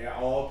shit.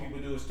 All people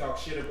do is talk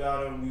shit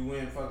about him. We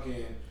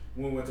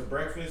went to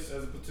breakfast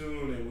as a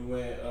platoon, and we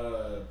went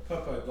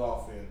putt-putt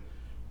golfing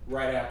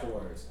right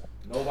afterwards.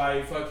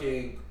 Nobody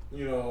fucking,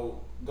 you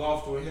know,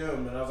 golfed with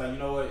him, and I was like, you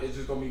know what, it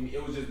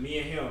was just me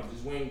and him.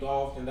 Just went and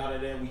golfed,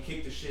 and we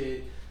kicked the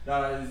shit.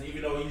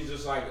 Even though he's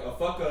just like a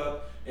fuck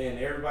up, and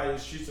everybody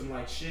just treats him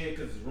like shit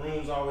because his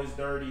room's always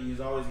dirty, he's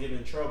always getting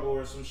in trouble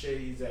or some shit,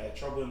 he's had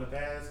trouble in the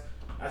past.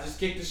 I just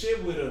kicked the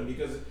shit with him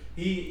because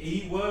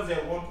he was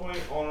at one point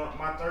on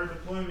my third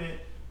deployment.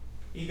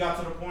 He got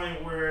to the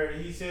point where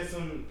he was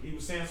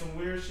saying some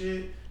weird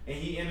shit, and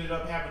he ended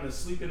up having to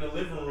sleep in the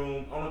living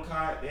room on a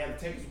cot. They had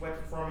to take his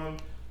weapon from him,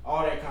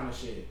 all that kind of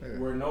shit. Yeah.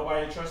 Where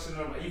nobody trusted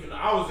him. Even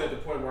I was at the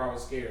point where I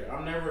was scared.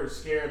 I'm never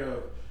scared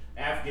of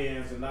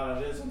Afghans and none of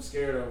this. I'm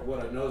scared of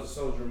what a nosy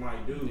soldier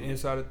might do.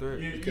 Inside the threat.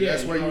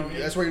 That's where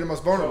you're the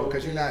most vulnerable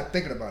because you're not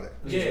thinking about it.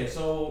 Yeah,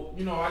 so,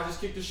 you know, I just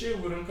kicked the shit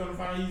with him. Come to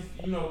find he's,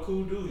 you know, a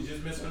cool dude. He's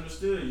just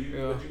misunderstood.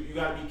 You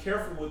got to be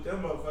careful with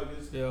them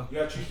motherfuckers. Yeah. You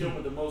got to treat them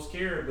with the most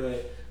care,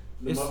 but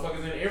the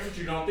motherfuckers in the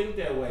infantry don't think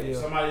that way. Yeah. If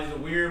somebody's a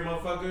weird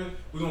motherfucker,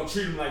 we're going to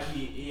treat him like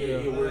he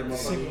a weird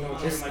motherfucker. We're going to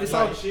treat him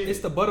like he shit. It's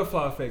the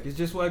butterfly effect. It's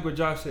just like what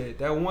Josh said.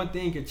 That one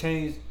thing can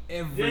change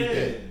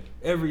everything. Yeah.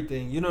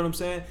 Everything. You know what I'm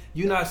saying?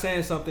 You not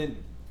saying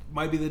something,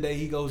 might be the day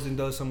he goes and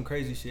does some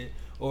crazy shit.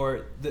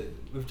 Or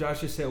if Josh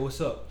just said, what's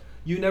up?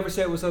 You never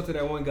said what's up to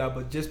that one guy,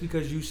 but just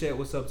because you said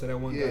what's up to that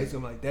one guy, he's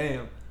going to be like,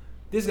 damn,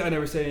 this guy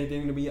never said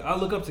anything to me. I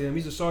look up to him.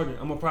 He's a sergeant.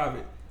 I'm a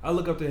private. I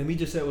look up to him. He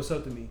just said what's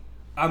up to me.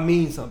 I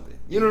mean something.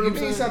 You know what I'm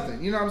saying? You mean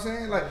something. You know what I'm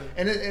saying? Like,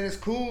 and it's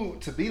cool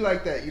to be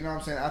like that. You know what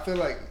I'm saying? I feel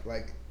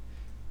like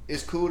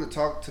it's cool to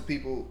talk to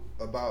people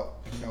about,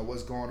 you know,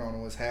 what's going on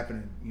and what's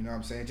happening. You know what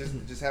I'm saying?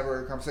 Just have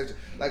a conversation.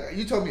 Like,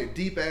 you told me a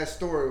deep ass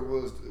story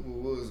was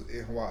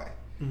in Hawaii.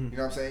 You know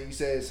what I'm saying? You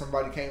said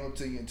somebody came up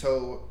to you and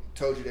told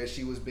you that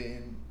she was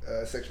being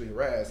sexually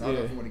harassed. I don't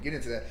know if you want to get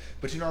into that,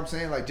 but you know what I'm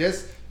saying? Like,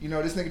 just, you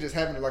know, this nigga just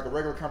having like a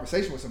regular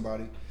conversation with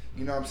somebody.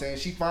 You know what I'm saying?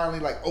 She finally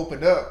like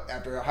opened up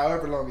after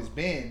however long it's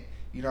been.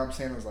 You know what I'm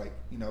saying? It was like,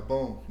 you know,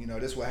 boom, you know,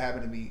 this is what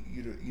happened to me.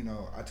 You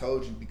know, I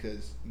told you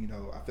because, you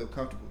know, I feel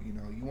comfortable. You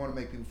know, you want to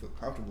make people feel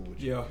comfortable with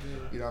you. Yeah.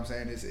 You know what I'm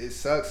saying? It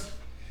sucks.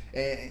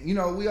 And, you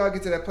know, we all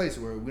get to that place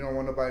where we don't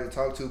want nobody to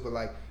talk to, but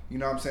like, you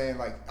know what I'm saying?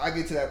 Like, I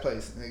get to that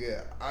place.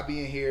 Nigga, I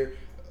be in here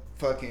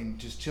fucking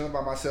just chilling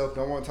by myself,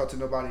 don't want to talk to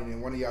nobody, and then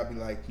one of y'all be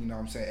like, you know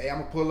what I'm saying? Hey, I'm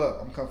going to pull up.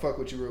 I'm going to come fuck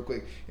with you real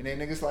quick. And then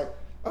niggas like,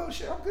 oh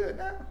shit, I'm good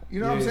now. You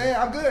know what I'm saying?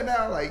 I'm good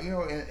now. Like, you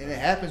know, and it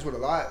happens with a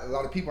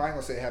lot of people. I ain't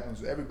gonna say it happens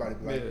with everybody,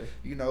 but like,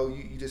 you know,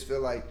 you just feel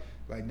like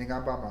nigga,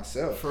 I'm by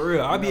myself. For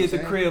real. I be at the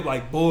crib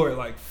like bored,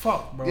 like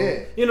fuck, bro.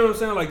 Yeah. You know what I'm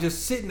saying? Like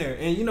just sitting there.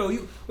 And you know,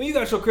 when you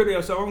got your crib to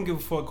yourself, I don't give a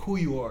fuck who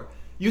you are.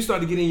 You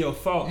start to get in your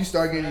thoughts. You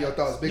start getting your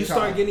thoughts big time. You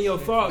start getting your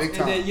thoughts.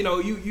 And then, you know,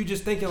 you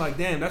just thinking like,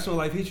 damn, that's when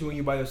life hits you when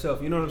you by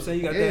yourself. You know what I'm saying?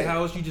 You got that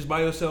house, you just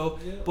by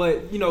yourself. Yeah.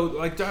 But, you know,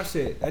 like Josh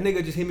said, that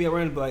nigga just hit me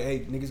around and be like,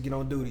 hey, niggas get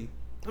on duty.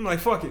 I'm like,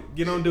 fuck it,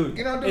 get on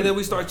duty. And then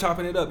we start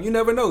chopping it up. You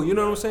never know. You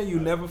know what I'm saying? You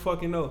never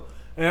fucking know.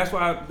 And that's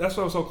why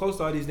I'm so close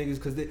to all these niggas,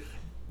 because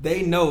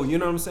they know. You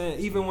know what I'm saying?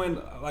 Even when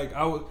like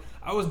I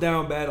was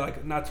down bad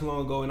like not too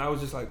long ago, and I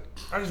was just like,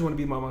 I just want to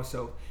be by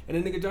myself. And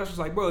then nigga Josh was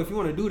like, bro, if you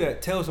want to do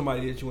that, tell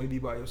somebody that you want to be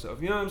by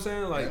yourself. You know what I'm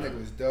saying? Like, that nigga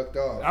was ducked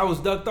off. I was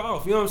ducked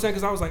off. You know what I'm saying?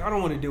 Because I was like, I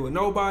don't want to deal with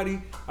nobody.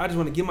 I just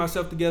want to get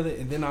myself together,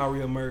 and then I'll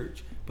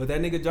reemerge. But that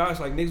nigga Josh,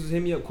 like, niggas was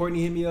hitting me up,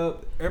 Courtney hit me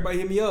up, everybody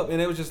hit me up,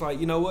 and it was just like,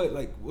 you know what,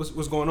 like,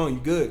 what's going on? You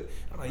good?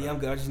 I'm like, yeah, I'm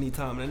good. I just need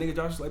time. And that nigga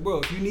Josh was like, bro,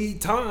 if you need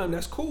time,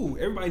 that's cool.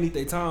 Everybody need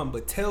their time,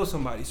 but tell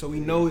somebody so we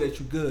know that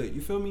you good.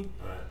 You feel me?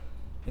 Right.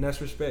 And that's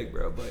respect,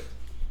 bro. But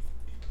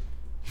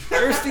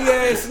thirsty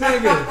ass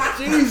nigga,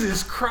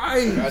 Jesus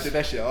Christ! I did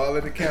that shit all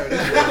in the camera.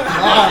 This shit was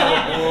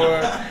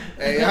boy.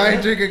 Hey, I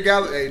ain't drinking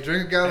gallon. Hey,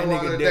 drink a gallon of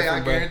water a day. I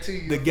guarantee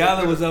you. The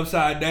gallon was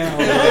upside down.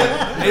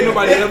 Ain't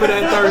nobody ever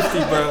that thirsty,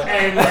 bro.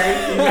 Hey,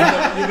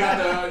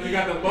 man, you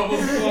got the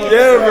bubbles.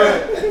 Yeah,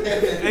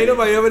 bro. Ain't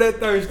nobody ever that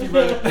thirsty,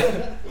 bro.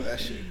 That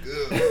shit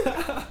good.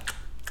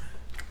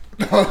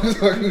 No, I'm just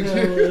fucking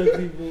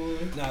with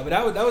you. Nah, but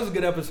that was a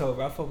good episode,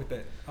 bro. I fuck with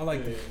that. I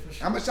like that.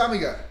 How much time we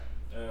got?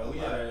 We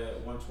got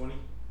 120.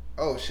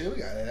 Oh shit, we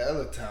got a hell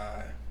of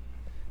time.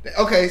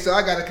 Okay, so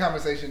I got a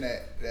conversation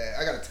that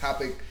I got a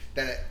topic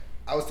that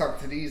I was talking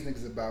to these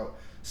niggas about.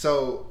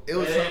 So it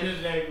was. At the end of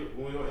the day,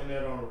 we're gonna end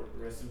that on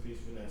rest in peace,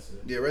 Vanessa.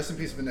 Yeah, rest in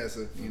peace,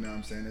 Vanessa. You know what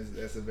I'm saying?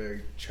 That's a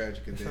very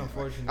tragic event.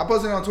 unfortunate. Like, I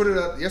posted on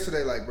Twitter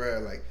yesterday, like, bro,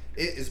 like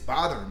it is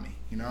bothering me.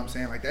 You know what I'm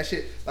saying? Like that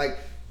shit, like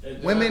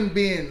women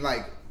being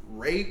like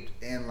raped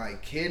and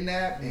like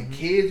kidnapped and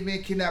kids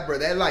being kidnapped, bro.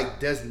 That like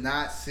does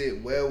not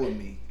sit well with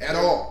me at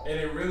all. And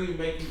it really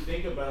make you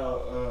think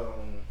about.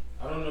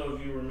 I don't know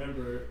if you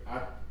remember.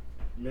 I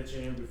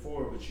mentioned him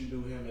before, but you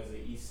knew him as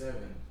an E7.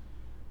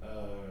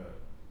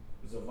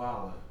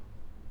 Zavala.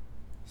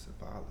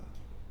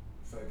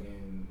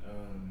 Fucking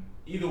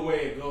either way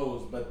it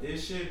goes, but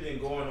this shit been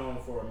going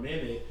on for a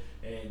minute,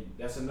 and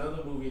that's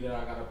another movie that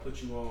I gotta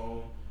put you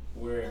on,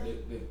 where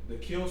the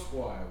Kill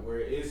Squad, where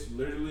it's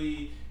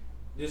literally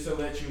just to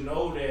let you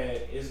know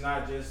that it's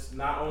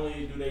not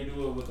only do they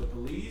do it with the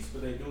police,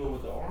 but they do it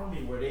with the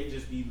army, where they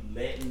just be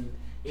letting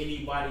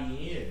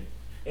anybody in,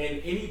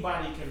 and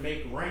anybody can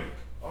make rank.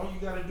 All you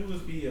gotta do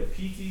is be a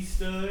PT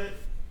stud.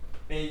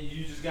 And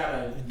you just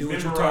gotta do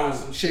what you're memorize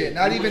told. some Shit,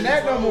 not even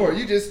that no more.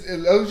 You just, as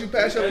long as you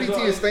pass your PT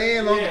and stay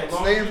in long,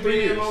 stay in 3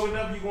 years. Long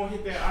enough, you're gonna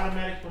hit that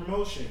automatic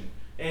promotion.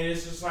 And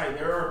it's just like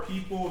there are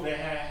people that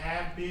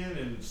have been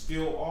and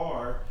still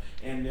are,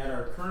 and that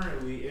are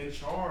currently in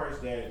charge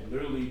that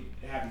literally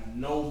have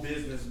no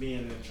business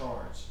being in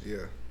charge.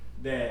 Yeah.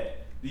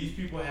 That these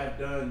people have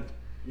done,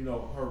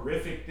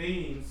 horrific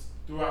things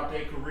throughout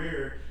their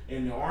career,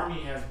 and the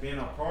army has been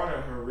a part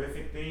of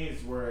horrific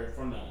things, where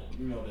from the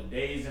the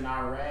days in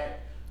Iraq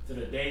to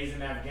the days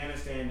in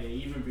Afghanistan, and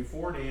even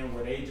before then,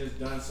 where they just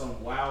done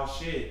some wild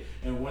shit.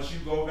 And once you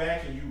go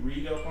back and you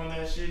read up on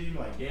that shit, you're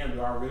like, damn,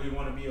 do I really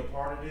want to be a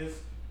part of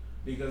this?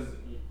 Because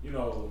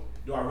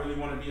do I really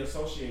want to be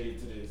associated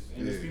to this?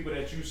 And there's people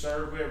that you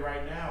serve with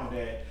right now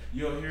that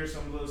you'll hear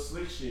some little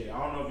slick shit. I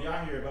don't know if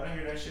y'all hear it, but I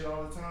hear that shit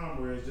all the time,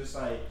 where it's just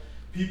like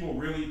people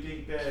really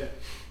think that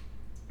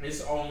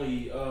it's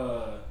only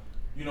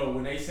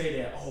when they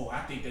say that, I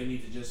think they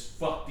need to just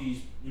fuck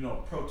these,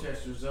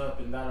 protesters up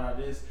and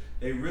this,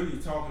 they really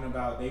talking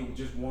about they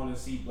just want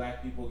to see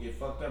black people get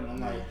fucked up. And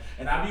I'm like,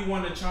 and I be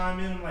wanting to chime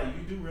in, I'm like,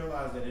 you do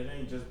realize that it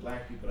ain't just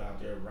black people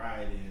out there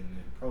rioting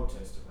and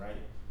protesting, right?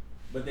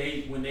 But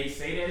when they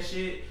say that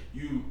shit,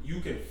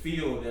 you can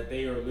feel that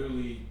they are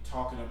literally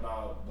talking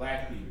about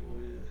black people.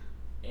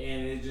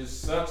 And it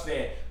just sucks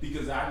that,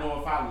 because I know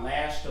if I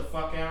lash the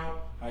fuck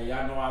out,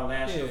 y'all know I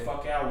lash the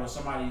fuck out when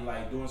somebody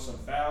like doing some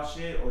foul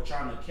shit or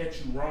trying to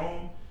catch you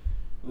wrong.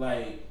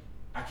 Like,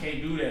 I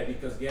can't do that,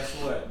 because guess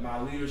what?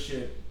 My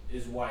leadership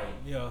is white.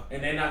 Yeah.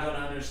 And they're not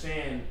gonna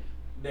understand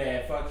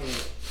that fucking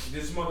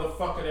this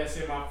motherfucker that's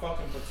in my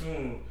fucking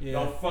platoon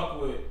don't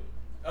fuck with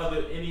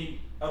any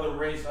other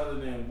race other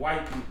than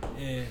white people.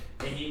 Yeah.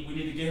 And we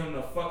need to get him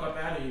the fuck up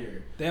out of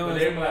here. But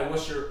they're like, at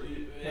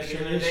the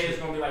end of the day, it's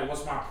gonna be like,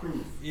 what's my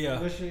proof?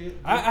 Yeah.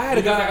 I had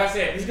a guy. Like I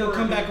said, it's gonna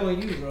come back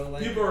on you, bro.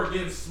 Like, people are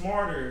getting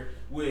smarter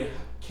with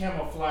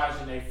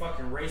camouflaging their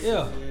fucking racism.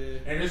 Yeah.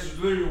 And this is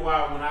literally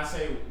why when I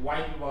say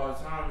white people all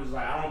the time, it's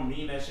like, I don't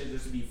mean that shit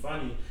just to be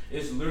funny.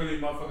 It's literally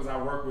motherfuckers I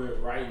work with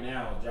right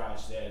now,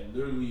 Josh, that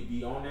literally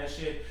be on that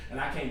shit, and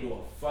I can't do a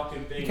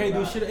fucking thing. You can't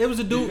do shit. It was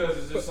a dude. Because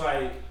it's just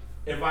like,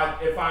 if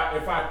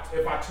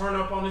I turn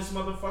up on this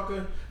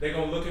motherfucker, they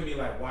gonna look at me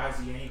like, why is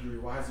he angry?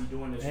 Why is he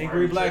doing this?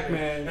 Angry black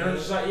man. And I'm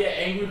just like,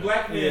 angry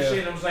black man shit.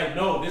 And I was like,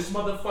 no, this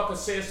motherfucker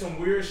said some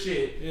weird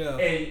shit. Yeah.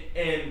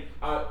 And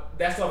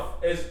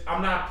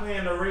I'm not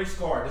playing the race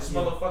card. This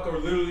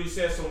motherfucker literally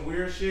said some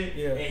weird shit.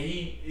 Yeah. And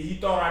he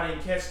thought I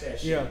didn't catch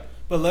that shit. Yeah.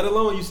 But let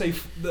alone you say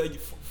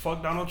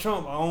fuck Donald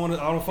Trump. I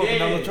don't fuck with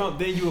Donald Trump.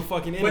 Then you a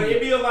fucking enemy. But it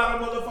be a lot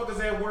of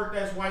motherfuckers at work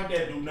that's white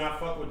that do not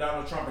fuck with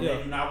Donald Trump, and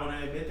they do not want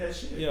to admit that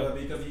shit. Yeah.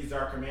 Because he's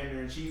our commander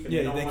in chief, and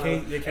they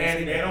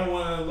don't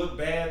want to look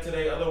bad to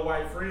their other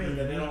white friends,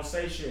 and they don't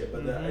say shit.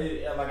 But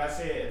like I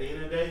said, at the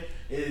end of the day,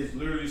 it is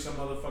literally some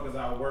motherfuckers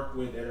I work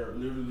with that are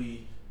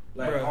literally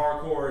like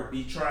hardcore,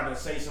 be trying to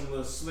say some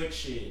little slick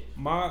shit.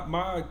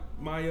 My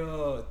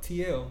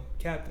TL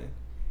captain.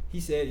 He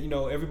said,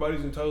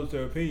 everybody's entitled to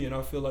their opinion.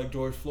 I feel like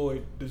George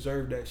Floyd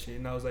deserved that shit.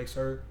 And I was like,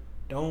 sir,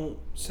 don't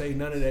say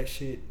none of that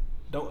shit.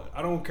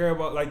 I don't care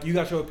about, like, you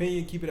got your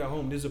opinion, keep it at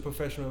home. This is a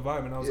professional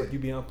environment. I was like, you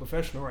being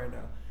unprofessional right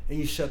now. And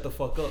you shut the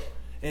fuck up.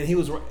 And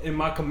and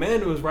my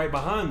commander was right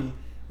behind me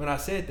when I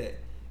said that.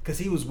 Because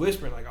he was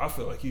whispering, like, I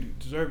feel like you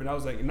deserve it. I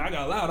was like, and I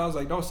got loud. I was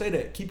like, don't say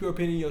that. Keep your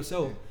opinion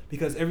yourself.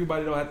 Because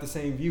everybody don't have the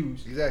same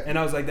views. Exactly. And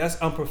I was like, that's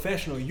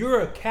unprofessional. You're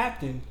a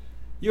captain.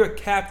 You're a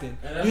captain.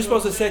 You're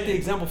supposed to set the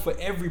example for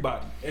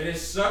everybody. And it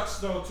sucks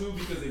though too,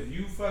 because if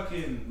you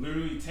fucking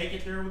literally take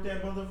it there with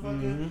that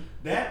motherfucker,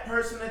 that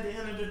person at the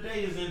end of the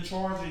day is in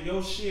charge of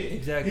your shit.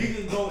 Exactly. He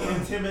can go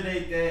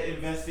intimidate that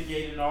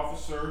investigating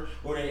officer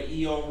or that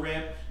EO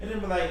rep, and then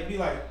be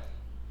like,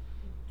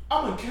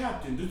 I'm a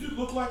captain. Does it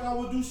look like I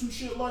would do some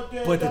shit like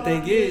that? But the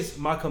thing is,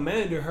 my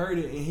commander heard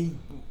it, and he,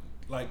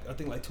 I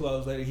think 2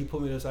 hours later, he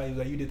put me to the side. He was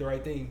like, you did the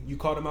right thing. You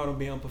called him out on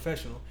being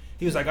unprofessional.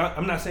 He was like,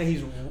 I'm not saying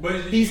he's.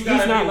 But he's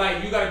not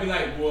you gotta be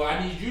like, well,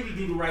 I need you to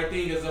do the right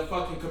thing as a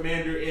fucking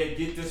commander and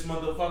get this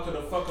motherfucker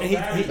the fuck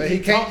up. But he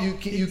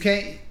can't. You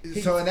can't.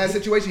 So in that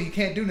situation, he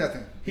can't do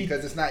nothing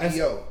because it's not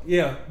EO.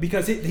 Yeah,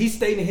 because he's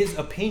stating his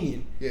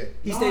opinion. Yeah,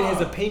 he's stating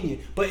his opinion.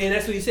 And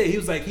that's what he said. He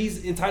was like,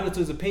 he's entitled to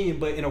his opinion,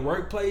 but in a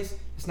workplace,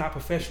 it's not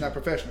professional. It's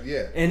not professional.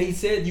 Yeah. And he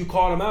said you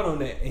called him out on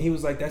that, and he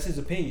was like, that's his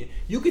opinion.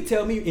 You could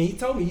tell me, and he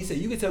told me, he said,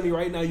 you could tell me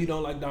right now you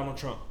don't like Donald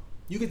Trump.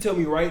 You can tell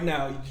me right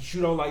now that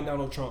you don't like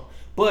Donald Trump.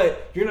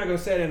 But you're not going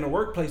to say that in the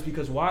workplace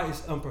because why?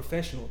 It's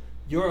unprofessional.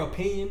 Your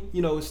opinion,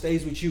 it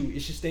stays with you.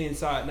 It should stay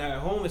inside. Now, at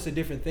home, it's a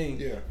different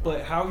thing. Yeah.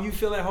 But how you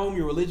feel at home,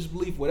 your religious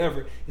belief,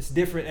 whatever, it's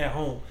different at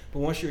home. But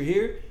once you're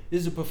here, this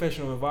is a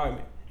professional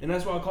environment. And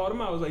that's why I called him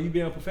out. I was like, you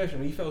being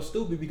unprofessional. He felt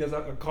stupid because I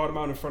called him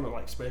out in front of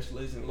like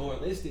specialists and lower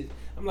listed.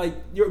 I'm like,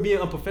 you're being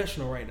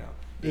unprofessional right now.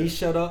 And he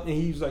shut up and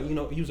he was like,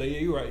 yeah,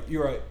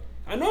 you're right.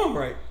 I know I'm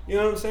right. You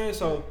know what I'm saying?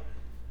 So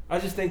I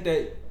just think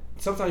that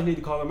sometimes you need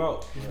to call them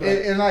out.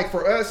 And like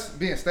for us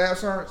being staff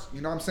sergeants,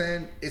 you know what I'm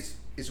saying?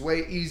 It's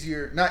way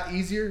easier, not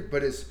easier,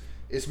 but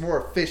it's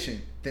more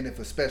efficient than if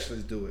a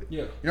specialist do it.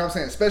 Yeah. You know what I'm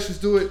saying?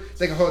 Specialists do it,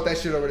 they can hold that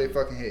shit over their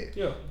fucking head.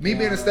 Yeah. Me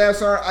being a staff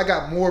sergeant, I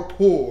got more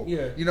pull.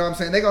 Yeah. You know what I'm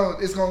saying?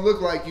 It's gonna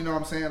look like, you know what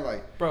I'm saying?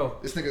 Like, bro,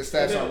 this nigga a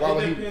staff sergeant. Why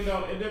would he?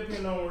 It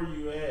depends on where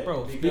you at.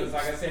 Bro, because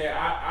like I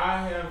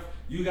said,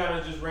 you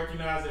gotta just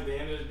recognize at the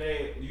end of the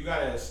day, you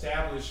gotta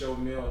establish your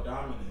male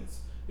dominance.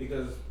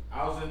 Because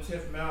I was in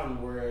Tiff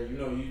Mountain where,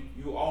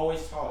 you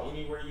always taught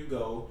anywhere you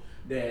go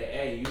that,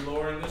 hey, you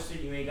lower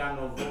enlisted, you ain't got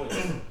no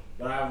voice.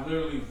 But I've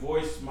literally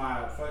voiced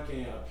my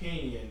fucking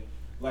opinion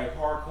like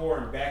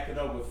hardcore and backed it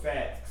up with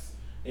facts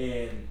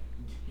and,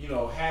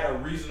 had a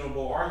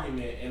reasonable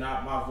argument and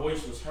my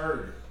voice was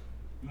heard.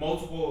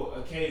 Multiple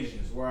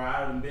occasions where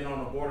I've been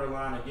on the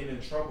borderline of getting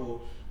in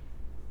trouble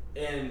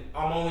and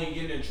I'm only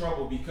getting in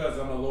trouble because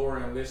I'm a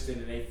lower enlisted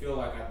and they feel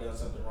like I've done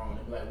something wrong.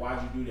 They're like,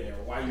 why'd you do that?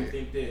 Or why you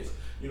think this?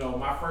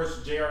 My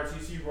first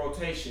JRTC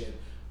rotation,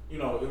 it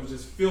was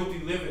just filthy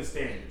living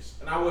standards.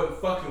 And I wasn't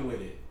fucking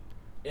with it.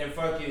 And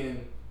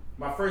fucking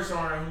my first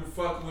sergeant who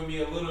fucked with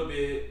me a little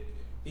bit,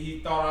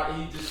 he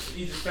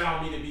just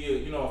found me to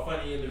be a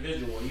funny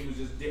individual.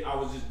 I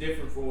was just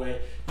different from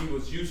what he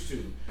was used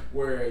to,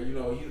 where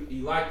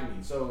he liked me.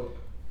 So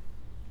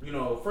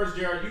first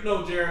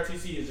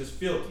JRTC is just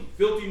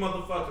filthy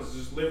motherfuckers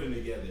just living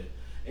together,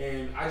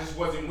 and I just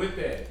wasn't with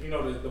that.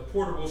 The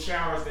portable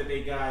showers that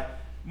they got,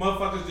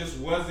 motherfuckers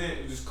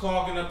just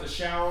clogging up the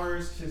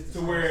showers to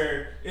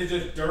where it's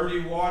just dirty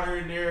water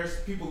in there.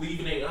 People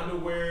leaving their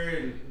underwear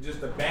and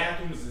just the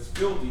bathrooms is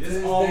filthy. This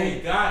is all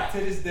we got. To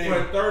this day.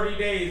 For 30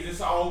 days, this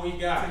is all we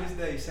got. To this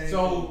day, same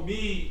So thing.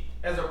 me,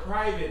 as a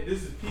private,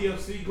 this is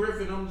PFC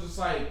Griffin, I'm just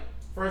like,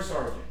 first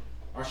sergeant,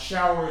 our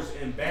showers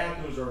and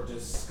bathrooms are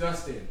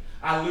disgusting.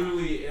 I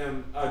literally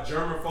am a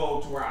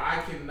germaphobe to where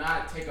I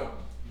cannot take a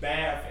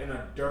bath in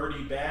a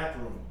dirty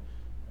bathroom.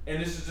 And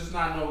this is just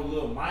not no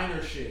little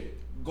minor shit.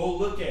 Go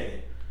look at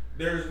it.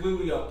 There's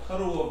literally a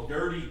puddle of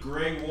dirty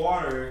gray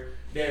water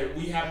that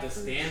we have to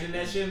stand in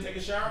that shit and take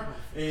a shower.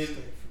 And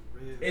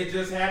it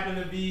just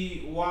happened to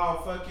be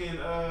while fucking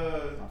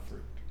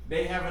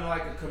they having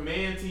like a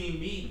command team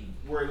meeting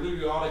where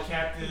literally all the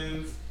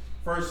captains,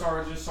 first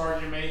sergeant,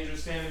 sergeant major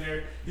standing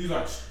there. He's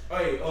like,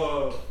 hey,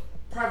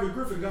 Private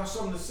Griffin got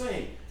something to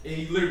say. And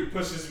he literally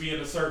pushes me in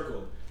a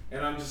circle.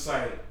 And I'm just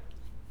like,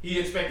 he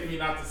expected me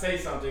not to say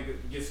something,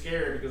 get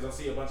scared because I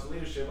see a bunch of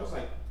leadership. I was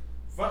like,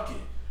 fuck it.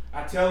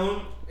 I tell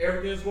him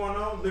everything's going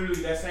on,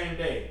 literally that same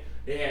day.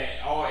 They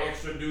had all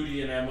extra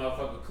duty in that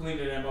motherfucker,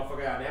 cleaning that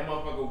motherfucker out. That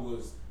motherfucker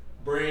was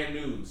brand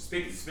new,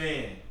 spick and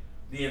span,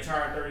 the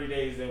entire 30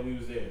 days that we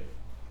was there.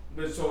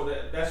 But so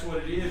that's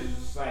what it is. It's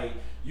just like,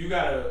 you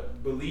gotta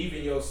believe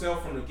in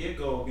yourself from the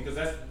get-go because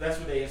that's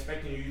what they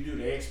expecting you to do.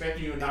 They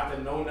expecting you not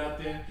to know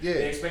nothing. Yeah.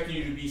 They expecting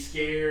you to be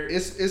scared.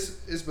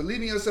 It's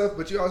believing in yourself,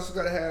 but you also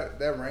gotta have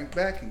that rank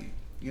backing you.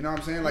 You know what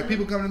I'm saying? Like,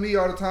 people come to me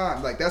all the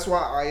time. Like, that's why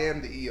I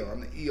am the EO. I'm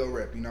the EO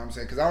rep. You know what I'm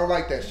saying? Because I don't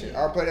like that shit. I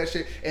don't play that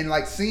shit. And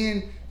like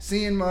seeing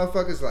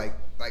motherfuckers like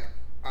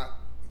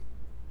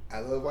I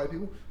love white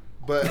people,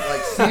 but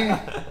like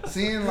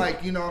seeing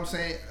like, you know what I'm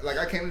saying? Like,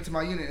 I came into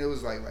my unit and it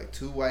was like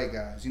two white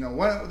guys.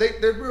 One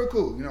they're real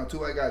cool. Two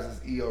white guys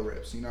is EO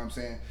reps. You know what I'm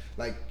saying?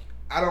 Like,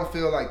 I don't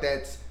feel like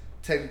that's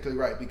technically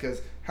right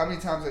because how many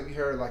times have you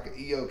heard like an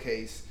EO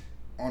case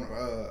on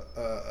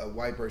a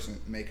white person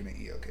making an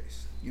EO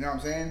case? You know what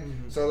I'm saying?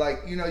 Mm-hmm. So like,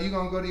 you're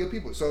gonna go to your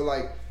people. So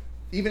like,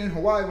 even in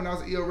Hawaii when I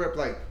was an EO rep,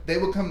 like, they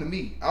would come to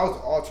me. I was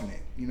an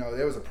alternate.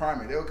 There was a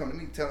primary. They would come to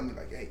me telling me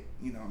like, hey,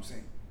 you know what I'm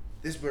saying?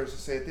 This person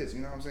said this. You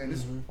know what I'm saying?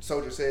 This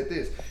soldier said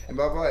this, and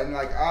blah blah. And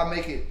like, I'll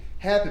make it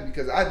happen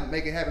because I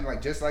make it happen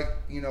like just like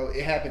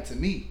it happened to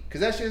me.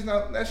 Cause that shit's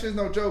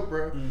no joke,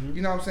 bro. Mm-hmm.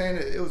 You know what I'm saying?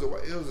 It was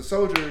a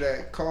soldier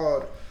that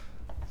called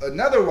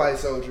another white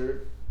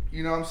soldier.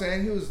 You know what I'm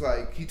saying?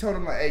 He told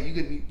him like,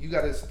 hey, you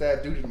got to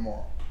staff duty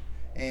tomorrow.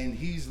 And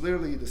he's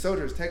literally, the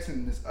soldier is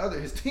texting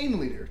his team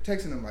leader,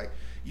 texting him like,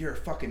 you're a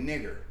fucking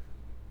nigger.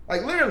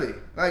 Like literally,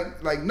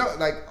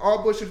 like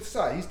all bullshit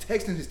aside, he's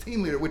texting his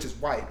team leader, which is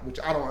white, which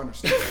I don't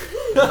understand.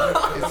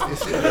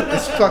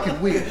 it's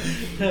fucking weird.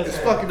 It's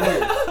fucking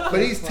weird.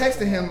 But he's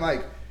texting him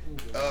like,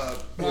 blah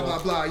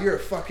blah blah. You're a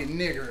fucking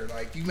nigger.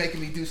 Like you making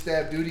me do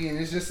stab duty, and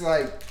it's just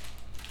like,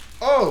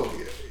 oh,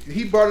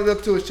 he brought it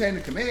up to his chain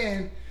of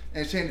command,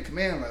 and his chain of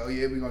command like, oh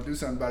yeah, we're gonna do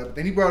something about it. But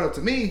then he brought it up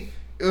to me.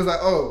 It was like,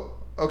 oh,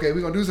 okay, we're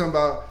gonna do something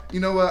about.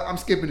 You know what? I'm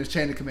skipping this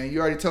chain of command. You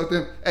already told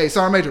them, hey,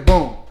 Sergeant Major,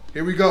 boom.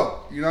 Here we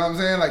go. You know what I'm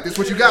saying? Like, this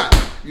what you got.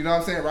 You know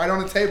what I'm saying? Right on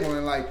the table.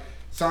 And, like,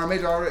 Sergeant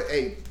Major already,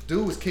 hey,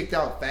 dude was kicked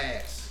out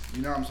fast.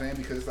 You know what I'm saying?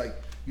 Because, it's like,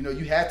 you know,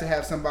 you have to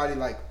have somebody,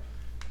 like,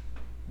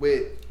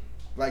 with,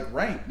 like,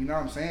 rank. You know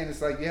what I'm saying?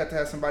 It's like you have to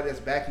have somebody that's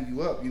backing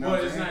you up. You know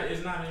what I'm saying?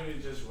 It's not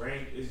even just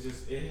rank. It's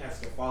just, it has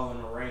to fall in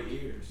the right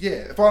ears.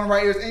 Yeah, fall in the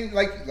right ears. And,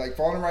 like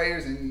fall in the right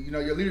ears. And, you know,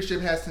 your leadership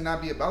has to not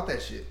be about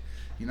that shit.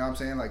 You know what I'm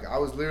saying? Like, I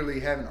was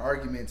literally having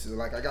arguments.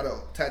 Like, I got a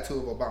tattoo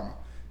of Obama.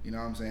 You know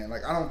what I'm saying?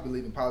 Like, I don't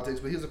believe in politics,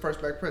 but he was the first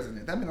black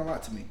president. That meant a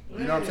lot to me.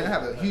 You know what I'm saying? I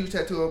have a huge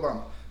tattoo of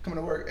Obama. Coming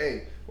to work,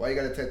 hey, why you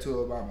got a tattoo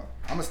of Obama?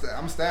 I'm a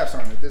staff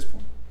sergeant at this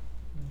point.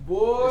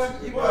 Boy,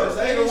 This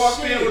nigga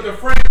walked in shit. with the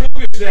Frank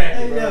Lucas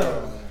jacket. Hey,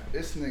 yo.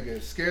 This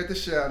nigga scared the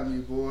shit out of me,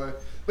 boy.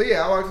 But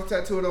yeah, I walked the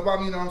tattoo of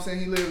Obama. You know what I'm saying?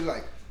 He literally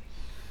like,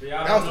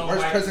 that was the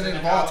worst president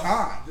of all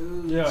time.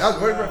 Dude, Yeah. That was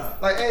the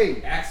worst. Like,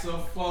 hey. Axel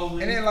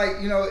Foley. And then,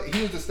 like, you know,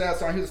 he was the staff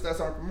sergeant. He was the staff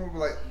sergeant promoter.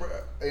 Like,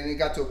 bruh, and it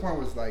got to a point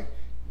where it's like,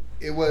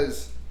 it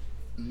was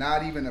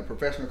not even a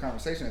professional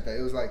conversation at that.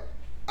 It was like,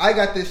 I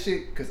got this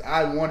shit because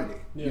I wanted it.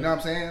 Yeah. You know what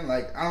I'm saying?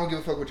 Like, I don't give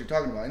a fuck what you're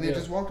talking about. And then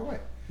just walked away.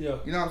 Yeah.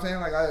 You know what I'm saying?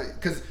 Like,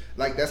 because,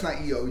 like, that's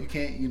not EO. You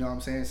can't, you know what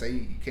I'm saying, say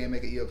you can't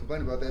make an EO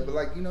complaint about that. But,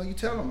 like, you know, you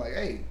tell them, like,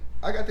 hey,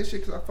 I got this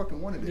shit because I fucking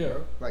wanted it, Yeah.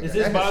 bro. Like, Is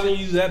this bothering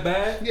you that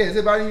bad? Yeah, is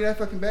it bothering you that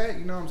fucking bad?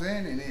 You know what I'm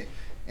saying?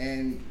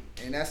 And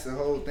that's the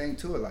whole thing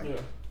to it. Like, Yeah.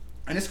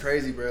 and it's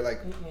crazy, bro.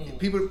 Like,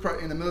 people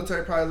in the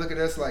military probably look at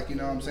us like, you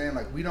know what I'm saying?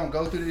 Like, we don't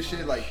go through this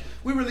shit. Like,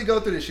 we really go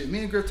through this shit. Me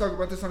and Griff talk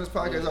about this on this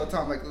podcast all the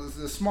time. Like, it's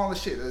the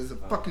smallest shit. It's a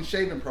fucking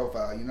shaving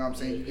profile. You know what I'm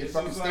saying? You get It's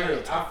fucking just like,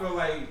 stereotyped. I feel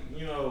like,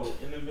 you know,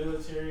 in the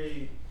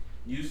military,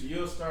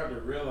 you'll start to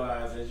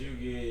realize as you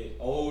get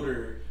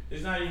older,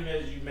 it's not even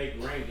as you make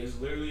rank, it's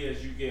literally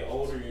as you get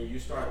older and you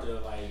start to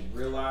like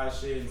realize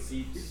shit and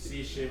see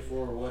shit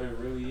for what it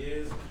really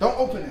is. Don't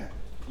open that.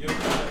 You'll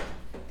kind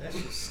That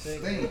shit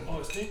stink. Thing. Oh,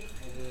 it's stink?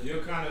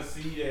 of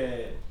see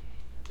that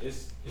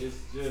it's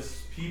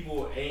just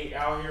people ain't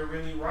out here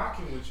really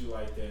rocking with you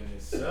like that, and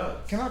it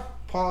sucks. Can I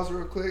pause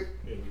real quick?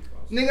 Yeah, we pause.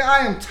 Nigga, I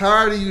am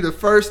tired of you. The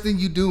first thing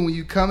you do when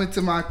you come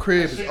into my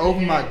crib is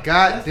open my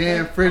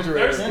goddamn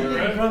refrigerator, That bro.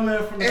 nigga brought me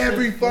up from the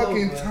Every fifth floor,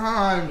 fucking bro.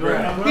 time,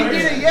 bro. Bro, He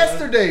did it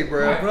yesterday,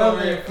 bro. Mike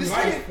over here,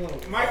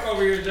 This Mike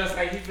over here just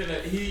like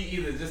he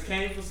either just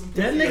came for some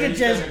That pussy or nigga he's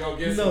just gonna go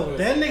get some no. pussy.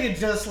 That nigga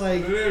just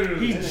like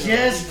Literally. he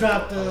just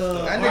dropped the.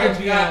 That Mike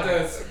nigga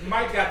got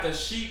Mike got the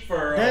sheep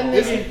fur That on.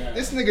 nigga-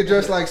 This nigga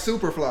dressed like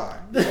Superfly.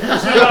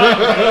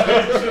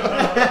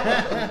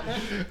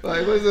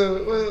 Like,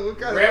 what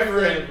kind of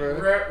Reverend, bro?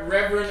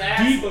 Reverend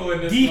Axel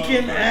in this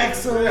Deacon motherfucker.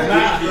 Axel.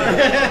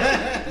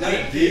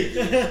 Not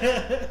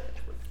Deacon.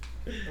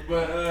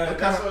 But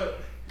that's what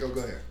Go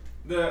ahead.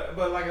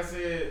 but like I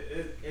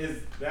said,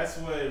 that's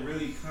what it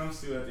really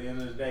comes to at the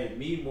end of the day.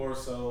 Me more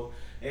so,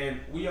 and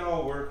we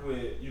all work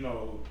with, you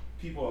know,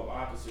 people of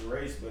opposite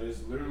race, but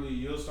it's literally,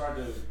 you'll start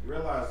to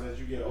realize as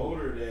you get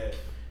older that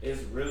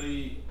it's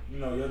really, you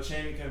know, your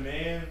chain of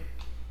command.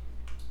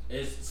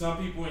 It's some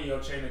people in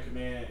your chain of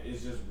command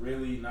is just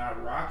really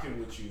not rocking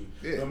with you.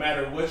 Yeah. No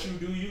matter what you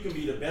do, you can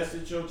be the best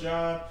at your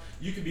job.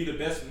 You can be the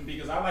best,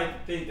 because I like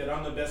to think that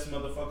I'm the best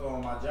motherfucker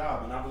on my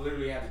job, and I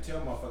literally have to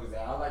tell motherfuckers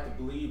that I like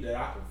to believe that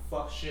I can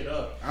fuck shit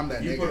up. I'm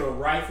that You nigga. put a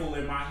rifle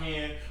in my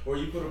hand, or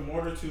you put a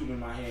mortar tube in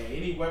my hand,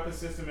 any weapon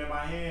system in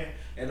my hand,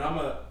 and I'm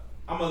a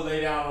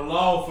lay down a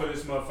law for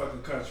this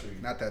motherfucking country.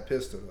 Not that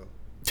pistol though.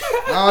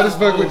 No, I just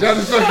fuck with you. I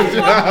just fuck with you.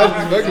 I just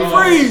fuck with you.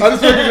 Freeze. I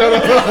just fuck with you.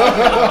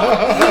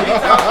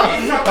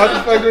 I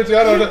just fuck with you.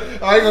 I don't know.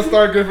 I ain't gonna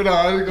start gripping out.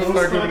 I ain't gonna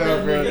start gripping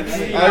out, bro. I ain't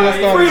gonna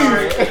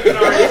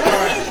start.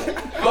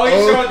 Oh, he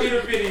showed you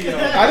the video.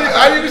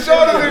 I didn't even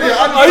show the video.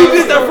 Oh, you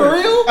did that for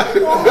real?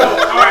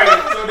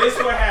 Alright, so this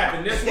is what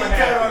happened. This is what He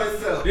cut on happened.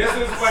 himself.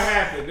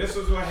 This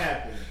is what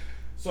happened.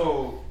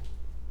 So,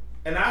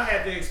 and I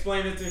had to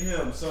explain it to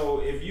him. So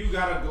if you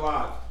got a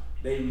Glock,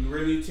 they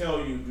really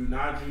tell you, do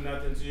not do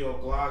nothing to your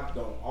Glock.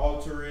 Don't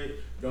alter it.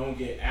 Don't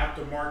get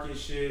aftermarket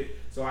shit.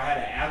 So I had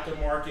an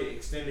aftermarket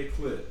extended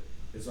clip.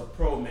 It's a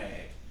Pro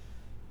Mag.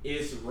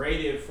 It's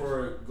rated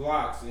for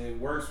Glocks and it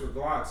works with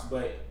Glocks,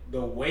 but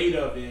the weight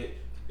of it,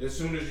 as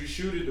soon as you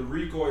shoot it, the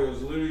recoil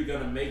is literally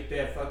gonna make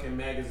that fucking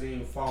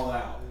magazine fall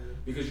out.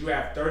 Because you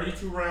have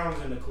 32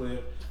 rounds in the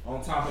clip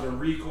on top of the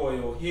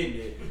recoil hitting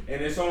it,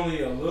 and it's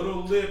only a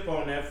little lip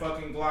on that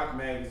fucking Glock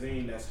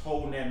magazine that's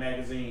holding that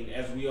magazine,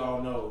 as we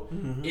all know,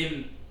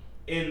 in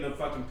the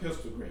fucking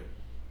pistol grip.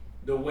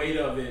 The weight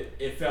of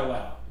it fell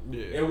out.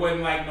 Yeah. It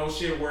wasn't like no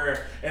shit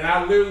where, and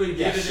I literally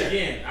did it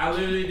again. I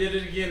literally did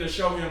it again to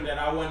show him that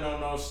I wasn't on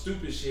no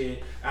stupid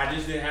shit. I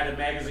just didn't have the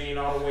magazine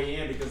all the way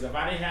in, because if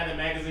I didn't have the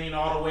magazine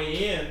all the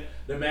way in,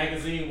 the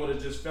magazine would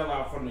have just fell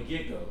out from the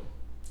get-go.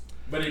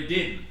 But it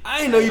didn't. I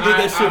didn't know you did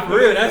that shit for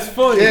real. That's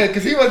funny. Yeah,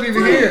 because he wasn't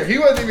even here. He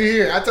wasn't even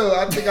here. I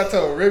think I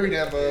told Ribby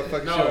that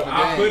motherfucking no, shit. No,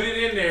 I put it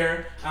in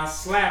there. I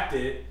slapped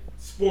it.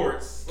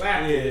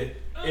 Slapped it.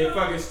 And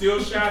fucking still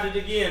shot it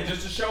again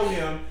just to show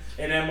him.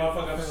 And that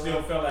motherfucker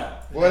still fell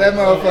out. Well, that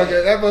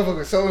motherfucker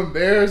was so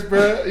embarrassed,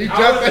 bro. He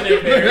I wasn't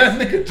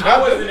embarrassed. I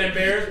wasn't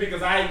embarrassed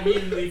because I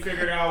immediately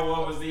figured out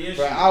what was the issue.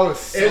 Bro, I was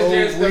so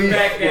it's just weak, the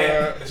fact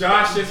that bro.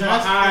 Josh is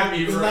behind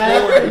me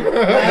recording.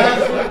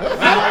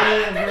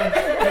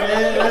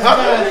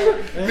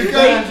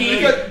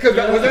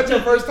 Because was that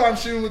your first time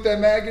shooting with that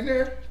mag in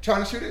there?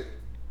 Trying to shoot it?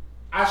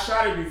 I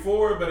shot it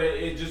before, but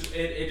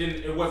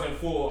it wasn't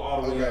full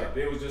all the way up.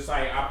 It was just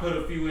like I put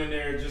a few in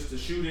there just to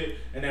shoot it,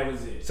 and that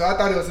was it. So I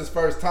thought it was his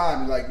first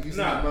time, like you see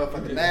the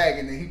motherfucking mag,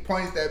 and then he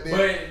points that bitch.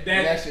 But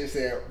that shit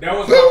said. That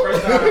was my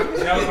first time.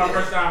 That was my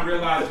first time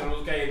realizing,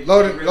 okay,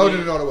 loaded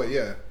it on the way,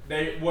 yeah.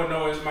 It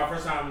was my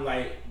first time.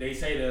 Like they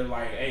say that,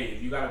 like, hey,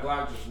 if you got a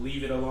Glock, just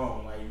leave it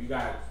alone. Like you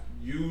got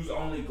use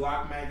only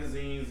Glock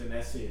magazines, and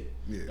that's it.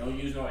 Yeah. Don't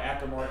use no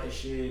aftermarket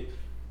shit.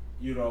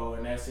 You know,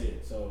 and that's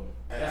it. So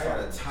that's I got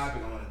a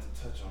topic I wanted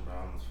to touch on, but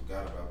I almost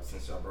forgot about it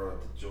since y'all brought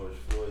up the George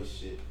Floyd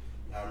shit.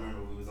 I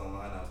remember we was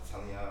online. I was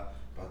telling y'all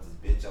about this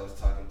bitch I was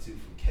talking to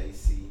from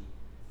KC,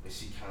 but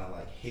she kind of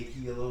like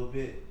hickey a little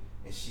bit,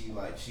 and she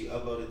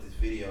uploaded this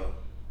video.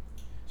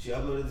 She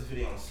uploaded this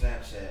video on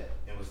Snapchat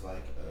and was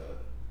like,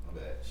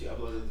 my bad. She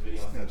uploaded this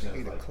video on Snapchat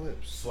and was like,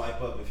 clips.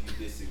 Swipe up if you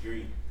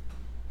disagree.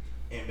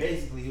 And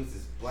basically, he was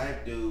this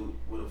black dude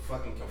with a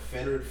fucking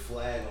Confederate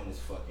flag on his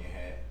fucking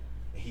hat.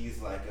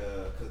 He's like,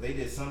 because they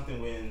did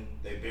something when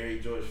they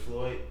buried George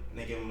Floyd, and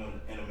they gave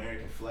him an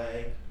American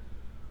flag.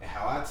 And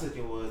how I took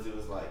it was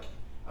like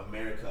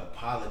America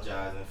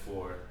apologizing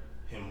for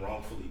him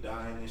wrongfully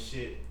dying and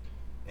shit.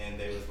 And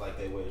they was like,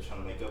 they were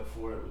trying to make up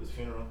for it with his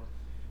funeral.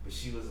 But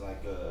she was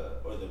like,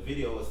 or the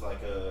video was like,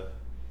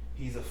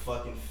 he's a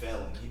fucking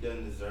felon. He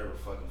doesn't deserve a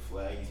fucking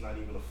flag. He's not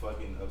even a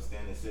fucking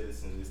upstanding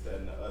citizen, this, that,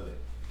 and the other.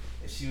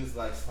 And she was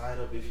like, slide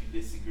up if you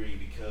disagree,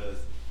 because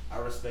I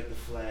respect the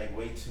flag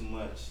way too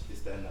much, this,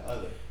 that, and the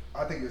other.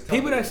 I think it's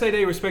people that say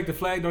they respect the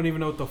flag don't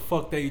even know what the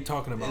fuck they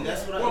talking about. And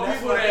that's what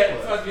people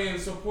that fucking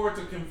support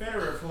the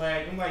Confederate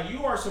flag, I'm like,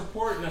 you are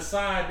supporting a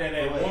side that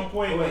at one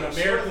point when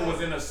America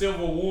was in a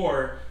civil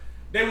war,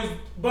 they was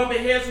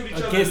bumping heads with each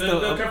other.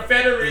 The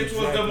Confederates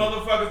was the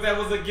motherfuckers that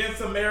was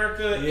against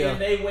America in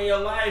their way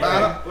of life.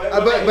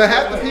 But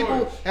half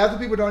the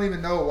people don't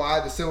even know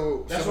why the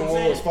Civil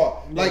War was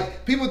fought. Yeah.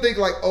 Like people think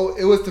like, oh,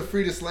 it was to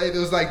free the slave. It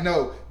was like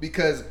no,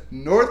 because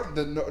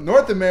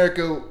North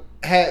America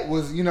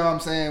was you know what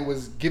I'm saying,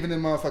 was giving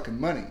them motherfucking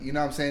money. You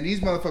know what I'm saying? These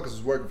motherfuckers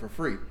was working for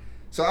free.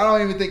 So I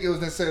don't even think it was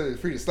necessarily to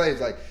free the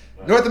slaves. Like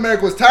North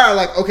America was tired,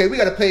 like, okay, we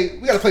gotta pay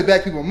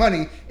black people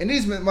money, and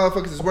these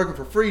motherfuckers is working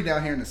for free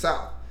down here in the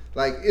South.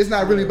 Like, it's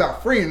not really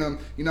about freeing them,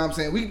 you know what I'm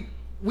saying?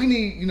 We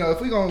need, you know,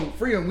 if we gonna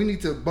free them, we need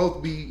to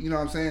both be, you know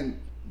what I'm saying,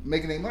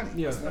 making their money. Yeah.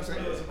 You know what I'm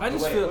saying? I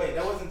just feel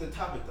that wasn't the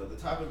topic though. The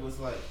topic was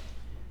like,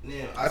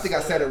 I think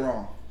I said it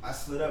wrong. I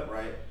slid up,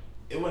 right?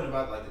 It wasn't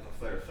about like the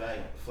Confederate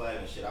flag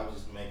and shit. I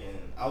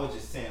was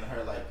just saying to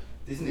her like,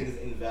 this nigga's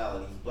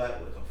invalid. He's black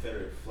with a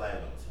Confederate flag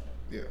on his head.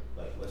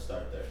 Yeah. Like, let's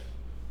start there.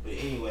 But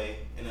anyway,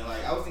 and then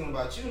like I was thinking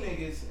about you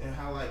niggas and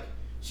how like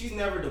she's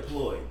never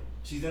deployed.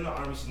 She's in the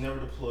army. She's never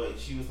deployed.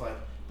 She was like,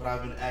 but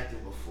I've been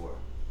active before.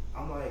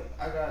 I'm like,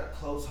 I got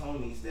close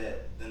homies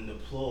that then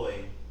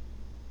deploy.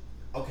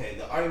 Okay,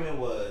 the argument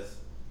was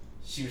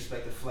she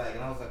respect the flag,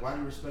 and I was like, why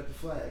do you respect the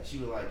flag? She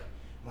was like,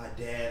 my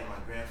dad and my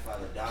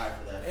grandfather died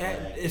for that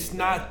flag. It's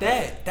not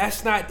that.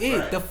 That's not it.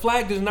 Right. The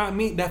flag does not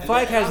mean that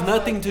flag has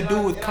nothing to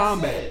do with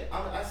combat.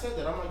 I said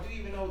that. I'm like, do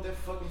you even know what that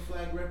fucking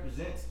flag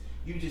represents?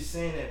 You just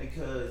saying that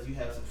because you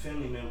have some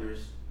family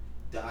members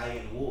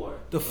die in war.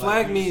 The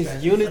flag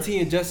means unity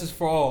and justice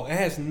for all. It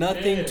has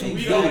nothing to do.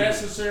 We don't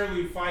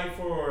necessarily fight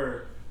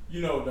for,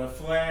 you know, the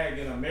flag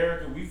in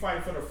America. We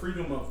fight for the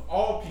freedom of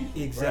all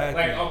people.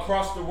 Exactly. Right? Like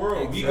across the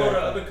world. Exactly. We go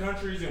to other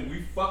countries and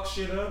we fuck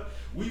shit up.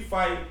 We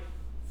fight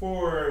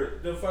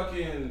for the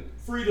fucking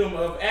freedom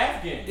of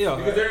Afghans. Yeah,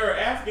 because there are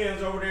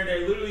Afghans over there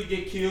that literally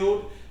get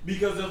killed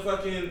because of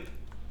fucking,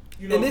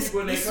 you know,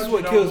 people in their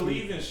country don't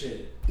believe in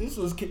shit. This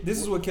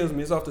is what kills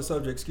me. It's off the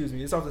subject. Excuse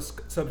me. It's off the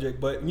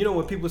subject. But you know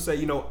when people say,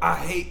 you know, I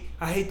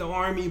hate the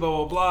army,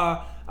 blah blah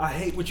blah. I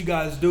hate what you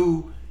guys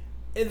do.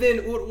 And then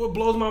what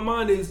blows my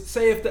mind is,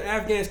 say if the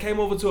Afghans came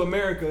over to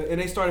America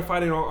and they started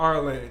fighting on our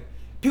land,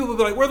 people would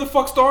be like, where's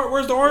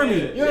the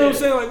army? You know what I'm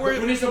saying? Like,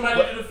 we need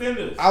somebody to defend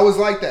us. I was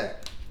like that.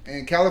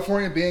 In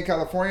California, being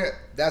California,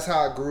 that's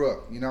how I grew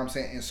up. You know what I'm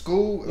saying? In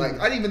school, like,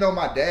 I didn't even know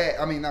my dad,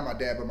 I mean, not my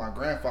dad, but my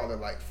grandfather,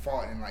 like,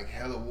 fought in, like,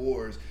 hella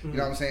wars. You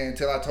know what I'm saying?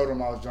 Until I told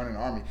him I was joining the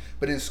army.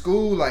 But in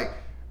school, like,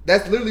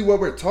 that's literally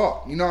what we're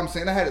taught. You know what I'm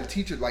saying? I had a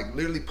teacher, like,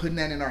 literally putting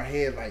that in our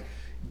head, like,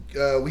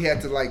 we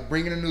had to like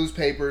bring in a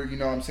newspaper, you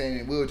know what I'm saying,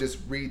 and we'll just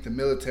read the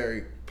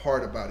military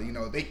part about it. You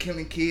know, they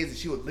killing kids, and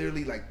she would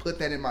literally like put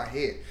that in my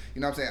head. You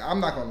know what I'm saying? I'm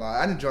not gonna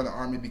lie, I didn't join the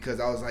army because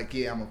I was like,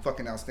 yeah, I'm a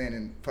fucking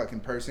outstanding fucking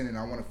person and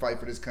I want to fight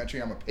for this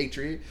country. I'm a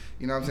patriot.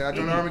 You know what I'm saying? I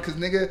joined the army because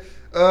nigga,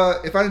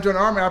 if I didn't join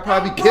the army, I'd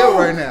probably be killed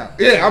right now.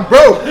 Yeah, I'm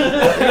broke. You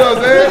know what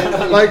I'm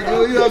saying? Like, you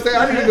know what I'm saying?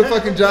 I didn't need a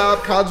fucking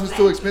job. College was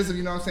too expensive.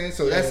 You know what I'm saying?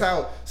 So that's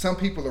how some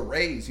people are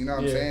raised. You know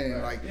what I'm saying?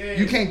 And like,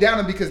 you can't down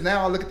them because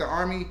now I look at the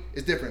army,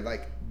 it's different.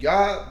 Like,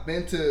 y'all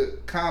been to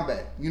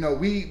combat. You know,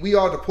 we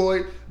all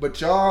deployed,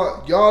 but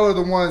y'all are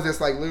the ones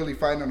that's like literally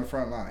fighting on the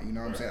front line. You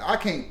know what I'm saying? I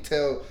can't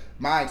tell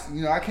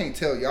I can't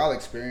tell y'all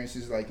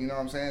experiences. Like, you know what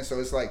I'm saying? So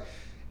it's like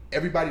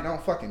everybody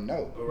don't fucking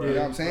know. You know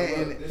what I'm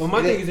saying? Well,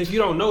 my thing is, if you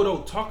don't know,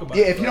 don't talk about it.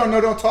 Yeah, if you don't know,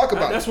 don't talk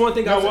about it. That's one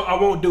thing I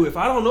won't do. If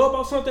I don't know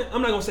about something,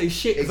 I'm not gonna say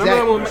shit. Because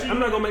I'm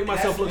not gonna make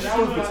myself look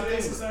stupid.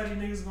 In society,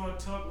 niggas gonna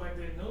talk like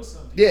they know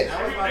something. Yeah.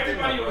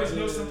 Everybody always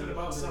knows something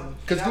about something.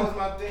 That was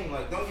my thing.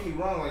 Like, don't get me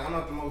wrong. Like, I'm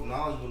not the most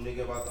knowledgeable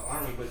nigga about the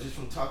army, but just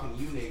from talking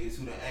to you niggas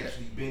who done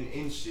actually been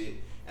in shit,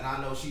 and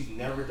I know she's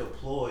never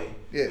deployed,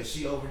 but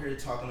she over here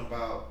talking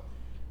about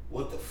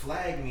what the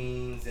flag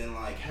means and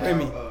like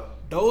how.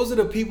 Those are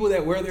the people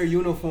that wear their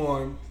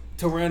uniform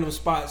to random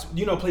spots.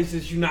 You know,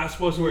 places you're not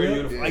supposed to wear a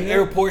uniform, like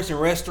airports and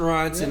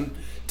restaurants, and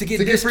to get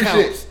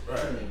discounts.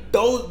 Right.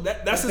 Those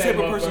that's the type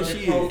of person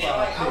she is. Like,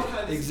 I was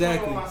kind of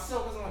exactly.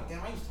 myself because I'm like,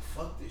 damn, I used to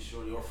fuck this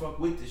shorty or fuck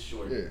with this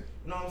shorty. You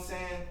know what I'm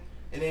saying?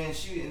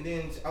 And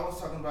then I was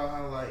talking about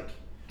how like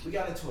we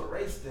got into a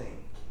race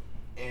thing,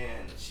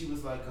 and she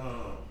was like, what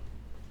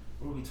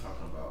are we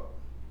talking about?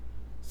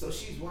 So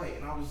she's white,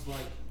 and I was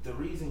like, the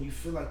reason you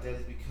feel like that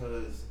is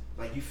because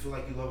like you feel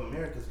like you love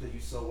America is because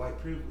you're so white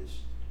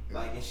privileged.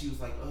 Like, and she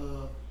was like,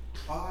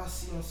 all I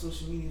see on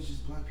social media is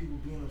just black people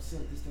being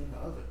upset, this, that, and the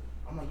other.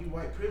 I'm like, you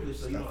white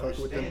privileged, so you don't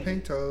understand with them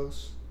pink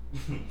toes.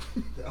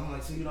 I'm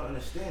like, so you don't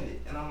understand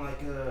it. And I'm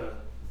like,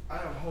 I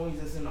have homies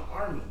that's in the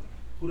army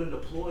who done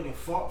deployed and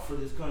fought for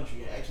this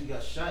country and actually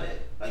got shot at.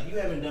 Like, you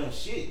haven't done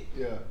shit.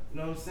 Yeah. You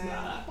know what I'm saying?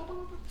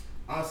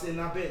 I said,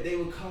 and I bet they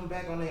would come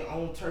back on their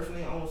own turf and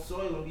their own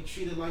soil and be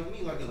treated like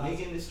me, like a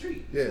nigga in the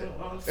street. Yeah. You know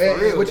what I'm saying?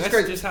 For real,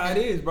 that's just how it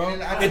is, bro.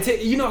 And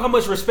you know how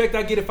much respect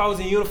I get if I was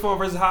in uniform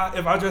versus if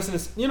I dress in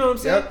this. You know what I'm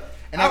saying? Yep.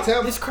 And I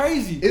tell it's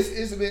crazy.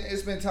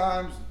 It's been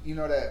times, you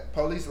know, that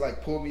police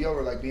like pull me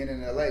over, like being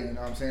in LA, you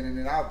know what I'm saying? And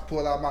then I'll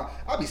pull out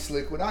I'll be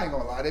slick with, I ain't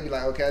gonna lie. They be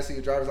like, okay, I see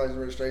your driver's license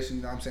registration,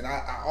 you know what I'm saying?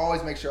 I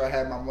always make sure I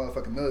have my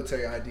motherfucking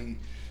military ID.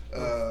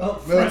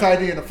 Military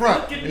ID in the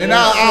front, and then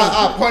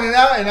I point it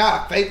out and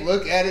I fake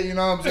look at it, you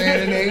know what I'm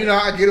saying, and then, you know,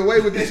 I get away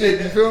with the shit,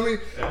 you feel me?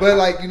 But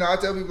like, you know, I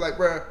tell people like,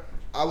 bro,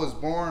 I was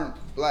born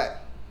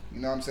black,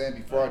 you know what I'm saying,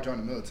 before I joined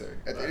the military.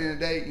 At the end of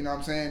the day, you know what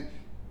I'm saying,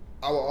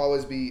 I will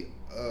always be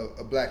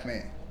a black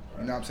man,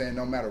 you know what I'm saying,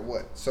 no matter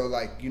what. So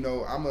like, you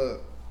know, I'm a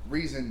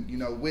reason, you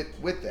know,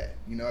 with that,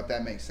 you know, if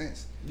that makes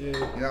sense. You know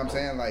what I'm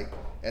saying? Like,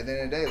 at the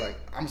end of the day, like,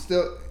 I'm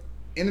still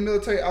in the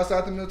military,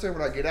 outside the military,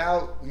 when I get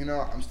out, you know,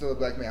 I'm still a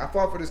black man. I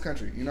fought for this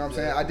country, you know what I'm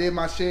saying? I did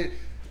my shit,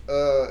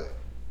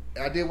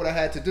 I did what I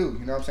had to do,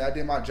 you know what I'm saying? I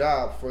did my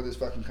job for this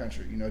fucking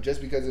country, you know,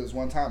 just because it was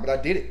one time, but I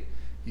did it,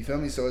 you feel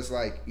me? So it's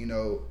like, you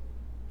know,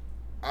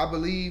 I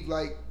believe,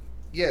 like,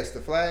 yes,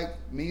 the flag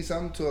means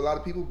something to a lot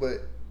of people,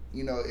 but,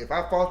 you know, if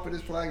I fought for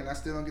this flag and I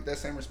still don't get that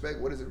same respect,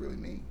 what does it really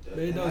mean?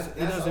 It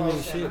doesn't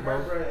mean shit,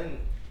 bro. And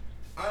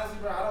honestly,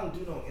 bro, I don't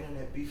do no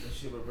internet beef and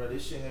shit, but bro,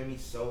 this shit had me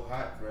so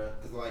hot, bro.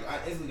 Cause like, I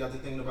instantly got to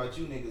thinking about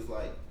you niggas,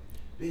 like,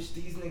 bitch,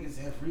 these niggas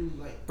have really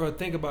like. Bro,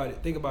 think about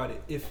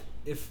it.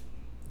 If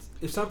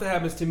something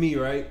happens to me,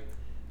 right,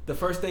 the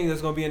first thing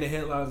that's gonna be in the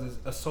headlines is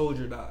a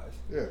soldier dies.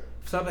 Yeah.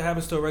 If something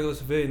happens to a regular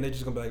civilian, they're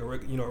just gonna be like a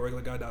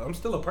regular guy died. I'm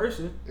still a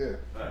person. Yeah.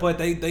 Right. But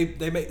they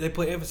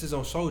put emphasis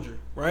on soldier,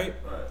 right?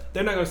 Right.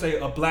 They're not gonna say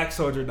a black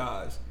soldier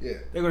dies. Yeah.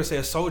 They're gonna say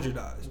a soldier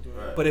dies.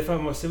 Right. But if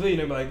I'm a civilian,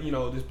 they're like, you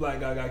know, this black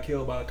guy got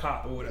killed by a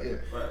cop or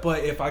whatever. Yeah. Right.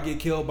 But if I get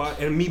killed by,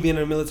 and me being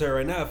in the military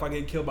right now, if I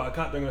get killed by a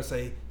cop, they're gonna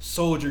say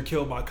soldier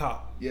killed by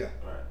cop. Yeah.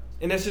 Right.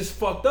 And that's just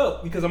fucked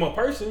up because I'm a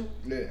person.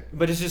 Yeah.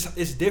 But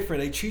it's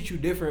different. They treat you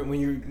different when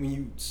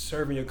you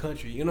serving your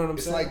country. You know what I'm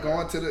It's saying? like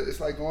going to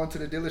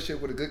the dealership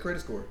with a good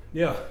credit score.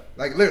 Yeah.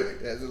 Like literally,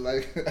 that's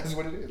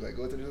what it is. Like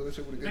going to the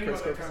dealership with a good The thing credit about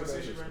score. that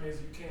conversation right now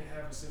is you can't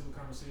have a simple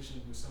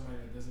conversation with somebody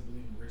that doesn't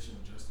believe in racial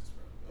justice,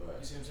 bro.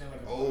 You see what I'm saying?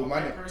 Like a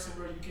white person,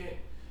 bro, you can't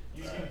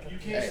sit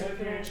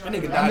here and try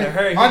That nigga to died in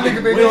hurry. My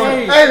nigga been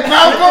doing. Hey,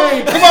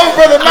 Malcolm, come on,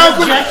 brother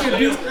Malcolm. Jack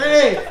abuse.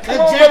 Hey, Come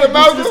on, brother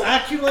Malcolm. this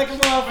IQ like a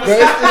motherfucker. Bro,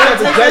 it's not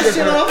the Take that jacket,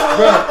 shit bro.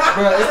 off.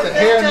 Bro, it's the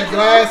hair and the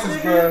glasses,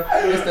 bro.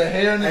 It's the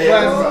hair and the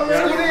glasses.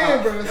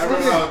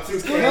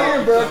 Scoot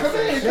in, bro. Come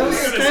in.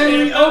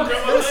 Stanley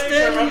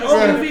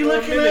Ogilvy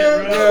looking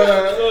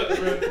at. Look,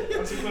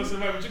 bro, I'm too close to the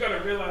mic, but you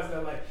gotta realize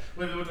that, like,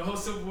 with the whole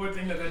Civil War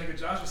thing that nigga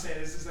Josh was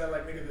saying, is just that,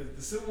 like, nigga,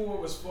 the Civil War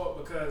was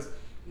fought because,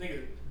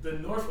 nigga, the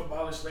North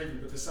abolished slavery,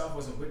 but the South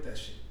wasn't with that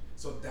shit.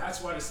 So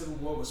that's why the Civil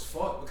War was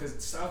fought, because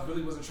the South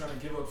really wasn't trying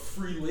to give up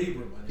free labor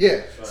money.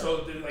 Yeah.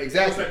 So like,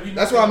 exactly. Like,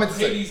 that's what I meant to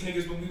say. These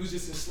niggas when we was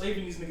just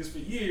enslaving these niggas for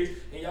years,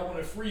 and y'all want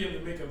to free them to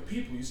make them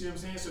people. You see what I'm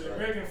saying? So the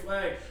American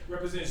flag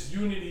represents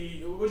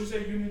unity. What'd you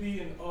say? Unity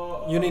and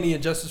unity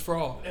and justice for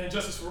all. And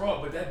justice for all,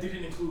 but that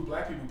didn't include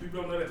black people.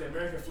 People don't know that the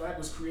American flag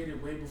was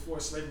created way before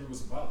slavery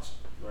was abolished.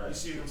 Right. You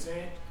see what I'm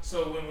saying?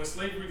 So when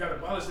slavery got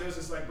abolished, it was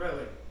just like, bro,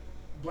 like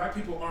black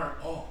people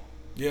aren't all.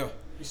 Yeah.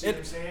 You see what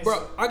I'm saying? Bro,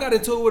 so, I got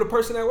into it with a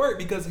person at work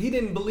because he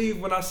didn't believe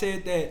when I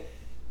said that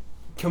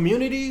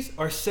communities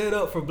are set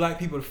up for black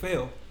people to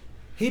fail.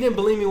 He didn't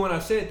believe me when I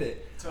said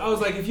that. I was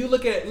like, if you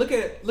look at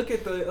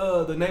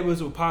the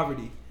neighborhoods with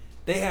poverty,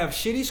 they have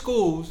shitty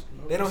schools.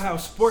 They don't have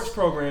sports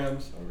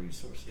programs. No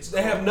resources.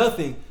 They have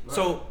nothing. Right.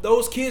 So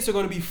those kids are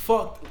going to be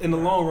fucked in the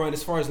long run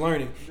as far as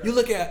learning. You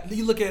look at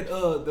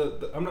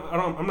I'm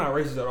not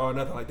racist at all,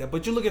 nothing like that.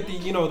 But you look at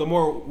the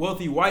more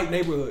wealthy white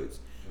neighborhoods.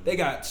 They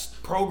got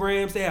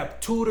programs. They have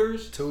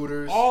tutors,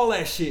 all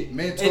that shit.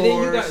 Mentors. And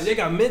then they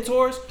got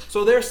mentors.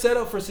 So they're set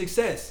up for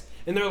success.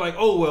 And they're like,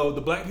 oh well,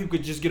 the black people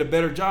could just get a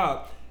better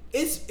job.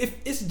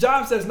 It's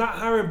jobs that's not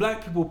hiring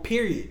black people.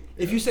 Period.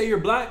 Yeah. If you say you're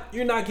black,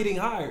 you're not getting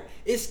hired.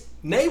 It's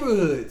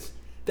neighborhoods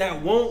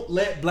that won't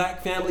let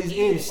black families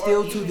in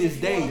still to this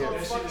day.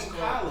 Fucking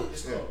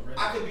college. Yeah.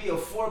 I could be a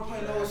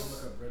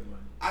 4.0.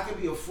 I could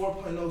be a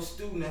 4.0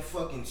 student at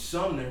fucking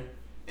Sumner,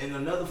 and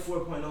another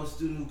 4.0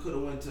 student who could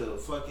have went to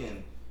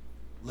fucking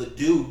Ladue.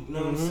 You know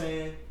what I'm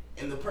saying?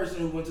 And the person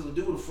who went to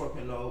Ladue with a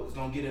 4.0 is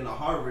gonna get into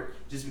Harvard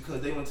just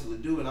because they went to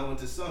Ladue and I went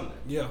to Sumner.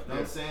 Yeah. You know what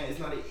I'm saying?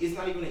 It's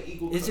not even an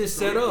equal. It's just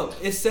set up.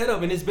 It's set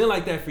up, and it's been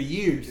like that for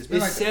years.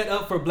 It's set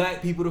up for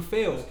black people to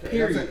fail.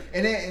 Period.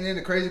 And then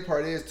the crazy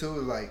part is too,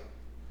 like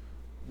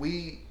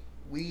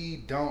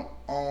we don't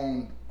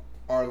own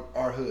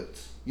our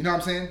hoods. You know what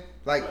I'm saying?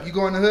 Like you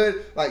go in the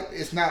hood, like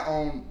it's not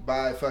owned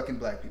by fucking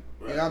black people.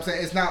 Right. You know what I'm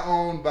saying? It's not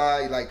owned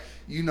by like,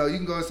 you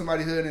can go to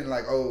somebody's hood and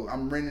like, oh,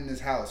 I'm renting this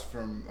house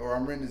from, or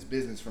I'm renting this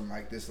business from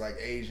like this like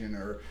Asian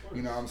or,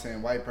 you know what I'm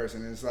saying, white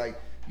person. And it's like,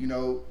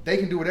 they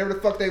can do whatever the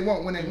fuck they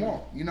want when they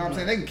want. You know what I'm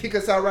saying? They can kick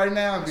us out right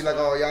now and be like,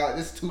 oh, y'all,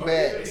 this is too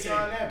bad. It's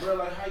on that, bro.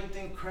 Like, how you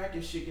think crack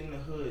is shit in the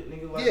hood?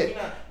 Nigga,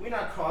 like, we're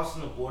not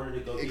crossing the border to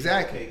go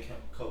get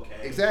cocaine.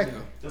 Exactly.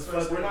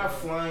 We're not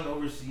flying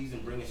overseas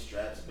and bringing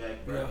straps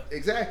back, bro. Yeah.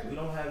 Exactly. We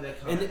don't have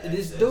that kind of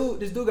access.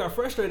 This dude got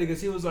frustrated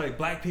because he was like,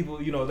 black people,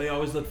 they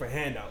always look for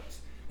handouts.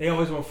 They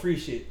always want free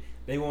shit.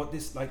 They want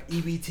this like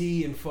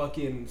EBT and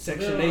fucking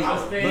Section 8.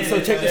 But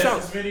so check this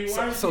out.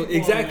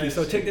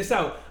 So check this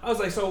out. I was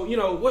like, so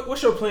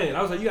what's your plan?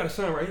 I was like, you got a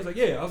son, right? He was like,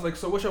 yeah. I was like,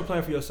 so what's your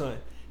plan for your son?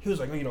 He was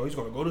like, he's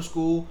gonna go to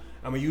school.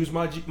 I'm gonna use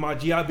my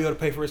GI Bill to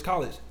pay for his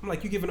college. I'm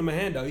like, you giving him a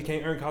handout? He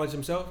can't earn college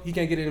himself. He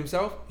can't get it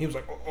himself. He was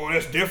like, oh,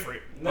 that's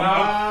different.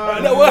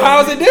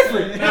 How is it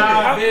different?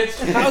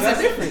 Bitch. How's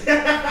it different?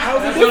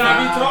 That's what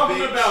I be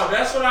talking about.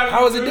 That's what I be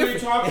How is it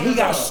different? And he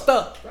got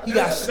stuck.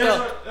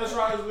 That's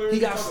right. He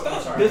got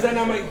stuck. Does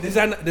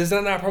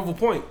that not prove a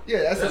point?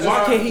 Yeah.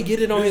 Why can't he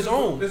get it on his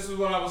own? This is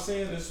what I was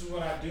saying. This is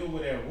what I deal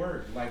with at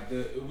work. Like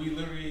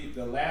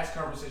the last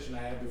conversation I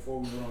had before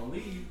we went on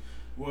leave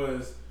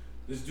was.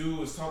 This dude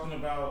was talking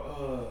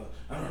about,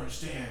 I don't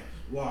understand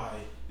why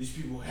these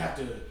people have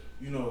to,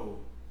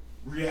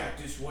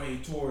 react this way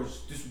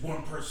towards this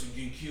one person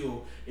getting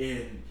killed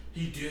and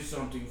he did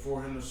something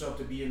for himself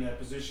to be in that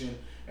position.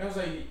 And I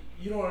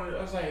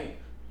was like,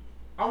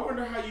 I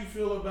wonder how you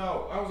feel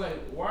about,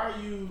 why are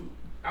you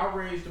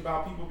outraged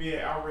about people being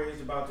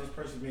outraged about this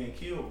person being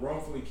killed,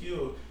 wrongfully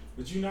killed,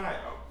 but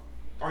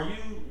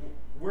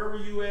where were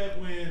you at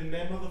when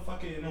that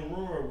motherfucker in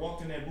Aurora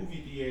walked in that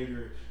movie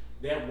theater?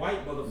 That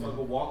white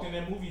motherfucker walked in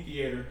that movie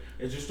theater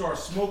and just started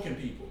smoking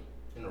people.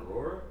 In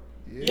Aurora?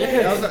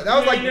 Yeah. That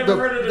was like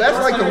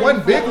the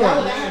one big one.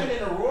 That happened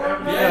in Aurora,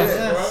 bro?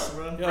 Yes.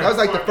 That was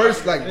like the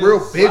first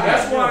real big one.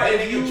 That's why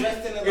if you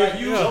dressed in a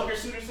Joker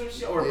suit or some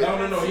shit or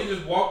no. He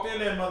just walked in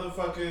that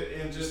motherfucker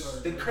and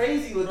just the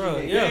crazy looking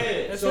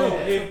nigga. Yeah. So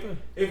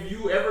if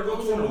you ever go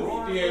to a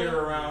movie theater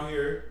around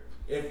here,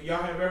 if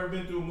y'all have ever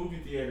been to a movie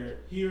theater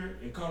here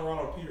in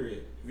Colorado,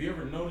 period, have you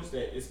ever noticed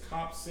that it's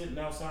cops sitting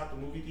outside the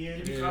movie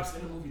theater? Cops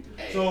in the movie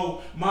theater.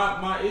 So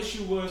my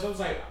issue was, I was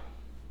like,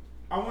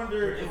 I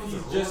wonder if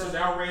he's just as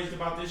outraged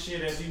about this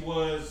shit as he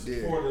was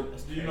for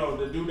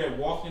the dude that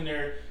walked in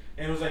there.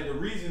 And it was like the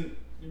reason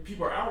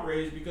people are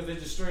outraged because they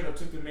just straight up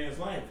took the man's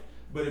life.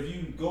 But if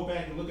you go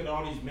back and look at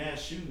all these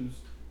mass shootings,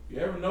 you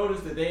ever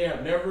notice that they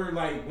have never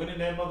went in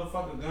that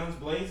motherfucker guns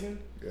blazing?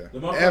 Yeah. The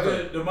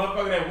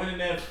motherfucker that went in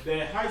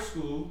that high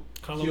school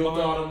killed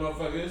all them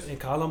motherfuckers. In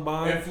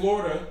Columbine. In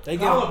Florida. They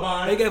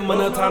gave them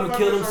enough time to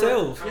kill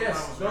themselves.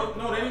 Yes.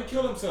 No, they didn't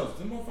kill themselves.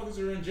 Them motherfuckers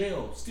are in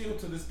jail still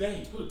to this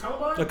day.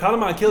 Columbine? The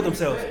Columbine killed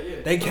themselves.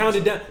 Yeah. They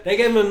counted down. They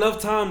gave them enough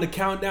time to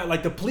count down.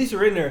 Like the police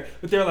are in there,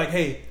 but they're like,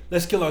 hey,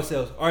 let's kill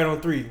ourselves. All right,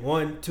 on 3.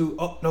 1, 2.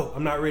 Oh, no,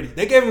 I'm not ready.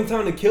 They gave them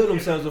time to kill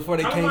themselves before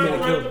they came in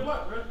and killed them.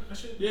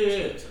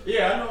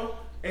 Yeah, I know.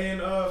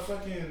 And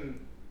fucking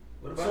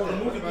What about So that? the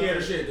What movie about theater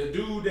that? shit, the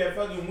dude that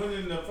fucking went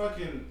in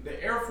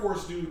the Air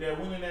Force dude that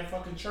went in that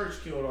fucking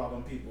church killed all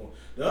them people.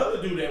 The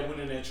other dude that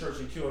went in that church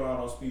and killed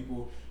all those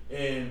people.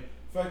 And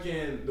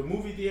fucking the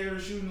movie theater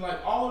shooting,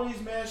 like all of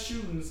these mass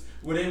shootings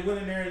where they went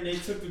in there and they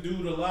took the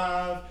dude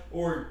alive,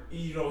 or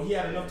he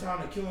had enough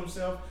time to kill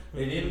himself.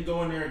 They didn't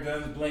go in there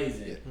guns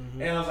blazing.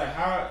 And I was like,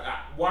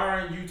 why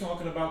aren't you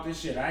talking about this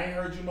shit? I ain't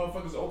heard you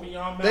motherfuckers open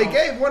your mouth. They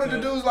gave one of the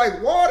dudes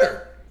like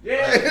water.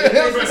 Yeah, They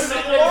gave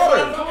some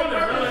water.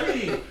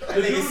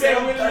 The dude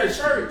that went in the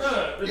church.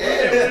 The dude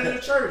that went in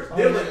the church.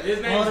 Dylan.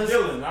 His name is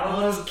Dylan. I don't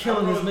know his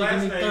killing is his making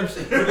last me name.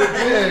 thirsty.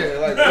 Yeah,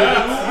 like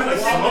The dude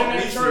smoke in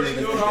that these church niggas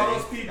killed all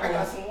those today. people. I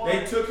got some water.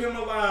 They took him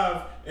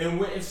alive and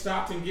went and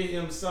stopped and get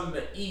him something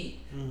to eat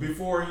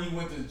before he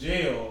went to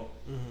jail.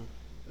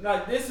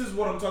 Like, this is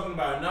what I'm talking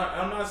about.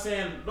 I'm not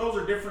saying those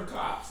are different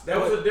cops. That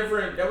was a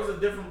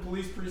different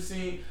police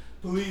precinct.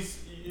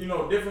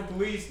 Different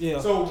police. Yeah.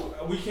 So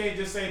we can't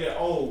just say that,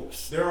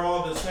 they're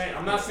all the same.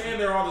 I'm not saying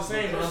they're all the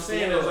same, but I'm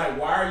saying it's like,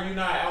 why are you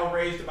not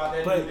outraged about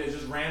that dude that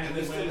just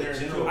randomly went in there and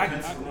killed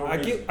people?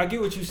 I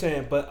get what you're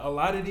saying, but a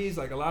lot of these,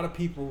 like a lot of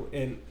people,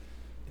 and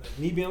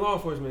me being law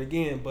enforcement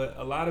again, but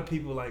a lot of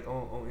people like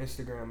on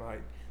Instagram,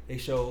 like they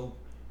show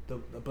the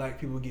black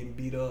people getting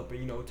beat up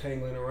and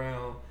tangling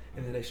around,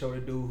 and then they show the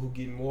dude who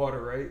getting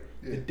water, right?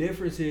 Yeah. The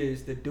difference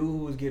is the dude who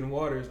was getting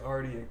water is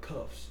already in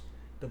cuffs.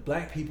 The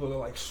black people are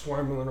like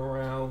swarming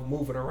around,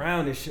 moving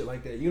around and shit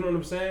like that. You know what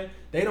I'm saying?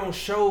 They don't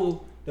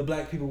show the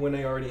black people when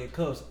they already in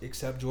cuffs,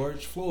 except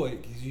George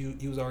Floyd, because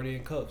he was already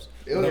in cuffs.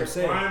 But I'm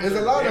saying, There's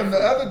a lot of them. The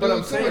other But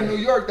I'm dude too in saying- New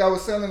York that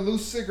was selling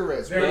loose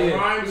cigarettes. Their bro.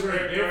 crimes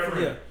are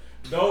different. Yeah.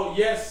 Though,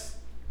 yes,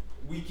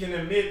 we can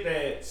admit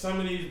that some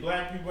of these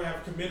black people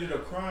have committed a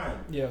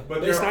crime. Yeah.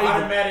 But It's their not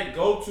even- automatic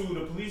go-to,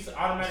 the police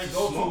automatic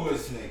Smoke go-to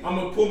this is, nigga. I'm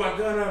going to pull my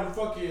gun out and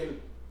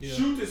fucking Yeah.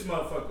 shoot this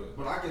motherfucker.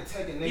 But I could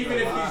take a nigga Even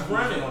if alive he's who's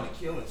running. on a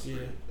killing spree. Yeah.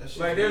 That shit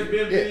Like, there's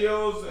weird. been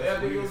videos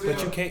after he was in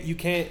But you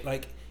can't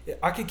like,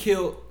 I could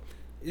kill.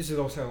 This is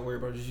don't sound weird,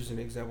 but I'm just using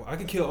an example. I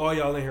can kill all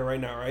y'all in here right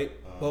now, right?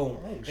 Boom.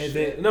 And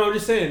then I'm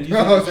just saying. Using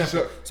an example.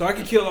 Sure. So I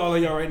can kill all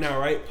of y'all right now,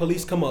 right?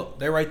 Police come up,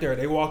 they're right there.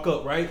 They walk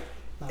up, right?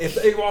 If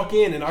they walk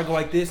in and I go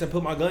like this and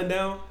put my gun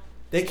down,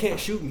 they can't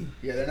shoot me.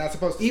 Yeah, they're not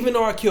supposed to. Even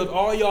though I killed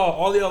all y'all,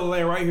 all the other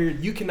land right here,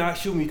 you cannot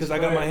shoot me because I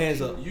got my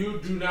hands up. You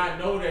do not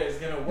know that it's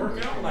going to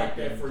work out like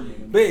that for you.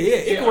 But yeah,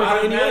 it can work out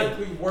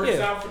automatically anyway. works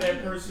Yeah. out for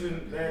that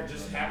person that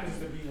just happens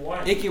to be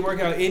white. It can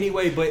work out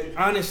anyway, but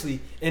honestly,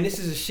 and this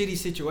is a shitty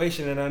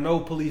situation, and I know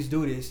police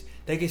do this,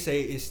 they can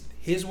say it's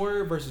his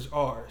word versus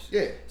ours.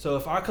 Yeah. So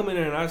if I come in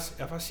there and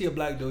if I see a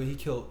black dude, he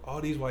killed all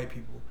these white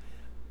people,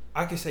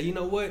 I can say, you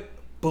know what?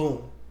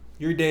 Boom.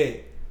 You're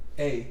dead.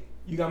 Hey,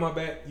 you got my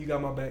back, you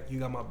got my back, you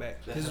got my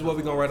back. This is what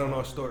we're going to write on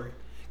our story.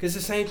 Because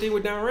it's the same thing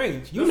with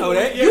downrange. You know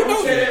that. Yeah, You we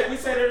know say that. We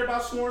say that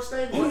about sworn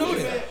statements. You know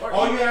that.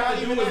 All you have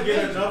to do is get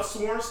that. enough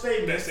sworn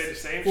statements That say the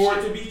same for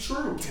shit. it to be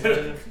true.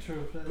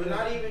 True. But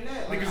not even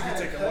that. Like, Niggas I can had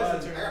take a a lot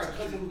cousin. to I got a it.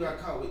 cousin who got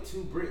caught with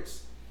 2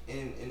 bricks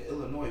in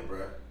Illinois,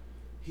 bruh.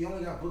 He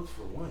only got booked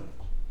for 1.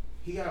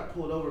 He got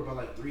pulled over by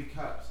like 3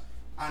 cops.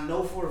 I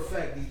know for a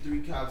fact these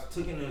 3 cops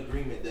took an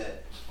agreement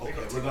that, okay,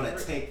 gonna we're take gonna the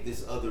brick. take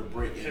this other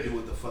brick and do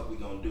what the fuck we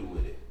gonna do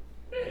with it.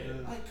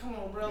 Like, come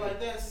on, bro. Like,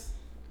 that's.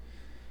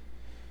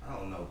 I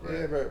don't know, bro.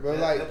 Yeah, but that,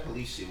 like, that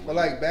police shit. but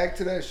like back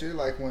to that shit,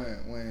 like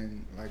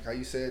when like how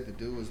you said the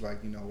dude was like,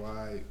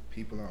 why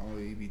people are on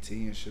EBT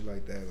and shit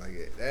like that.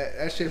 Like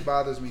that shit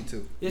bothers me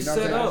too. It's you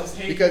know set what I'm up.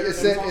 saying? Because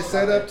it's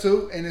set up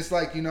too, and it's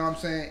like, you know what I'm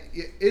saying,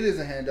 it is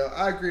a handout.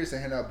 I agree it's a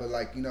handout, but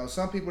like,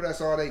 some people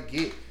that's all they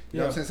get. You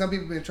know what I'm saying? Some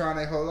people been trying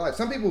their whole life.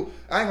 Some people,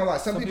 I ain't gonna lie,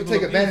 some people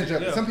take abuse advantage it,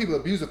 of it. yeah. Some people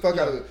abuse the fuck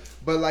out of it.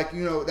 But like,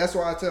 that's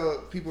why I tell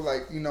people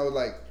like,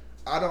 like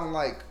I don't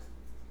like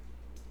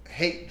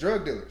hate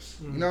drug dealers.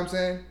 You know what I'm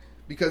saying?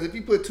 Because if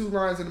you put 2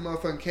 lions in the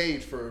motherfucking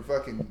cage for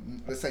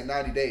fucking, let's say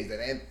 90 days that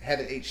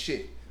haven't ate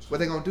shit, what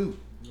they gonna do?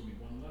 There'll be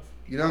one left.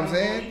 You know what I'm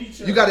They're gonna saying? eat each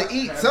You other. gotta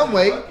eat Crabs some in a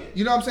way. bucket.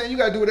 You know what I'm saying? You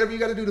gotta do whatever you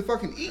gotta do to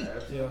fucking eat.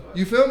 Yeah.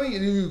 You feel me?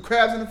 And you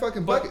crabs in the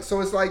fucking bucket. So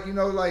it's like,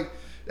 like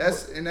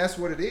that's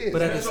what it is.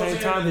 But at the That's what I'm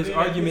same saying, time, his that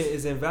argument this-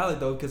 is invalid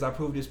though, because I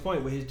proved his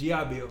point with his GI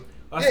Bill.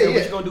 I Yeah, said, what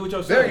yeah. you gonna do with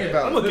your Very son?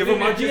 invalid. I'm gonna give him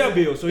my GI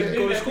Bill so he can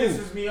go to school. The thing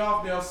that pisses me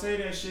off, they'll say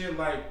that shit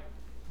like,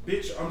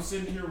 bitch, I'm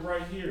sitting here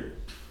right here.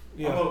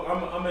 Yeah.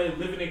 I'm a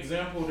living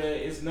example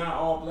that it's not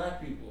all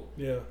black people.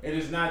 Yeah. And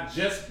it's not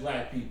just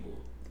black people.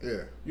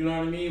 Yeah. You know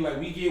what I mean? Like,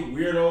 we get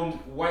weirdo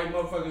white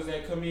motherfuckers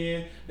that come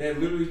in that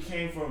literally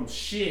came from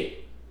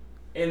shit.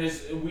 And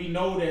we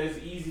know that it's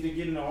easy to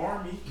get in the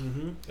army.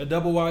 A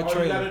double wide All you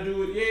trailer. gotta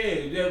do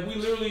it, yeah. We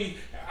literally,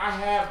 I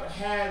have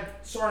had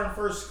sergeant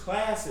first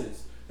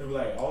classes. They be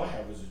like, all I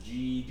have is a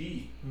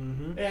GED.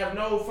 They have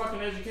no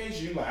fucking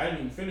education. You're like, I didn't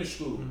even finish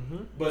school.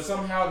 But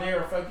somehow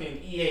they're a fucking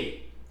E8,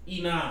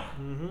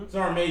 E9,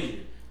 sergeant major.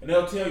 And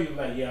they'll tell you,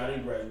 like, yeah, I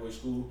didn't graduate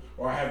school,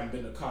 or I haven't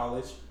been to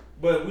college.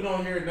 But we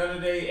don't hear none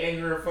of their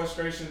anger or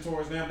frustration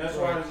towards them. That's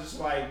why it's just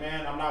like,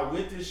 man, I'm not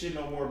with this shit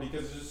no more,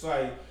 because it's just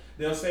like,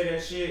 they'll say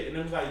that shit, and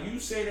it's like, you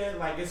say that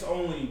like it's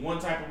only one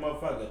type of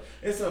motherfucker.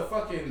 It's a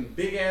fucking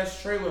big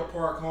ass trailer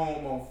park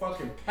home on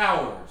fucking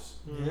Powers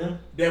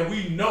that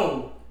we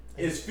know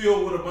is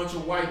filled with a bunch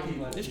of white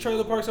people. This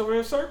trailer park's over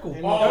in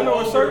Circle. All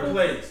over the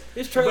place.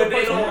 This trailer But they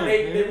park's don't. over.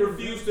 They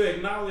refuse to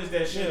acknowledge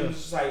that shit. Yeah. It's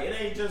just like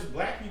it ain't just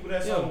black people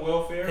that's Yeah. on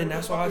welfare. And What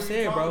that's the why I fuck are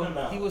you said, talking bro,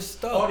 about? he was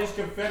stuck. All these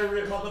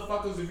Confederate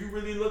motherfuckers. If you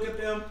really look at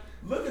them,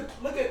 look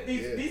at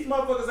these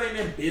motherfuckers ain't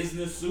in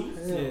business suits.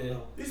 Yeah.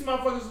 These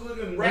motherfuckers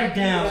looking They raggedy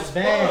down as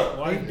bad.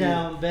 fuck. They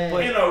down bad.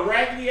 In a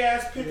raggedy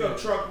ass pickup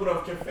truck with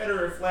a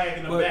Confederate flag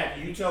in the But- back.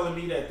 You telling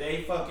me that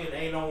they fucking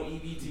ain't on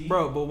EBT?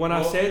 Bro, but when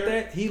I said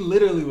that, he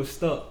literally was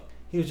stuck.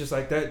 He was just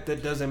like,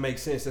 that doesn't make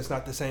sense. That's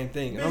not the same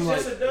thing. And I'm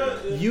like,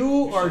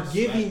 you are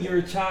giving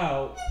your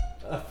child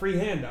a free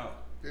handout.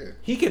 Yeah.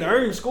 He can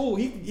earn school.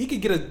 He can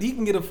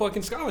get a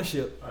fucking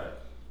scholarship. Right.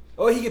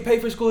 Or he can pay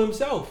for school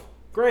himself.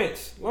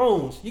 Grants,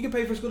 loans. You can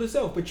pay for school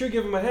himself, but you're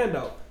giving him a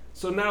handout.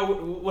 So now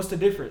what's the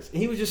difference? And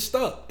he was just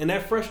stuck. And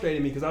that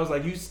frustrated me because I was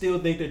like, you still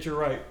think that you're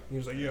right. He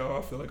was like, yeah,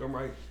 I feel like I'm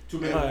right. 2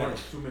 minute warning.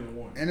 2 minute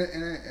warning.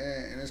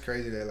 And it's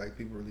crazy that like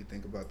people really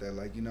think about that.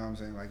 Like, you know what I'm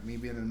saying? Like me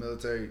being in the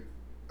military,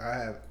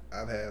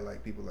 I've had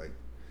like people like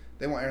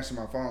they won't answer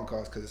my phone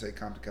calls because it say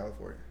Compton,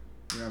 California.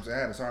 You know what I'm saying?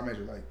 I had a sergeant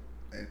major like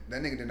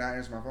that nigga did not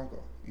answer my phone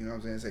call. You know what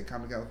I'm saying? It say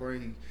Compton,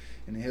 California,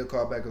 and then he'll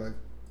call back like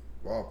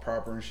all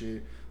proper and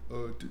shit.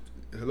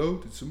 Hello,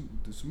 did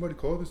somebody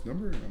call this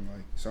number? And I'm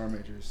like,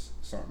 Sergeant Major is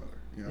Sergeant Miller.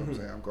 You know what I'm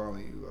saying? I'm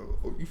calling you.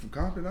 Oh, you from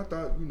Compton? I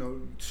thought, you know,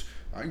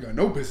 I ain't got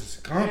no business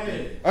in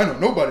Compton. Yeah. I know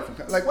nobody from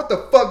Compton. Like, what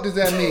the fuck does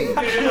that mean?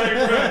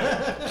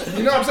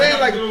 You know what I'm saying?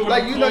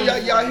 Like you know,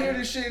 y'all hear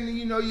this shit and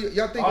you know,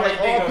 y'all think All like they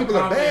think all of people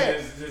are Compton bad.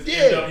 is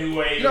Yeah.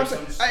 NWA You know or what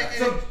I'm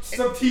saying?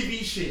 some TV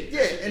shit.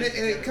 Yeah, and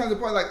it comes to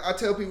the point like I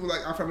tell people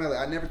like I'm from LA.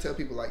 I never tell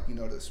people like you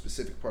know the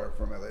specific part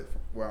from LA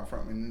where I'm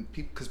from, and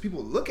because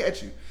people look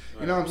at you,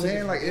 you know what I'm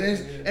saying? Like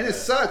it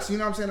sucks. You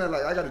know what I'm saying? That,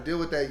 like I got to deal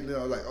with that. You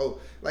know, like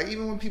like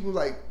even when people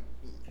like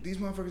these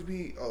motherfuckers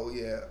be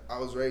I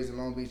was raised in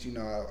Long Beach. You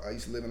know, I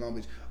used to live in Long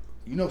Beach.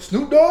 You know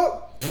Snoop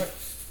Dogg?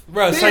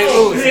 Bro, St.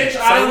 Louis. Bitch,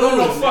 I don't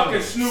know no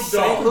fucking Snoop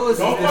Dogg. St. Louis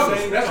Don't is the fuck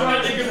same. That's why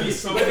niggas be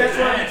so. But that's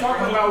what I'm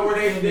talking about. Where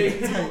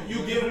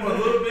you give them a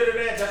little bit of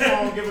that. That's why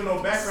I don't give them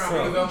no background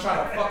because they'll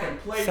try to fucking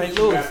play St. with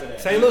you Louis. after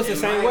that. St. Louis the And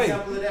same my way.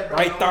 example of that, bro,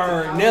 Right I went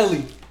there, to college.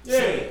 Nelly.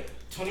 Yeah.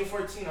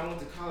 2014, I went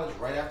to college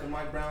right after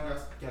Mike Brown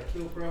got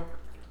killed, bro.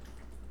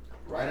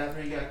 Right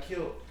after he got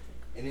killed.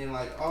 And then,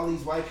 like, all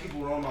these white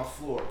people were on my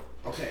floor.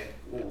 Okay,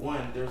 well,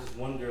 there was this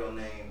one girl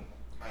named,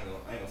 I ain't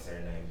gonna say her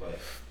name, but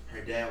her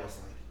dad was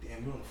like,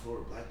 damn, you're on the floor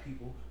with black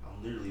people?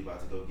 I'm literally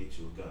about to go get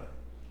you a gun.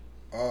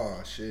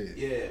 Oh shit.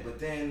 Yeah, but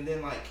then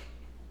like,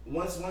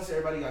 once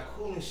everybody got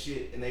cool and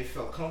shit, and they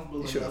felt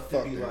comfortable You enough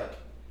to be her. like,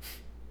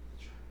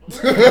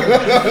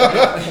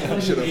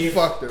 You should have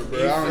fucked her, bro.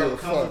 They I don't give a felt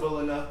fuck. comfortable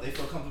enough. They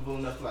felt comfortable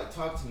enough to like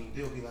talk to me.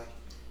 They'll be like,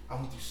 "I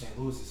went through St.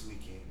 Louis this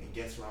weekend, and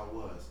guess where I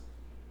was?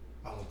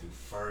 I went through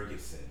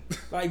Ferguson."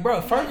 Like,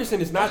 bro, Ferguson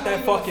is not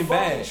that fucking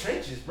bad.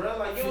 Trenches, bro.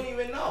 Like you don't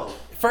even know.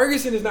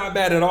 Ferguson is not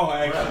bad at all,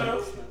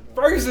 actually.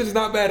 Ferguson is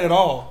not bad at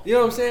all. You know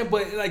what I'm saying?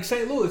 But like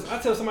St. Louis, I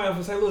tell somebody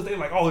from St. Louis, they're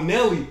like, oh,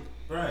 Nelly.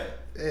 Right.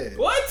 Yeah.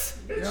 What?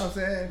 You know what I'm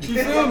saying?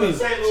 You feel me?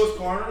 St. Louis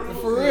corner.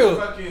 For real.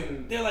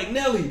 Fucking, They're like,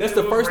 Nelly. That's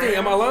the first thing.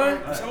 Am I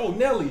lying? It's, oh,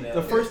 Nelly. The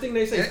Nelly. first thing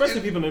they say, And- especially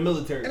and- people in the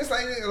military. And it's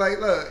like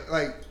look,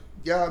 like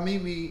y'all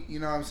meet me, you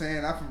know what I'm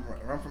saying?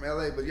 I'm from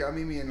LA, but y'all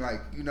meet me and like,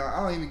 you know,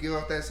 I don't even give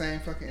off that same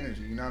fucking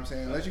energy, you know what I'm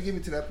saying? Unless you get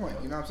me to that point,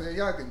 you know what I'm saying?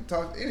 Y'all can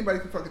talk, anybody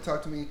can fucking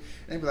talk to me and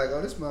they be like,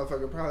 oh, this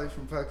motherfucker probably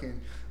from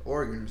fucking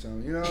Oregon or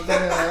something, you know what I'm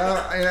saying?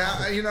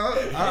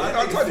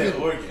 I talk to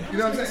people, you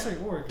know what I'm saying?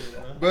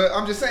 But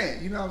I'm just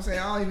saying, you know what I'm saying?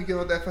 I don't even give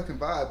off that fucking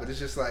vibe, but it's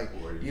just like,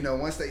 you know,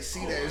 once they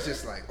see that, it's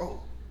just like, oh.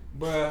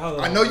 Bruh, hold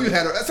on. I know you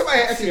had somebody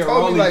actually See a told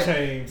me rolling like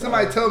chain,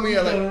 somebody bro. told me You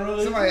got a like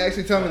rolling somebody chain?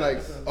 actually told me like,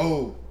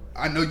 oh,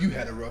 I know you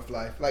had a rough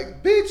life.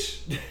 Like, bitch,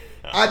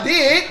 I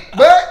did,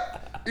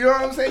 but you know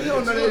what I'm saying? You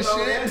don't know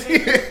that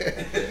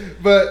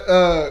shit. But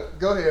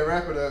go ahead,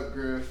 wrap it up,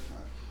 Griff.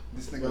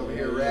 This nigga over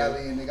here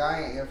rallying, nigga.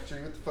 I ain't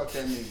infantry. What the fuck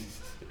that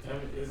means?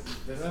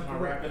 That's my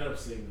wrap it up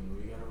signal.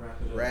 We gotta wrap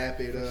it up. Wrap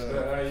it But,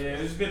 up.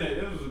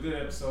 it was a good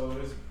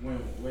episode. It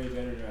went way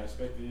better than I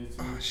expected it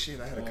to. Oh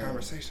shit! I had a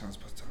conversation I was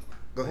supposed to talk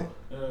about. Go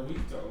ahead. We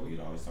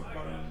can always talk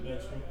about it in the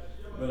next one.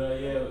 But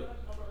yeah.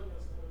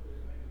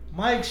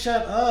 Mike,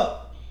 shut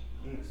up.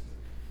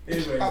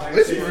 Anyways, I'm like I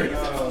whispering.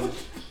 said,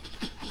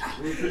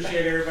 we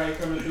appreciate everybody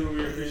coming through.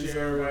 We appreciate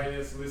everybody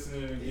that's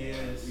listening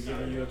again. We're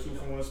giving you a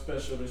 2-for-1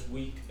 special this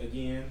week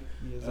again.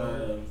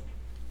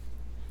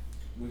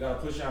 We gotta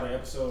push out an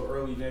episode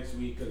early next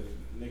week because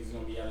niggas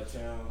gonna be out of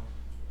town.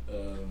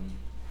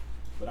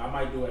 But I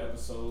might do an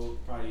episode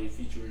probably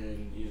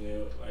featuring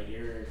either like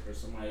Eric or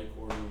somebody,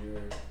 Corey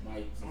or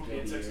Mike. I'm gonna be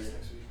in Texas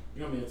next week.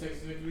 You gonna be in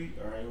Texas next week?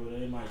 All right, well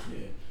they might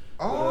be.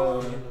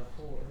 Oh.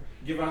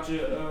 Give out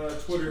your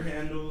Twitter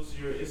handles,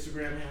 your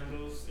Instagram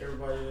handles.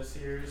 Everybody that's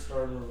here,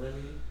 starting with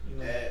Remy. You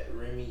know. At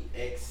Remy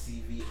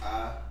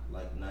XCVI,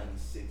 like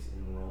 96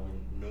 in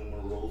Roman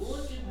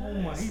numerals. Oh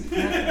my.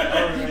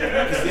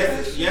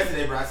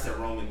 Yesterday, bro, I said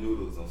Roman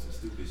noodles on some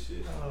stupid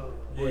shit.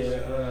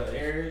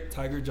 Eric.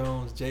 Tiger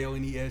Jones,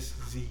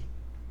 JONESZ.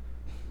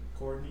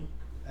 Courtney.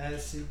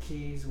 Addison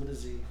Keys with a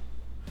Z.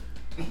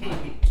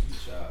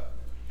 Shot.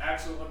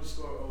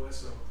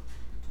 Axel_OSO.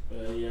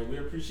 Yeah, we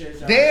appreciate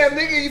y'all. Damn,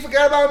 nigga, you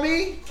forgot about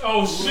me?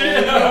 Oh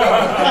shit!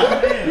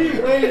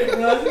 He waited,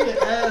 bro. He an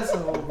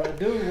asshole, bro.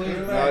 Dude,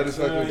 waited. Nah, I just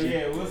fuck with you.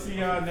 Yeah, we'll see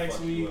y'all next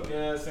week,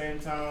 same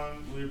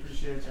time. We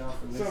appreciate y'all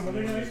for So, my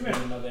listening. nigga, This next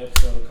was another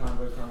episode of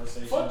Convo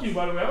Conversation. Fuck you,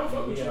 by the way. I don't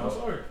fuck with you. Yeah. I'm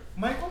sorry.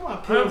 Mike, what my I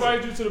pills?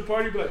 invited you to the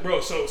party, be like, bro.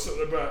 So,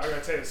 bro, I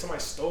gotta tell you, somebody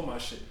stole my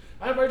shit.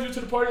 I invited you to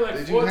the party like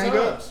Did you 4 hang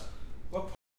times. up?